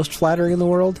not the most flattering in the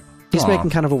world. He's making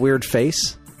kind of a weird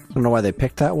face. I don't know why they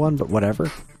picked that one, but whatever.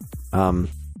 Why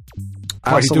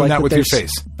are you doing that with your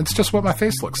face? It's just what my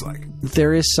face looks like.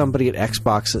 There is somebody at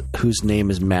Xbox whose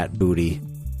name is Matt Booty,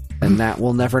 and that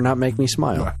will never not make me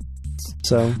smile.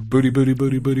 So booty, booty,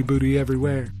 booty, booty, booty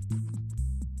everywhere.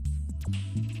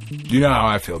 You know how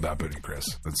I feel about booty, Chris.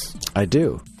 I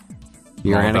do.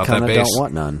 Your anaconda don't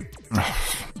want none.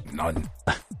 None.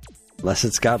 Unless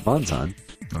it's got buns on.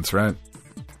 That's right.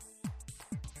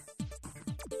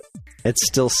 It's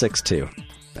still 6'2",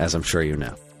 as I'm sure you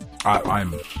know.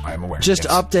 I'm aware. Just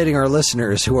updating our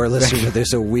listeners who are listening to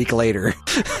this a week later.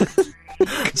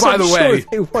 By the way, sure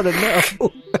they want to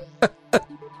know.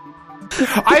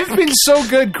 I've been so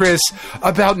good, Chris,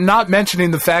 about not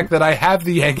mentioning the fact that I have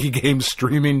the Yankee game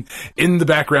streaming in the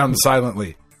background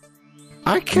silently.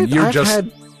 I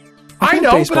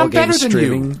know, but I'm better than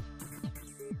you.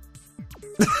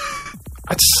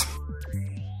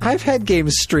 I've had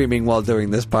games streaming while doing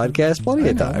this podcast plenty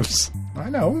of times. I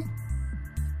know.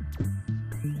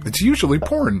 It's usually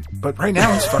porn, but right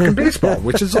now it's fucking baseball,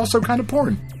 which is also kind of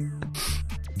porn.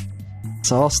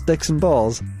 It's all sticks and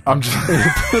balls. I'm just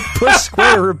Push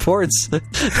Square reports.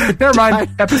 Never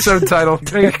mind. Episode title.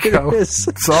 There you go.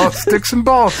 It's all sticks and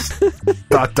balls. ...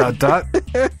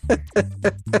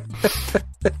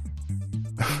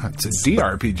 It's a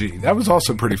DRPG. That was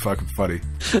also pretty fucking funny.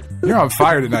 You're on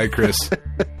fire tonight, Kris.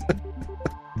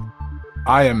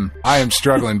 I am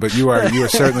struggling, but you are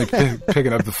certainly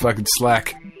picking up the fucking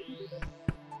slack.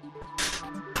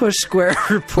 Push Square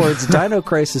reports Dino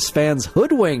Crisis fans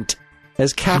hoodwinked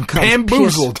as Capcom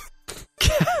bamboozled.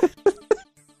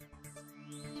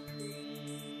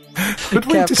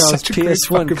 Capcom's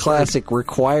PS1 classic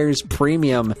requires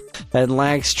premium and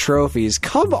lacks trophies.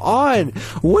 Come on!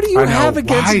 What do you have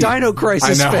against Dino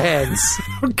Crisis fans?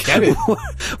 I don't get it.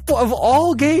 Of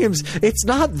all games, it's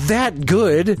not that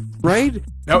good, right?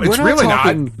 No, it's really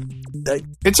not.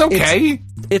 It's okay.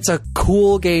 It's a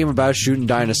cool game about shooting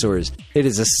dinosaurs. It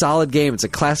is a solid game. It's a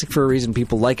classic for a reason.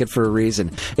 People like it for a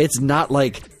reason. It's not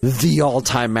like the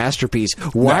all-time masterpiece.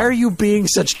 Why are you being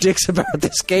such dicks about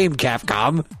this game,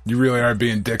 Capcom? You really are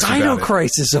being dicks about it. Dino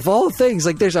Crisis, of all things.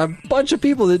 Like, there's a bunch of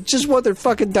people that just want their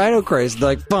fucking Dino Crisis. They're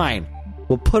like, fine,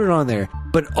 we'll put it on there.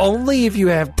 But only if you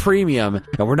have premium,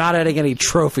 and we're not adding any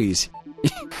trophies.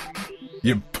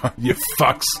 You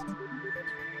fucks.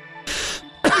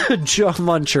 Joe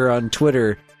Muncher on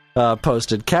Twitter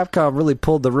posted, Capcom really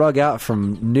pulled the rug out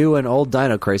from new and old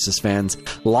Dino Crisis fans,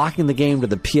 locking the game to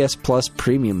the PS Plus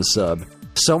premium sub.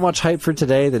 So much hype for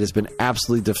today that has been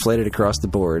absolutely deflated across the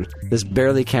board. This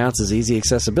barely counts as easy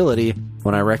accessibility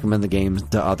when I recommend the game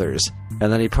to others.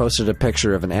 And then he posted a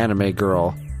picture of an anime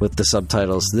girl with the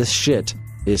subtitles, "This shit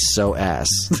is so ass."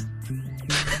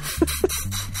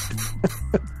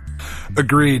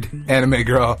 Agreed, anime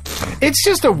girl. It's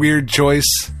just a weird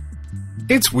choice.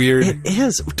 It's weird. It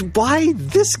is. Why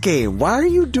this game? Why are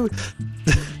you doing...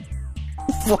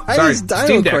 Why is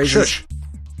Dino Crisis...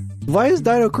 Why is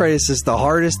Dino Crisis the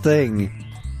hardest thing?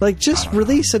 Like, just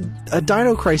release a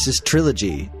Dino Crisis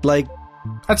trilogy. Like...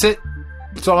 That's it.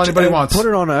 That's all anybody wants. Put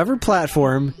it on every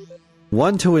platform.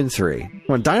 1, 2, and 3.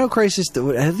 When Dino Crisis...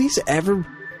 Have these ever...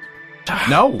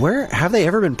 No. Where... Have they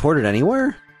ever been ported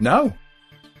anywhere? No.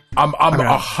 I'm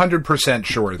 100%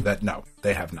 sure that no,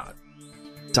 they have not.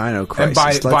 Dino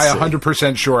Crisis. And by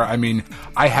 100% sure, I mean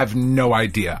I have no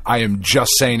idea. I am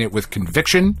just saying it with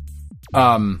conviction,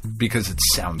 because it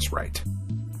sounds right.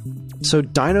 So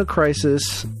Dino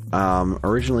Crisis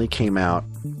originally came out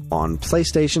on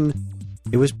PlayStation.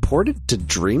 It was ported to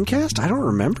Dreamcast? I don't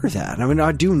remember that. I mean,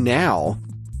 I do now.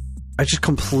 I just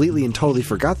completely and totally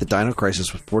forgot that Dino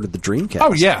Crisis was ported to Dreamcast.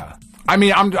 Oh yeah. I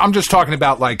mean, I'm just talking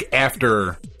about like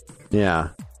after. Yeah.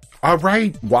 All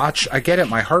right, watch. I get it.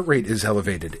 My heart rate is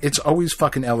elevated. It's always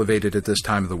fucking elevated at this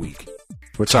time of the week.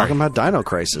 We're talking about Dino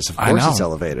Crisis. Of course it's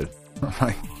elevated.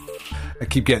 I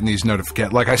keep getting these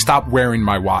notifications. Like, I stopped wearing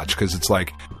my watch because it's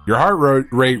like, your heart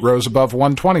rate rose above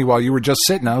 120 while you were just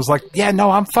sitting. I was like, yeah, no,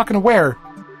 I'm fucking aware.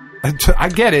 I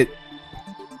get it.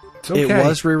 It's okay. It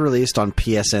was re-released on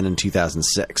PSN in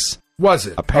 2006. Was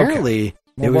it? Apparently,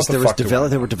 okay. Well,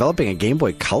 they were developing a Game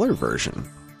Boy Color version.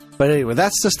 But anyway,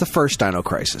 that's just the first Dino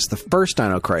Crisis. The first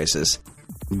Dino Crisis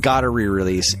got a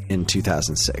re-release in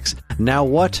 2006. Now,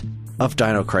 what of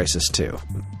Dino Crisis 2?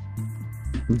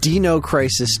 Dino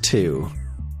Crisis 2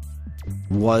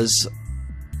 was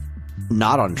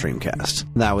not on Dreamcast.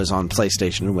 That was on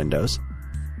PlayStation and Windows.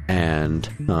 And,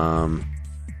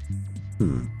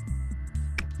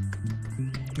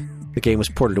 the game was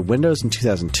ported to Windows in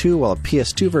 2002, while a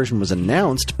PS2 version was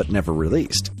announced but never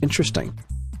released. Interesting.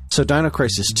 So Dino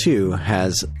Crisis 2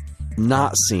 has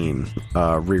not seen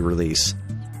a re-release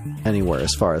anywhere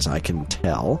as far as I can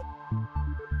tell.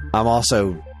 I'm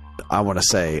also, I want to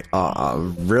say,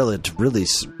 relatively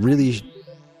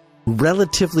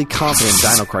confident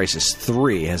Dino Crisis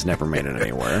 3 has never made it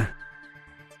anywhere.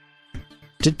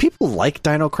 Did people like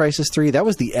Dino Crisis 3? That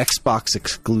was the Xbox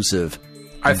exclusive.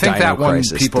 I think Dino that one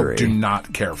Crisis people 3. do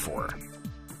not care for.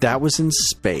 That was in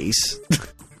space.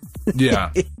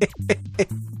 Yeah.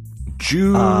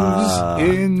 Jews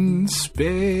in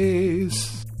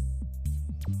space.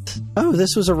 Oh,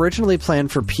 this was originally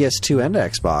planned for PS2 and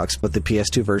Xbox, but the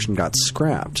PS2 version got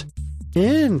scrapped.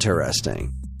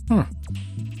 Interesting.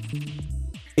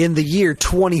 In the year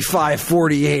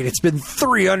 2548, it's been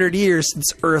 300 years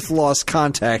since Earth lost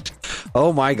contact.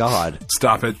 Oh my god.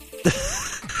 Stop it.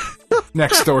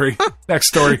 Next story.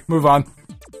 Move on.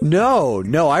 No,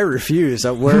 I refuse.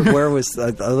 Where was...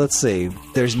 let's see.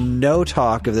 There's no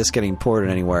talk of this getting ported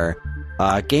anywhere.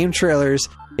 Game trailers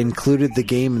included the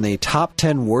game in the top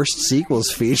 10 worst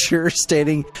sequels feature,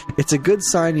 stating, "It's a good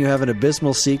sign you have an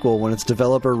abysmal sequel when its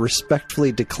developer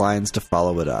respectfully declines to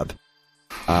follow it up."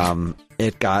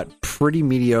 It got pretty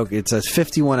mediocre. It's a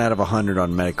 51 out of 100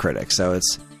 on Metacritic, so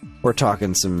we're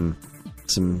talking some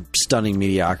stunning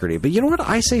mediocrity. But you know what?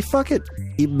 I say fuck it.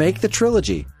 You make the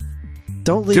trilogy.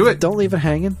 Don't leave it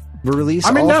hanging. Release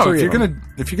all three if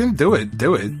you're gonna do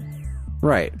it.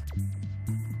 Right.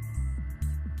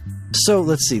 So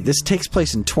let's see. This takes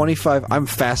place in 25. I'm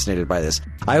fascinated by this.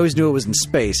 I always knew it was in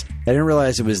space. I didn't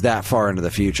realize it was that far into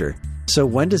the future. So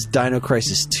when does Dino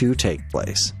Crisis 2 take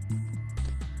place?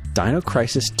 Dino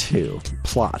Crisis 2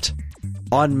 plot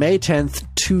on May 10th,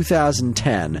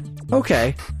 2010.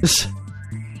 Okay,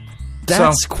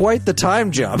 that's quite the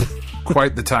time jump.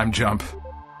 Quite the time jump.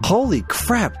 Holy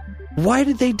crap! Why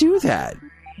did they do that?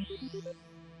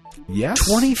 Yes.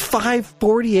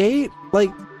 2548.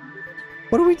 Like,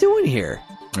 what are we doing here?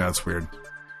 Yeah, that's weird.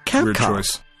 Capcom. Weird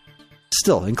choice.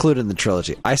 Still included in the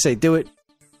trilogy. I say do it.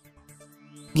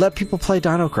 Let people play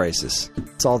Dino Crisis.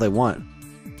 That's all they want.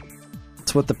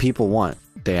 It's what the people want,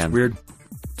 Dan. It's weird.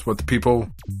 It's what the people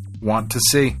want to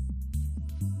see.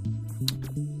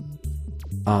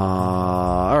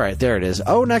 All right, there it is.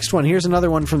 Oh, next one. Here's another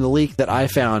one from the leak that I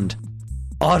found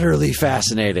utterly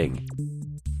fascinating.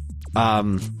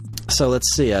 So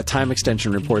let's see. Time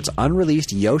Extension reports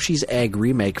unreleased Yoshi's Egg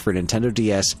remake for Nintendo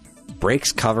DS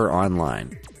breaks cover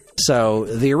online. So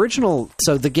the original,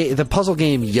 the puzzle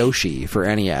game Yoshi for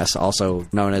NES, also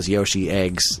known as Yoshi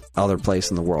Eggs, other place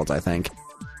in the world, I think.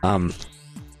 Let's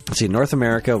see. North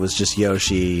America was just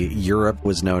Yoshi. Europe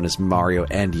was known as Mario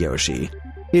and Yoshi.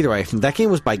 Either way, that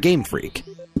game was by Game Freak,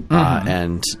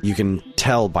 and you can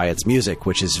tell by its music,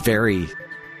 which is very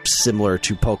similar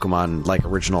to Pokemon, like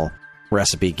original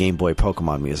recipe Game Boy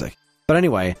Pokemon music. But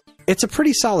anyway, it's a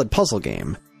pretty solid puzzle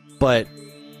game, but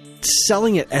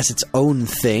selling it as its own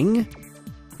thing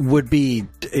would be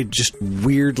just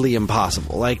weirdly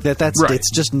impossible. Like that's right.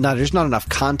 It's just not. There's not enough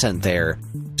content there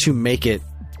to make it.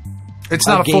 It's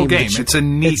not a full game. It's a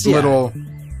neat little.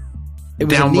 It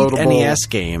was a neat NES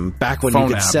game back when you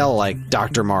could sell like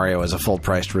Dr. Mario as a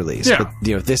full-priced release. Yeah.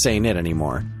 But this ain't it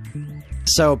anymore.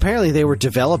 So apparently they were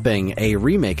developing a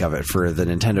remake of it for the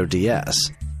Nintendo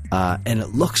DS, and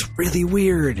it looks really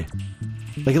weird.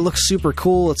 Like, it looks super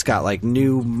cool. It's got like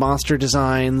new monster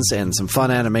designs and some fun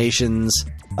animations.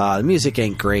 The music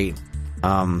ain't great,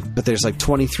 but there's like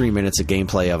 23 minutes of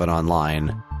gameplay of it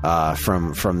online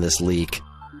from this leak.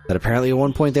 That apparently at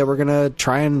one point they were gonna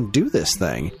try and do this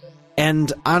thing.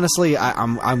 And honestly,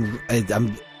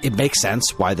 it makes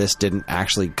sense why this didn't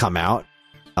actually come out.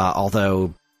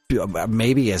 Although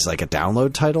maybe as like a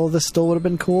download title, this still would have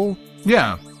been cool.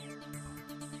 Yeah,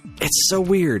 it's so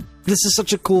weird. This is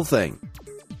such a cool thing.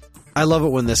 I love it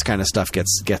when this kind of stuff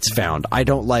gets found. I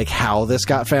don't like how this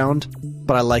got found,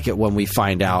 but I like it when we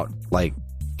find out like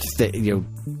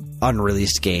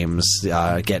unreleased games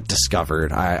get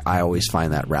discovered. I always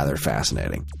find that rather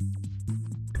fascinating.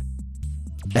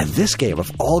 And this game,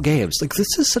 of all games, like, this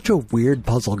is such a weird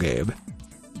puzzle game.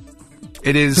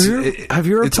 It is. Have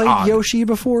you ever played odd. Yoshi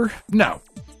before? No.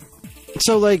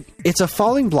 So, like, it's a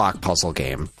falling block puzzle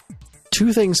game.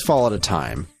 Two things fall at a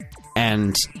time,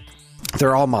 and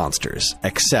they're all monsters,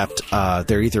 except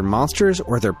they're either monsters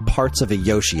or they're parts of a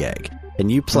Yoshi egg. And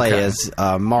you play as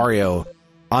Mario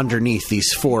underneath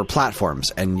these 4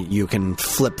 platforms, and you can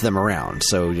flip them around.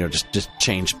 So, just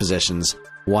change positions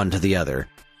one to the other.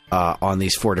 On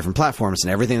these 4 different platforms,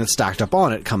 and everything that's stacked up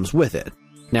on it comes with it.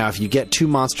 Now, if you get 2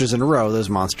 monsters in a row, those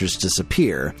monsters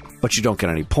disappear, but you don't get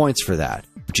any points for that.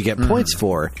 What you get points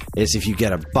for is if you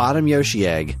get a bottom Yoshi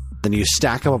egg, then you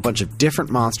stack up a bunch of different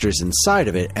monsters inside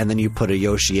of it, and then you put a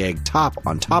Yoshi egg top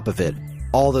on top of it.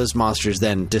 All those monsters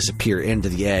then disappear into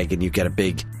the egg, and you get a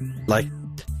big, like,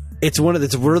 it's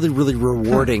really, really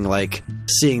rewarding, like,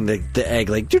 seeing the egg,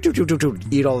 like,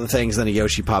 eat all the things, then a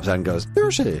Yoshi pops out and goes,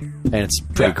 Yoshi. And it's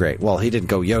pretty great. Well, he didn't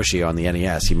go Yoshi on the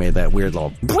NES. He made that weird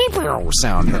little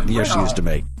sound that Yoshi used to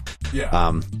make.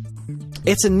 Yeah.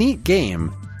 It's a neat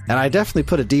game, and I definitely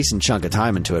put a decent chunk of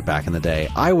time into it back in the day.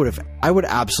 I would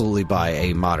absolutely buy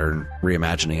a modern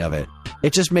reimagining of it.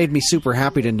 It just made me super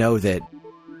happy to know that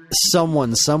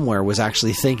someone somewhere was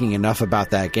actually thinking enough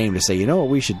about that game to say, you know what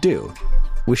we should do?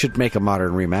 We should make a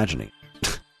modern reimagining.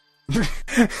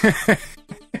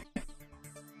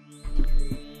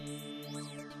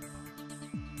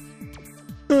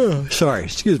 Oh, sorry,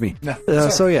 excuse me. No,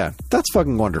 so yeah, that's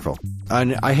fucking wonderful.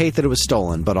 I hate that it was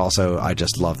stolen, but also I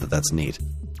just love that that's neat.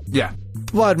 Yeah.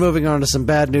 But moving on to some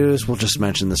bad news, we'll just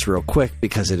mention this real quick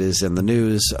because it is in the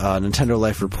news. Nintendo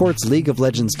Life reports League of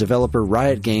Legends developer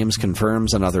Riot Games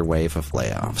confirms another wave of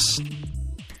layoffs,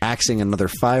 axing another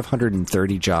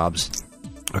 530 jobs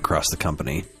across the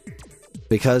company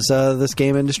because this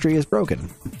game industry is broken.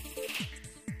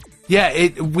 Yeah,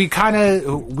 we kind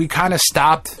of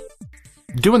stopped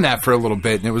doing that for a little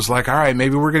bit, and it was like, all right,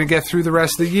 maybe we're gonna get through the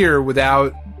rest of the year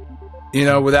without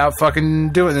fucking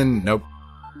doing it. And nope.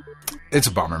 It's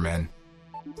a bummer, man.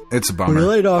 It's a bummer. We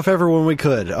laid off everyone we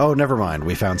could. Oh, never mind.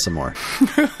 We found some more.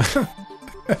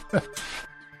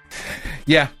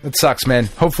 Yeah, it sucks, man.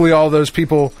 Hopefully all those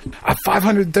people...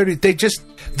 530,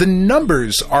 the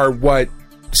numbers are what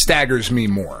staggers me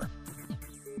more.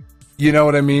 You know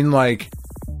what I mean? Like,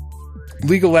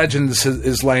 League of Legends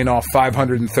is laying off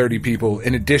 530 people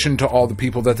in addition to all the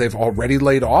people that they've already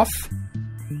laid off.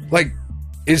 Like,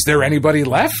 is there anybody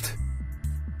left?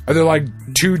 Are there like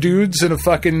 2 dudes and a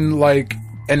fucking like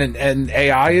and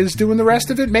AI is doing the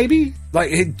rest of it? Maybe like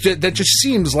that just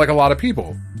seems like a lot of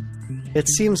people. It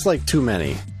seems like too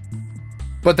many.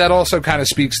 But that also kind of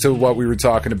speaks to what we were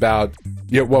talking about.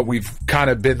 What we've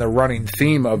kind of been the running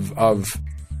theme of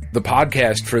the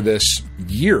podcast for this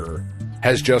year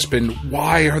has just been,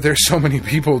 why are there so many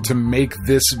people to make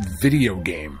this video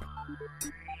game?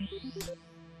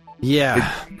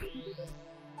 Yeah.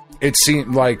 It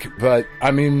seemed like, but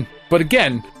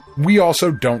again, we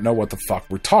also don't know what the fuck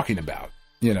we're talking about,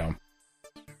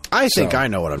 I think I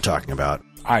know what I'm talking about.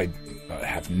 I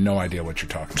have no idea what you're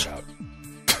talking about.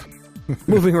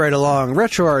 Moving right along,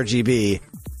 RetroRGB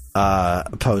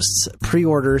posts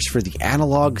pre-orders for the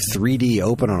Analog 3D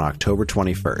open on October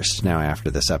 21st. Now, after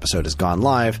this episode has gone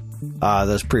live,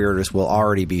 those pre-orders will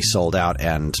already be sold out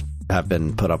and have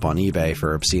been put up on eBay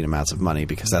for obscene amounts of money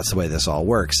because that's the way this all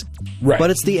works. Right. But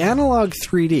it's the Analog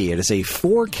 3D. It is a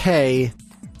 4K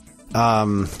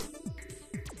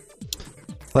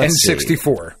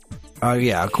N64.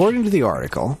 Yeah, according to the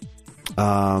article,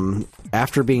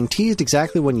 after being teased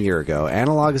exactly 1 year ago,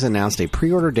 Analog has announced a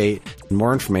pre-order date and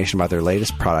more information about their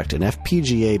latest product, an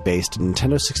FPGA-based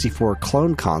Nintendo 64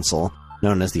 clone console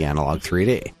known as the Analog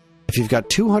 3D. If you've got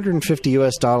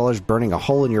 $250 burning a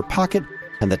hole in your pocket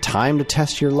and the time to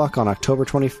test your luck on October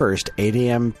 21st, 8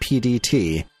 a.m.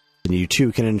 PDT, then you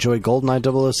too can enjoy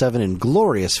GoldenEye 007 in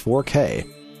glorious 4K.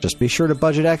 Just be sure to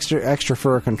budget extra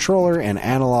for a controller and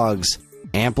Analog's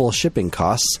ample shipping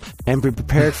costs, and be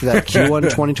prepared for that Q1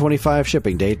 2025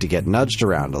 shipping date to get nudged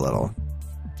around a little.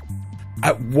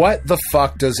 What the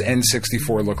fuck does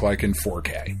N64 look like in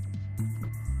 4K?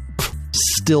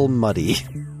 Still muddy.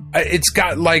 It's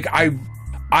got, like,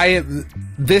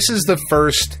 this is the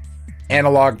first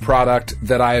Analog product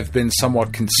that I have been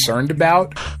somewhat concerned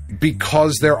about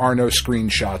because there are no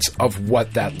screenshots of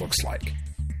what that looks like.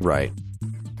 Right.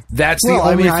 That's the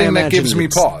only thing that gives me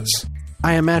pause.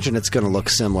 I imagine it's going to look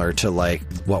similar to, like,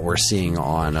 what we're seeing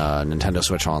on Nintendo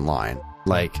Switch Online.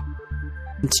 Like,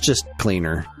 it's just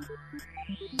cleaner.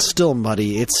 It's still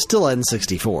muddy. It's still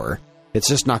N64. It's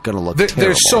just not going to look terrible.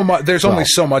 There's so much. There's only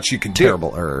so much you can do.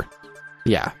 Terrible.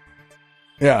 Yeah.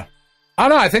 Yeah. I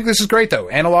don't know. I think this is great, though.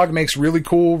 Analog makes really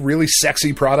cool, really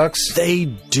sexy products. They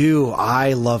do.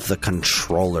 I love the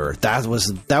controller. That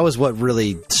was what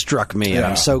really struck me, and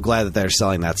I'm so glad that they're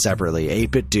selling that separately.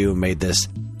 8-Bit Do made this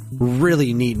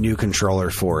really neat new controller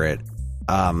for it.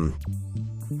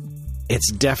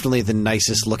 It's definitely the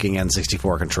nicest looking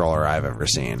N64 controller I've ever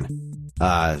seen.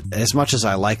 As much as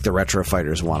I like the Retro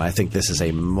Fighters one, I think this is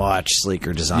a much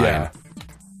sleeker design. Yeah.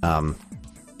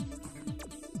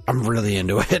 I'm really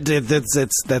into it.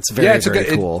 That's very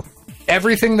cool.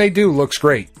 Everything they do looks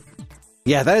great.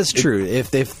 Yeah, that is true.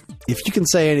 If you can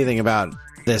say anything about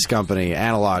this company,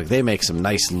 Analog, they make some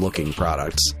nice looking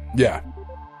products. Yeah,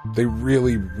 they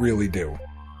really, really do.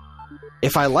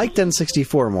 If I liked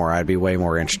N64 more, I'd be way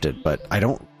more interested. But I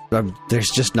don't. There's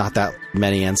just not that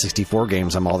many N64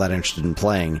 games I'm all that interested in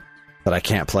playing that I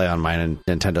can't play on my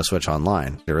Nintendo Switch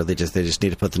Online. They just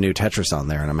need to put the new Tetris on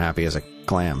there, and I'm happy as a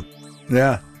clam.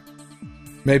 Yeah.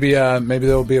 Maybe there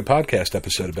will be a podcast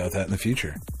episode about that in the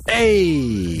future.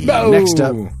 Hey! No! Next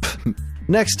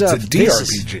up, it's a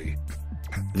DRPG.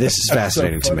 This is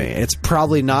fascinating to me. It's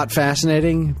probably not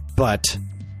fascinating, but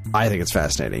I think it's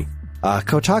fascinating.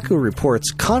 Kotaku reports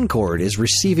Concord is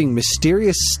receiving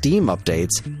mysterious Steam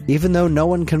updates, even though no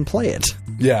one can play it.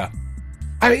 Yeah.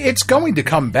 I mean, it's going to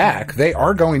come back. They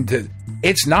are going to...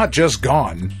 It's not just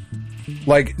gone.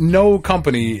 Like, no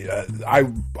company...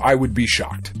 I would be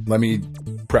shocked. Let me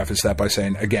preface that by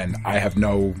saying, again, I have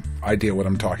no idea what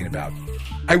I'm talking about.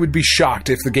 I would be shocked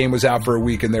if the game was out for a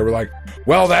week and they were like,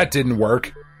 well, that didn't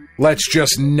work. let's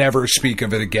just never speak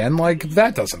of it again. Like,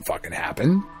 that doesn't fucking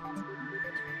happen.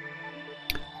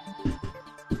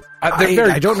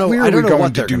 I don't know. I don't know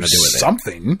what they're going to do with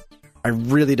something. I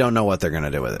really don't know what they're going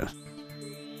to do with it.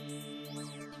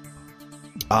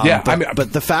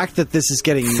 But the fact that this is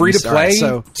getting free to play,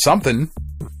 something.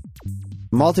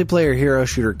 Multiplayer hero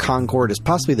shooter Concord is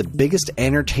possibly the biggest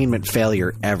entertainment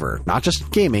failure ever. Not just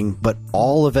gaming, but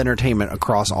all of entertainment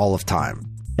across all of time.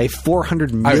 A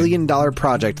 $400 million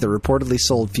project that reportedly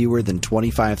sold fewer than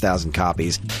 25,000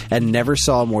 copies and never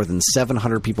saw more than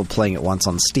 700 people playing it once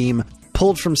on Steam,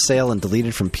 pulled from sale and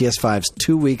deleted from PS5's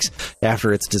 2 weeks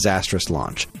after its disastrous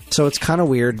launch. So it's kind of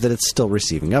weird that it's still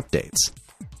receiving updates.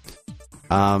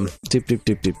 Let's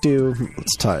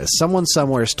try. Someone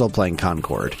somewhere is still playing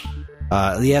Concord.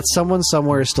 Yet someone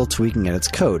somewhere is still tweaking at its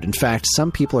code. In fact,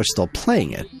 some people are still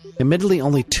playing it. Admittedly,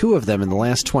 only 2 of them in the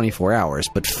last 24 hours,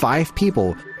 but 5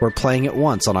 people were playing it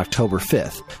once on October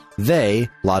 5th. They,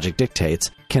 logic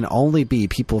dictates, can only be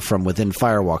people from within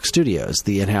Firewalk Studios,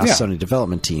 the in-house Sony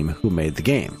development team who made the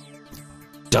game.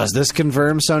 Does this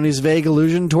confirm Sony's vague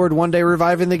illusion toward one day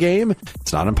reviving the game?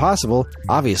 It's not impossible,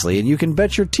 obviously, and you can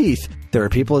bet your teeth there are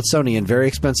people at Sony in very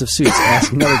expensive suits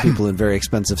asking other people in very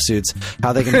expensive suits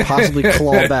how they can possibly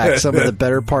claw back some of the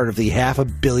better part of the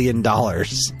 $500 million.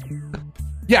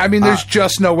 Yeah, I mean, there's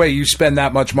just no way you spend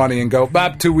that much money and go,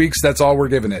 2 weeks, that's all we're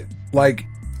giving it. Like,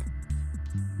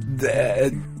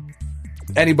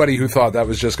 anybody who thought that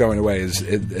was just going away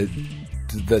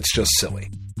that's just silly.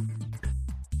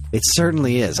 It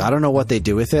certainly is. I don't know what they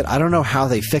do with it. I don't know how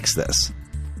they fix this.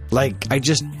 Like, I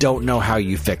just don't know how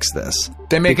you fix this.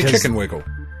 They make a chicken wiggle.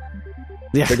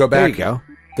 Yeah, they go back. There you go.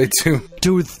 They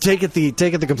do. Take it the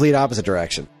complete opposite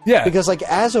direction. Yeah. Because, like,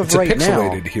 as of it's right now... It's a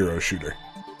pixelated hero shooter.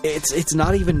 It's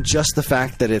not even just the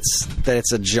fact that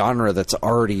it's a genre that's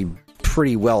already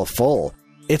pretty well full.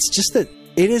 It's just that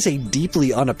it is a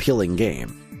deeply unappealing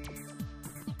game.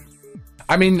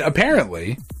 I mean,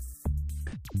 apparently...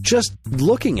 Just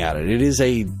looking at it,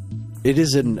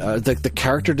 the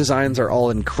character designs are all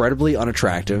incredibly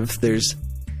unattractive. There's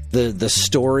the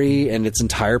story and its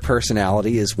entire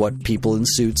personality is what people in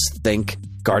suits think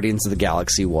Guardians of the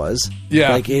Galaxy was.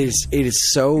 Yeah. Like, it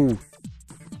is so...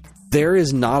 There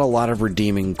is not a lot of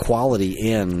redeeming quality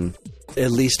in,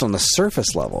 at least on the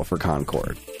surface level, for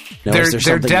Concord. Now,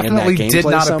 there definitely did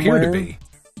not appear to be.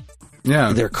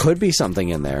 Yeah. There could be something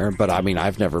in there, but I mean,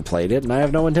 I've never played it, and I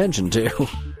have no intention to.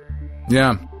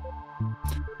 Yeah.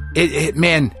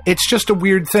 Man, it's just a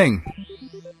weird thing.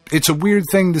 It's a weird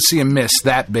thing to see a miss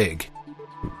that big.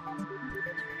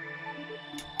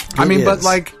 I mean, but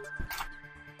like,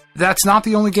 that's not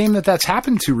the only game that's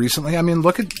happened to recently. I mean,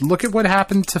 look at what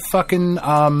happened to fucking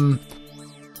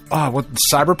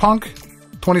Cyberpunk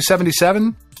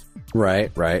 2077.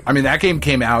 Right. I mean, that game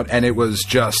came out and it was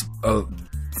just a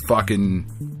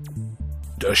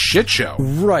shit show.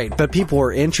 Right, but people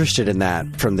were interested in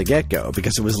that from the get-go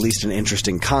because it was at least an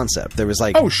interesting concept. There was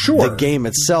like, oh, sure. The game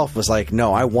itself was like,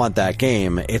 no, I want that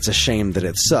game. It's a shame that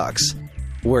it sucks.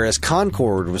 Whereas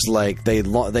Concord was like, they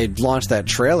launched that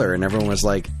trailer and everyone was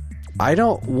like, I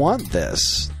don't want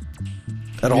this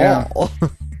at all.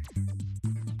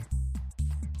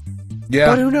 Yeah.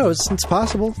 But who knows? It's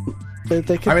possible.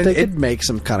 They could make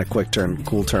some kind of cool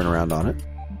turnaround on it.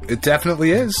 It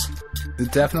definitely is.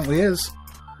 It definitely is.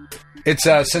 It's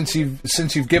since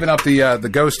you've given up the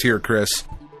ghost here, Kris.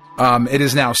 It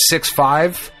is now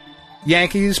 6-5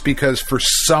 Yankees because for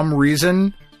some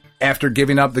reason, after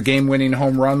giving up the game-winning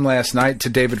home run last night to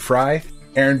David Fry,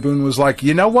 Aaron Boone was like,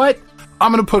 you know what?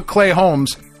 I'm going to put Clay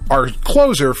Holmes, our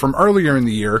closer from earlier in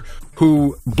the year,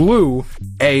 who blew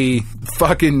a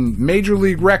fucking major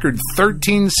league record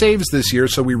 13 saves this year,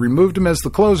 so we removed him as the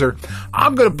closer.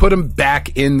 I'm going to put him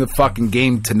back in the fucking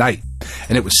game tonight.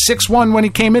 And it was 6-1 when he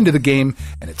came into the game,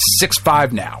 and it's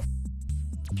 6-5 now.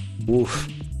 Oof.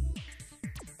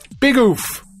 Big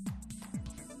oof.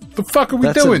 The fuck are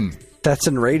we doing? That's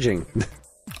enraging.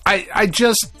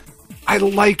 I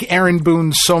like Aaron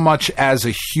Boone so much as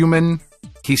a human.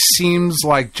 He seems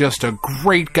like just a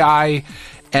great guy,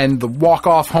 and the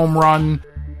walk-off home run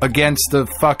against the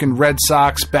fucking Red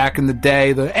Sox back in the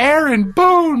day, the Aaron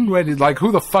Boone, like,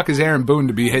 who the fuck is Aaron Boone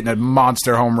to be hitting a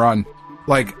monster home run?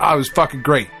 Like, it was fucking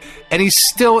great. And he's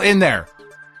still in there.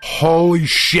 Holy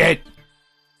shit.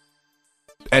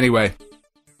 Anyway.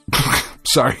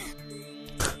 Sorry.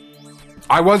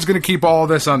 I was going to keep all of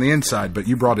this on the inside, but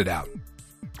you brought it out.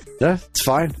 Yeah, it's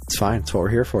fine. It's fine. It's what we're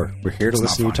here for. We're here to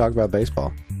listen to you talk about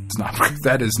baseball. It's not.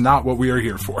 That is not what we are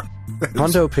here for.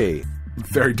 Hondo P.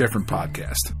 Very different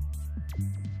podcast.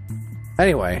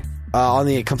 Anyway, On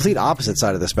the complete opposite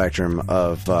side of the spectrum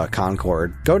of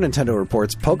Concord, Go Nintendo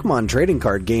reports Pokemon trading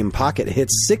card game Pocket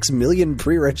hits 6 million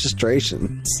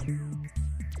pre-registrations.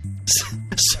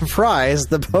 Surprise,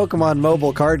 the Pokemon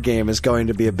mobile card game is going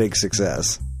to be a big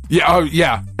success. Yeah, oh,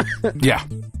 yeah. Yeah.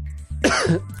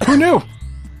 Who knew?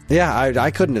 Yeah,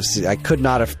 I couldn't have I could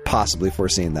not have possibly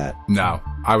foreseen that. No.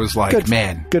 I was like,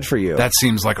 man. Good for you. That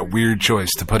seems like a weird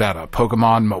choice to put out a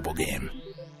Pokemon mobile game.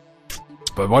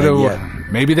 But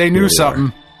maybe they knew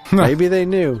something. Maybe they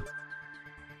knew.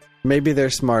 Maybe they're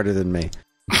smarter than me.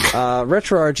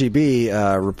 Retro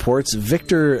RGB reports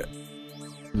Victor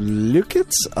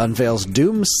Lukitz unveils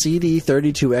Doom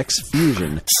CD32X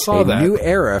Fusion, new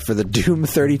era for the Doom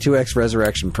 32X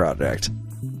Resurrection project.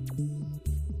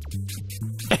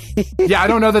 Yeah, I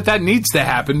don't know that needs to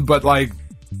happen, but like,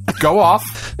 go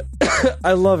off.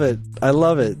 I love it.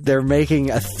 They're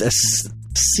making a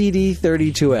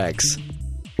CD32X.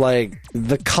 Like,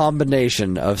 the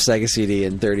combination of Sega CD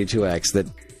and 32X that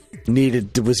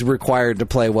was required to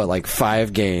play,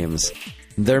 5 games.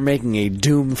 They're making a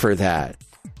Doom for that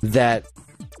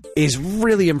is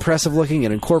really impressive looking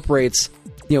and incorporates,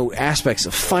 aspects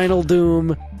of Final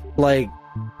Doom. Like,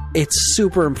 it's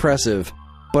super impressive,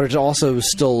 but it also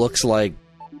still looks like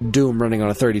Doom running on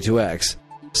a 32X.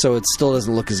 So it still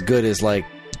doesn't look as good as, like,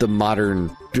 the modern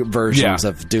versions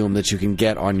of Doom that you can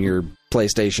get on your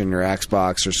PlayStation or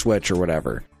Xbox or Switch or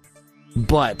whatever.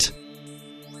 But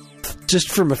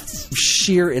just from a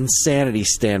sheer insanity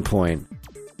standpoint,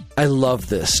 I love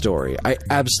this story. I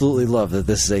absolutely love that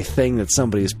this is a thing that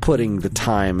somebody is putting the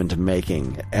time into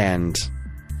making, and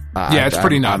it's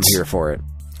pretty nuts. I'm here for it.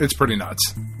 It's pretty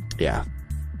nuts. Yeah.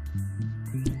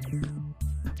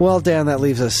 Well, Dan, that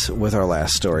leaves us with our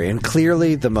last story, and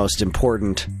clearly the most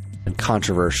important and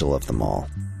controversial of them all.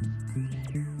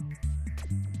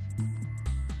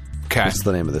 Okay. What's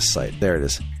the name of this site? There it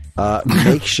is.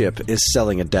 Makeship is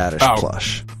selling a Dadish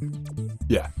plush.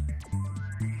 Yeah.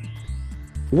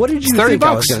 What did you think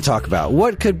I was going to talk about?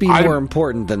 What could be more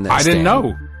important than this? I didn't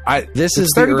know. This is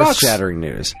the earth-shattering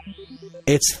news.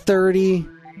 It's $30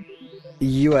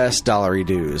 US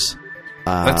dues.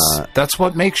 That's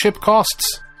what Makeship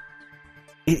costs.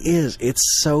 It is. It's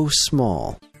so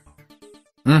small.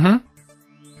 Mm-hmm.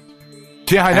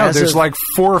 Yeah, I know. There's like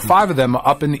 4 or 5 of them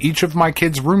up in each of my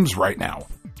kids' rooms right now.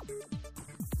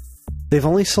 They've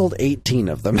only sold 18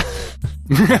 of them.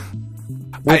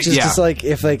 Which is just like,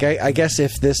 I guess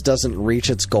if this doesn't reach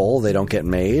its goal, they don't get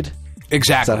made.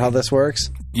 Exactly. Is that how this works?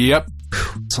 Yep.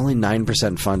 It's only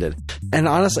 9% funded. And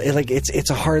honestly, it's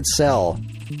a hard sell.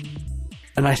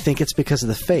 And I think it's because of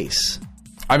the face.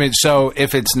 I mean, so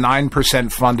if it's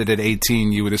 9% funded at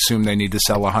 18, you would assume they need to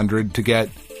sell 100 to get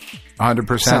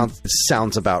 100%?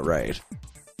 Sounds about right.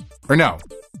 Or no.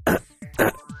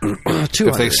 200.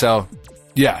 If they sell...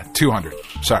 Yeah, 200.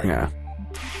 Sorry.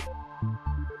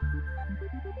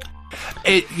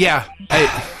 Yeah.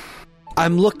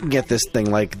 I'm looking at this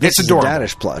thing like, this is a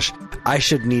Dadish plush. I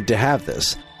should need to have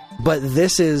this. But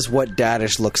this is what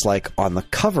Dadish looks like on the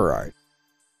cover art.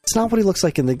 It's not what he looks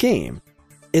like in the game.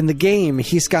 In the game,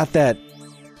 he's got that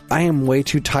I am way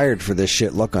too tired for this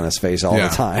shit look on his face all the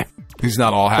time. He's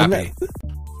not all happy.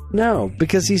 No,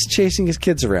 because he's chasing his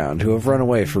kids around who have run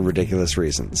away for ridiculous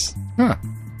reasons. Huh.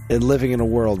 And living in a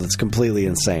world that's completely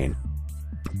insane.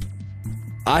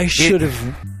 I should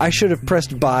have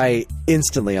pressed buy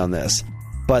instantly on this,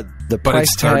 but the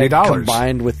price tag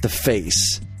combined with the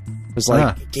face was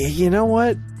like, you know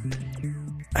what?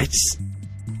 I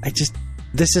just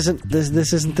this isn't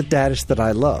the Dadish that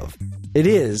I love. It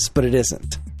is, but it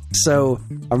isn't. So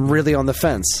I'm really on the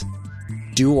fence.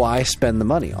 Do I spend the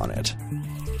money on it?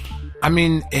 I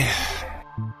mean,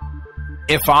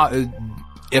 if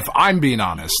I'm being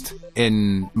honest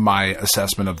in my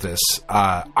assessment of this,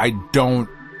 I don't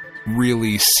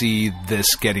really see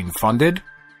this getting funded,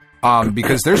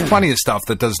 because there's plenty of stuff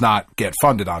that does not get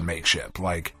funded on Makeship,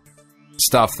 like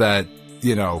stuff that,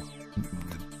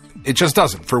 it just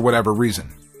doesn't for whatever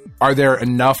reason. Are there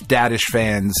enough Dadish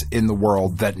fans in the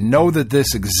world that know that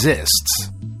this exists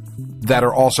that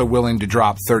are also willing to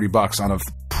drop $30 on a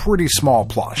pretty small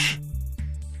plush?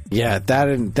 Yeah,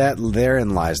 therein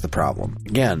lies the problem.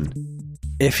 Again,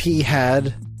 if he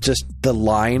had just the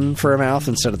line for a mouth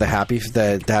instead of the happy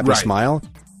smile,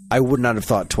 I would not have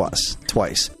thought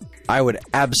twice. I would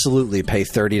absolutely pay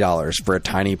 $30 for a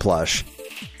tiny plush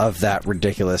of that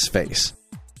ridiculous face.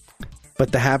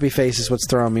 But the happy face is what's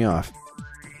throwing me off.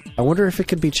 I wonder if it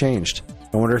could be changed.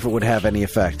 I wonder if it would have any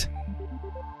effect.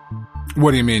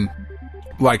 What do you mean?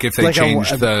 Like if they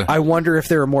changed the... I wonder if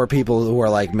there are more people who are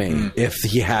like me. If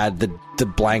he had the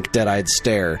blank, dead-eyed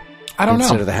stare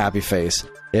instead of the happy face.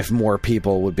 if more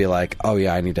people would be like, oh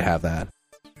yeah, I need to have that.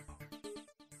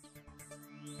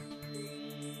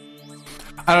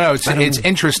 I don't know. It's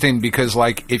interesting because,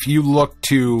 like, if you're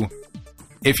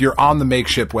on the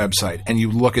Makeshift website and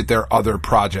you look at their other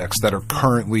projects that are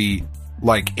currently,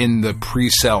 like, in the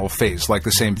pre-sale phase, like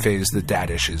the same phase that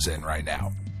Dadish is in right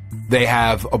now, they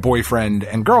have a boyfriend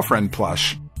and girlfriend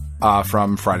plush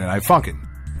from Friday Night Funkin'.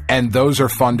 And those are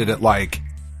funded at, like,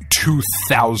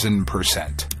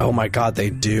 2,000%. Oh my god, they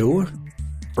do?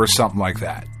 Or something like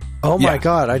that. Oh my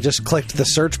god, I just clicked the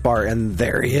search bar and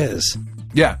there he is.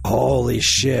 Yeah. Holy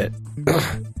shit.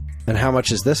 And how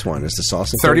much is this one? Is the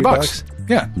sauce $30 bucks?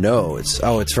 Yeah. No, it's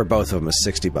for both of them. It's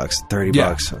 $60. $30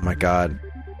 bucks. Oh my god.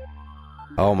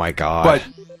 Oh my god.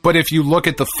 But if you look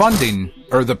at the funding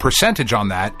or the percentage on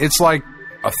that, it's like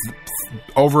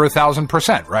over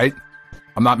 1,000%, right?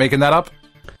 I'm not making that up.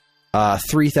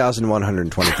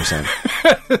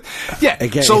 3,120%. Yeah.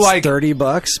 Again, so it's like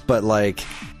 $30, but like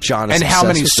John is and obsessed how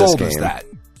many with sold this is game. that?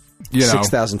 You know,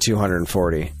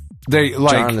 6,240. They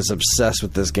like John is obsessed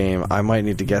with this game. I might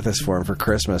need to get this for him for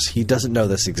Christmas. He doesn't know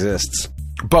this exists.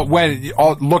 But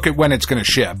look at when it's going to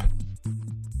ship.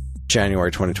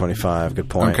 January 2025. Good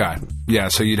point. Okay. Yeah,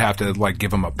 so you'd have to like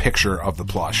give him a picture of the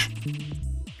plush.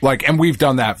 Like, and we've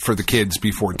done that for the kids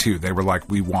before too. They were like,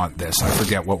 "We want this." I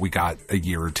forget what we got a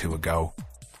year or two ago.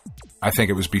 I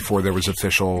think it was before there was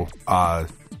official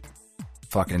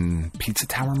fucking Pizza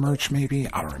Tower merch, maybe.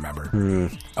 I don't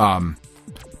remember.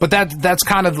 But that's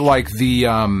kind of like the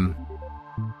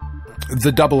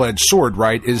double-edged sword,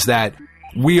 right? Is that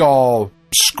we all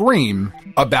scream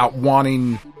about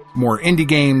wanting more indie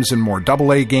games and more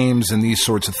AA games and these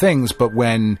sorts of things, but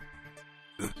when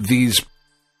these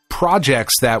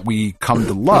projects that we come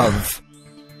to love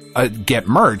get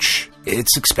merch,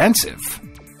 it's expensive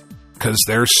because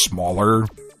they're smaller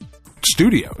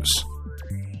studios,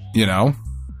 you know?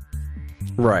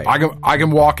 Right. I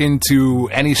can walk into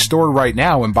any store right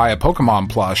now and buy a Pokemon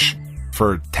plush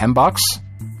for $10.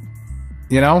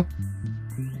 You know?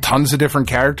 Tons of different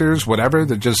characters, whatever.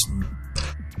 They're just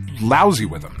lousy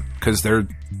with them because they're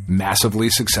massively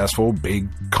successful, big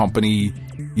company,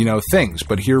 you know, things.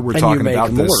 But here we're talking about this.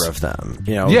 And you make more of them.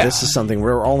 You know, this is something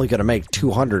we're only going to make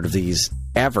 200 of these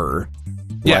ever.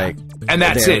 Yeah. Like, and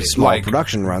that's it. Small like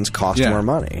production runs cost more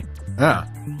money. Yeah.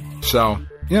 So,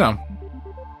 you know.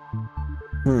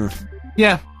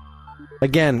 Yeah.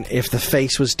 Again, if the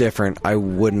face was different, I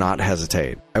would not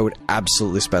hesitate. I would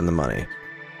absolutely spend the money.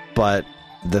 But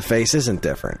the face isn't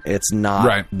different. It's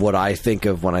not what I think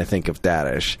of when I think of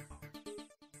Dadish.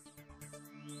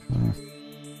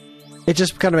 It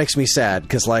just kind of makes me sad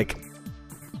because, like,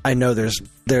 I know there's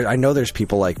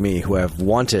people like me who have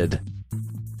wanted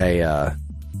a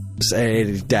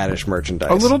Dadish merchandise.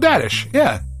 A little Dadish,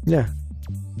 yeah. Yeah.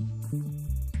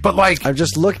 But, like, I'm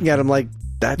just looking at him like,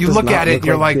 that you look at it and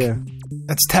you're like,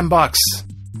 that's $10.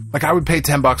 Like, I would pay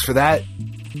 $10 for that.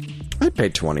 I'd pay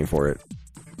 20 for it.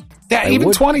 Yeah,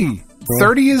 even 20.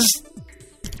 30 is,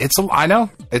 I know,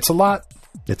 it's a lot.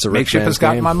 It's a rich Makeshift has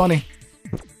gotten game. my money.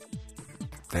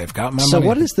 They've got my money. So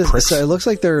what is this? So it looks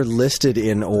like they're listed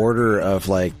in order of,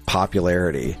 like,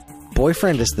 popularity.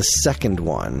 Boyfriend is the second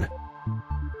one.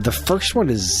 The first one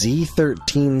is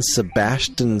Z13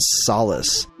 Sebastian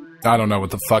Solace. I don't know what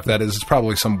the fuck that is. It's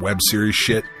probably some web series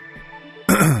shit.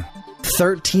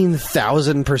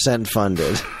 13,000%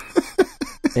 funded.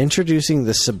 Introducing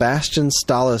the Sebastian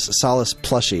Solace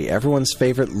plushie, everyone's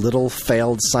favorite little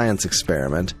failed science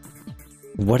experiment.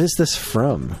 What is this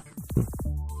from?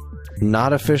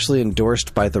 Not officially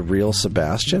endorsed by the real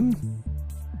Sebastian?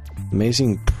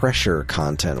 Amazing pressure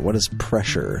content. What is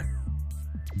pressure?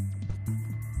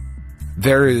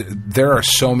 There are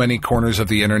so many corners of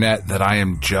the internet that I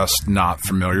am just not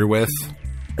familiar with.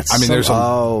 There's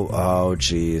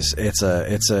geez, it's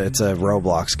a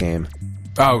Roblox game.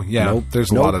 Oh yeah, nope,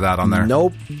 there's a lot of that on there.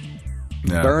 Nope.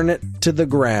 Yeah. Burn it to the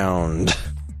ground.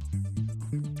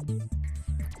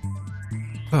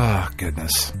 Oh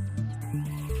goodness.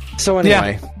 So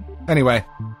anyway,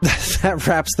 that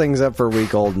wraps things up for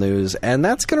week old news, and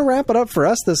that's going to wrap it up for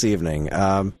us this evening.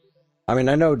 I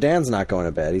know Dan's not going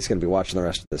to bed. He's going to be watching the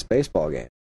rest of this baseball game.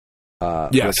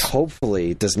 Yes. Which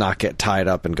hopefully does not get tied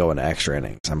up and go into extra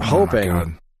innings. I'm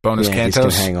hoping bonus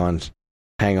Cantos can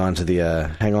hang on to their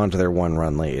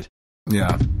 1-run lead.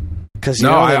 Yeah. Because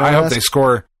I hope they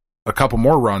score a couple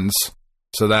more runs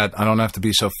so that I don't have to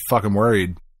be so fucking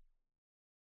worried.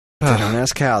 They don't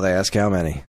ask how, they ask how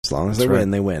many. As long as they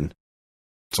win, they win.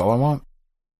 That's all I want.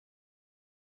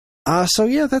 So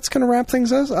yeah, that's going to wrap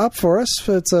things up for us.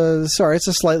 It's a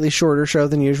slightly shorter show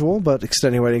than usual, but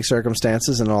extenuating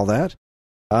circumstances and all that.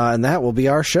 And that will be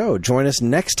our show. Join us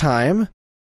next time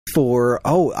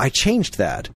I changed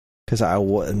that because I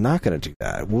was not going to do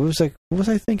that. What was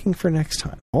I thinking for next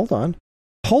time? Hold on.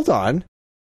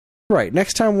 Right,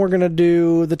 next time we're going to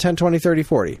do the 10, 20, 30,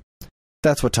 40.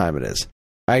 That's what time it is.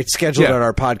 I scheduled out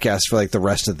our podcast for like the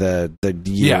rest of the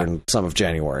year and some of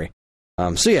January.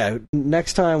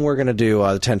 Next time we're going to do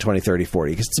the 10, 20, 30,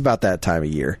 40 because it's about that time of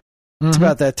year. Mm-hmm. It's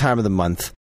about that time of the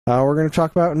month. We're going to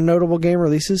talk about notable game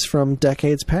releases from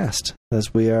decades past,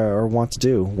 as we are wont to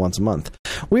do once a month.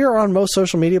 We are on most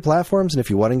social media platforms, and if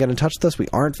you want to get in touch with us, we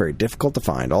aren't very difficult to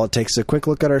find. All it takes is a quick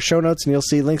look at our show notes, and you'll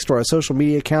see links to our social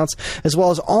media accounts, as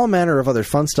well as all manner of other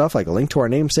fun stuff, like a link to our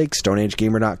namesake,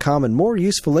 StoneAgeGamer.com, and more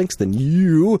useful links than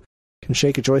you can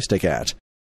shake a joystick at.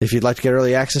 If you'd like to get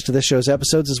early access to this show's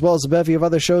episodes, as well as a bevy of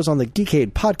other shows on the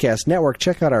Geekade Podcast Network,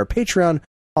 check out our Patreon,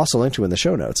 also linked to in the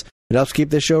show notes. It helps keep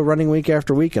this show running week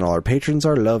after week, and all our patrons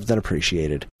are loved and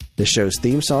appreciated. This show's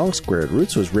theme song, Squared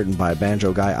Roots, was written by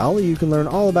banjo guy Ollie. You can learn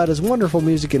all about his wonderful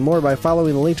music and more by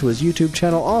following the link to his YouTube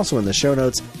channel, also in the show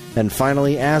notes. And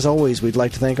finally, as always, we'd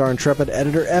like to thank our intrepid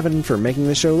editor, Evan, for making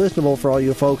the show listenable for all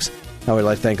you folks. And we'd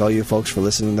like to thank all you folks for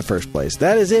listening in the first place.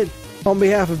 That is it. On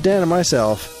behalf of Dan and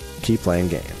myself, keep playing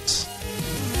games.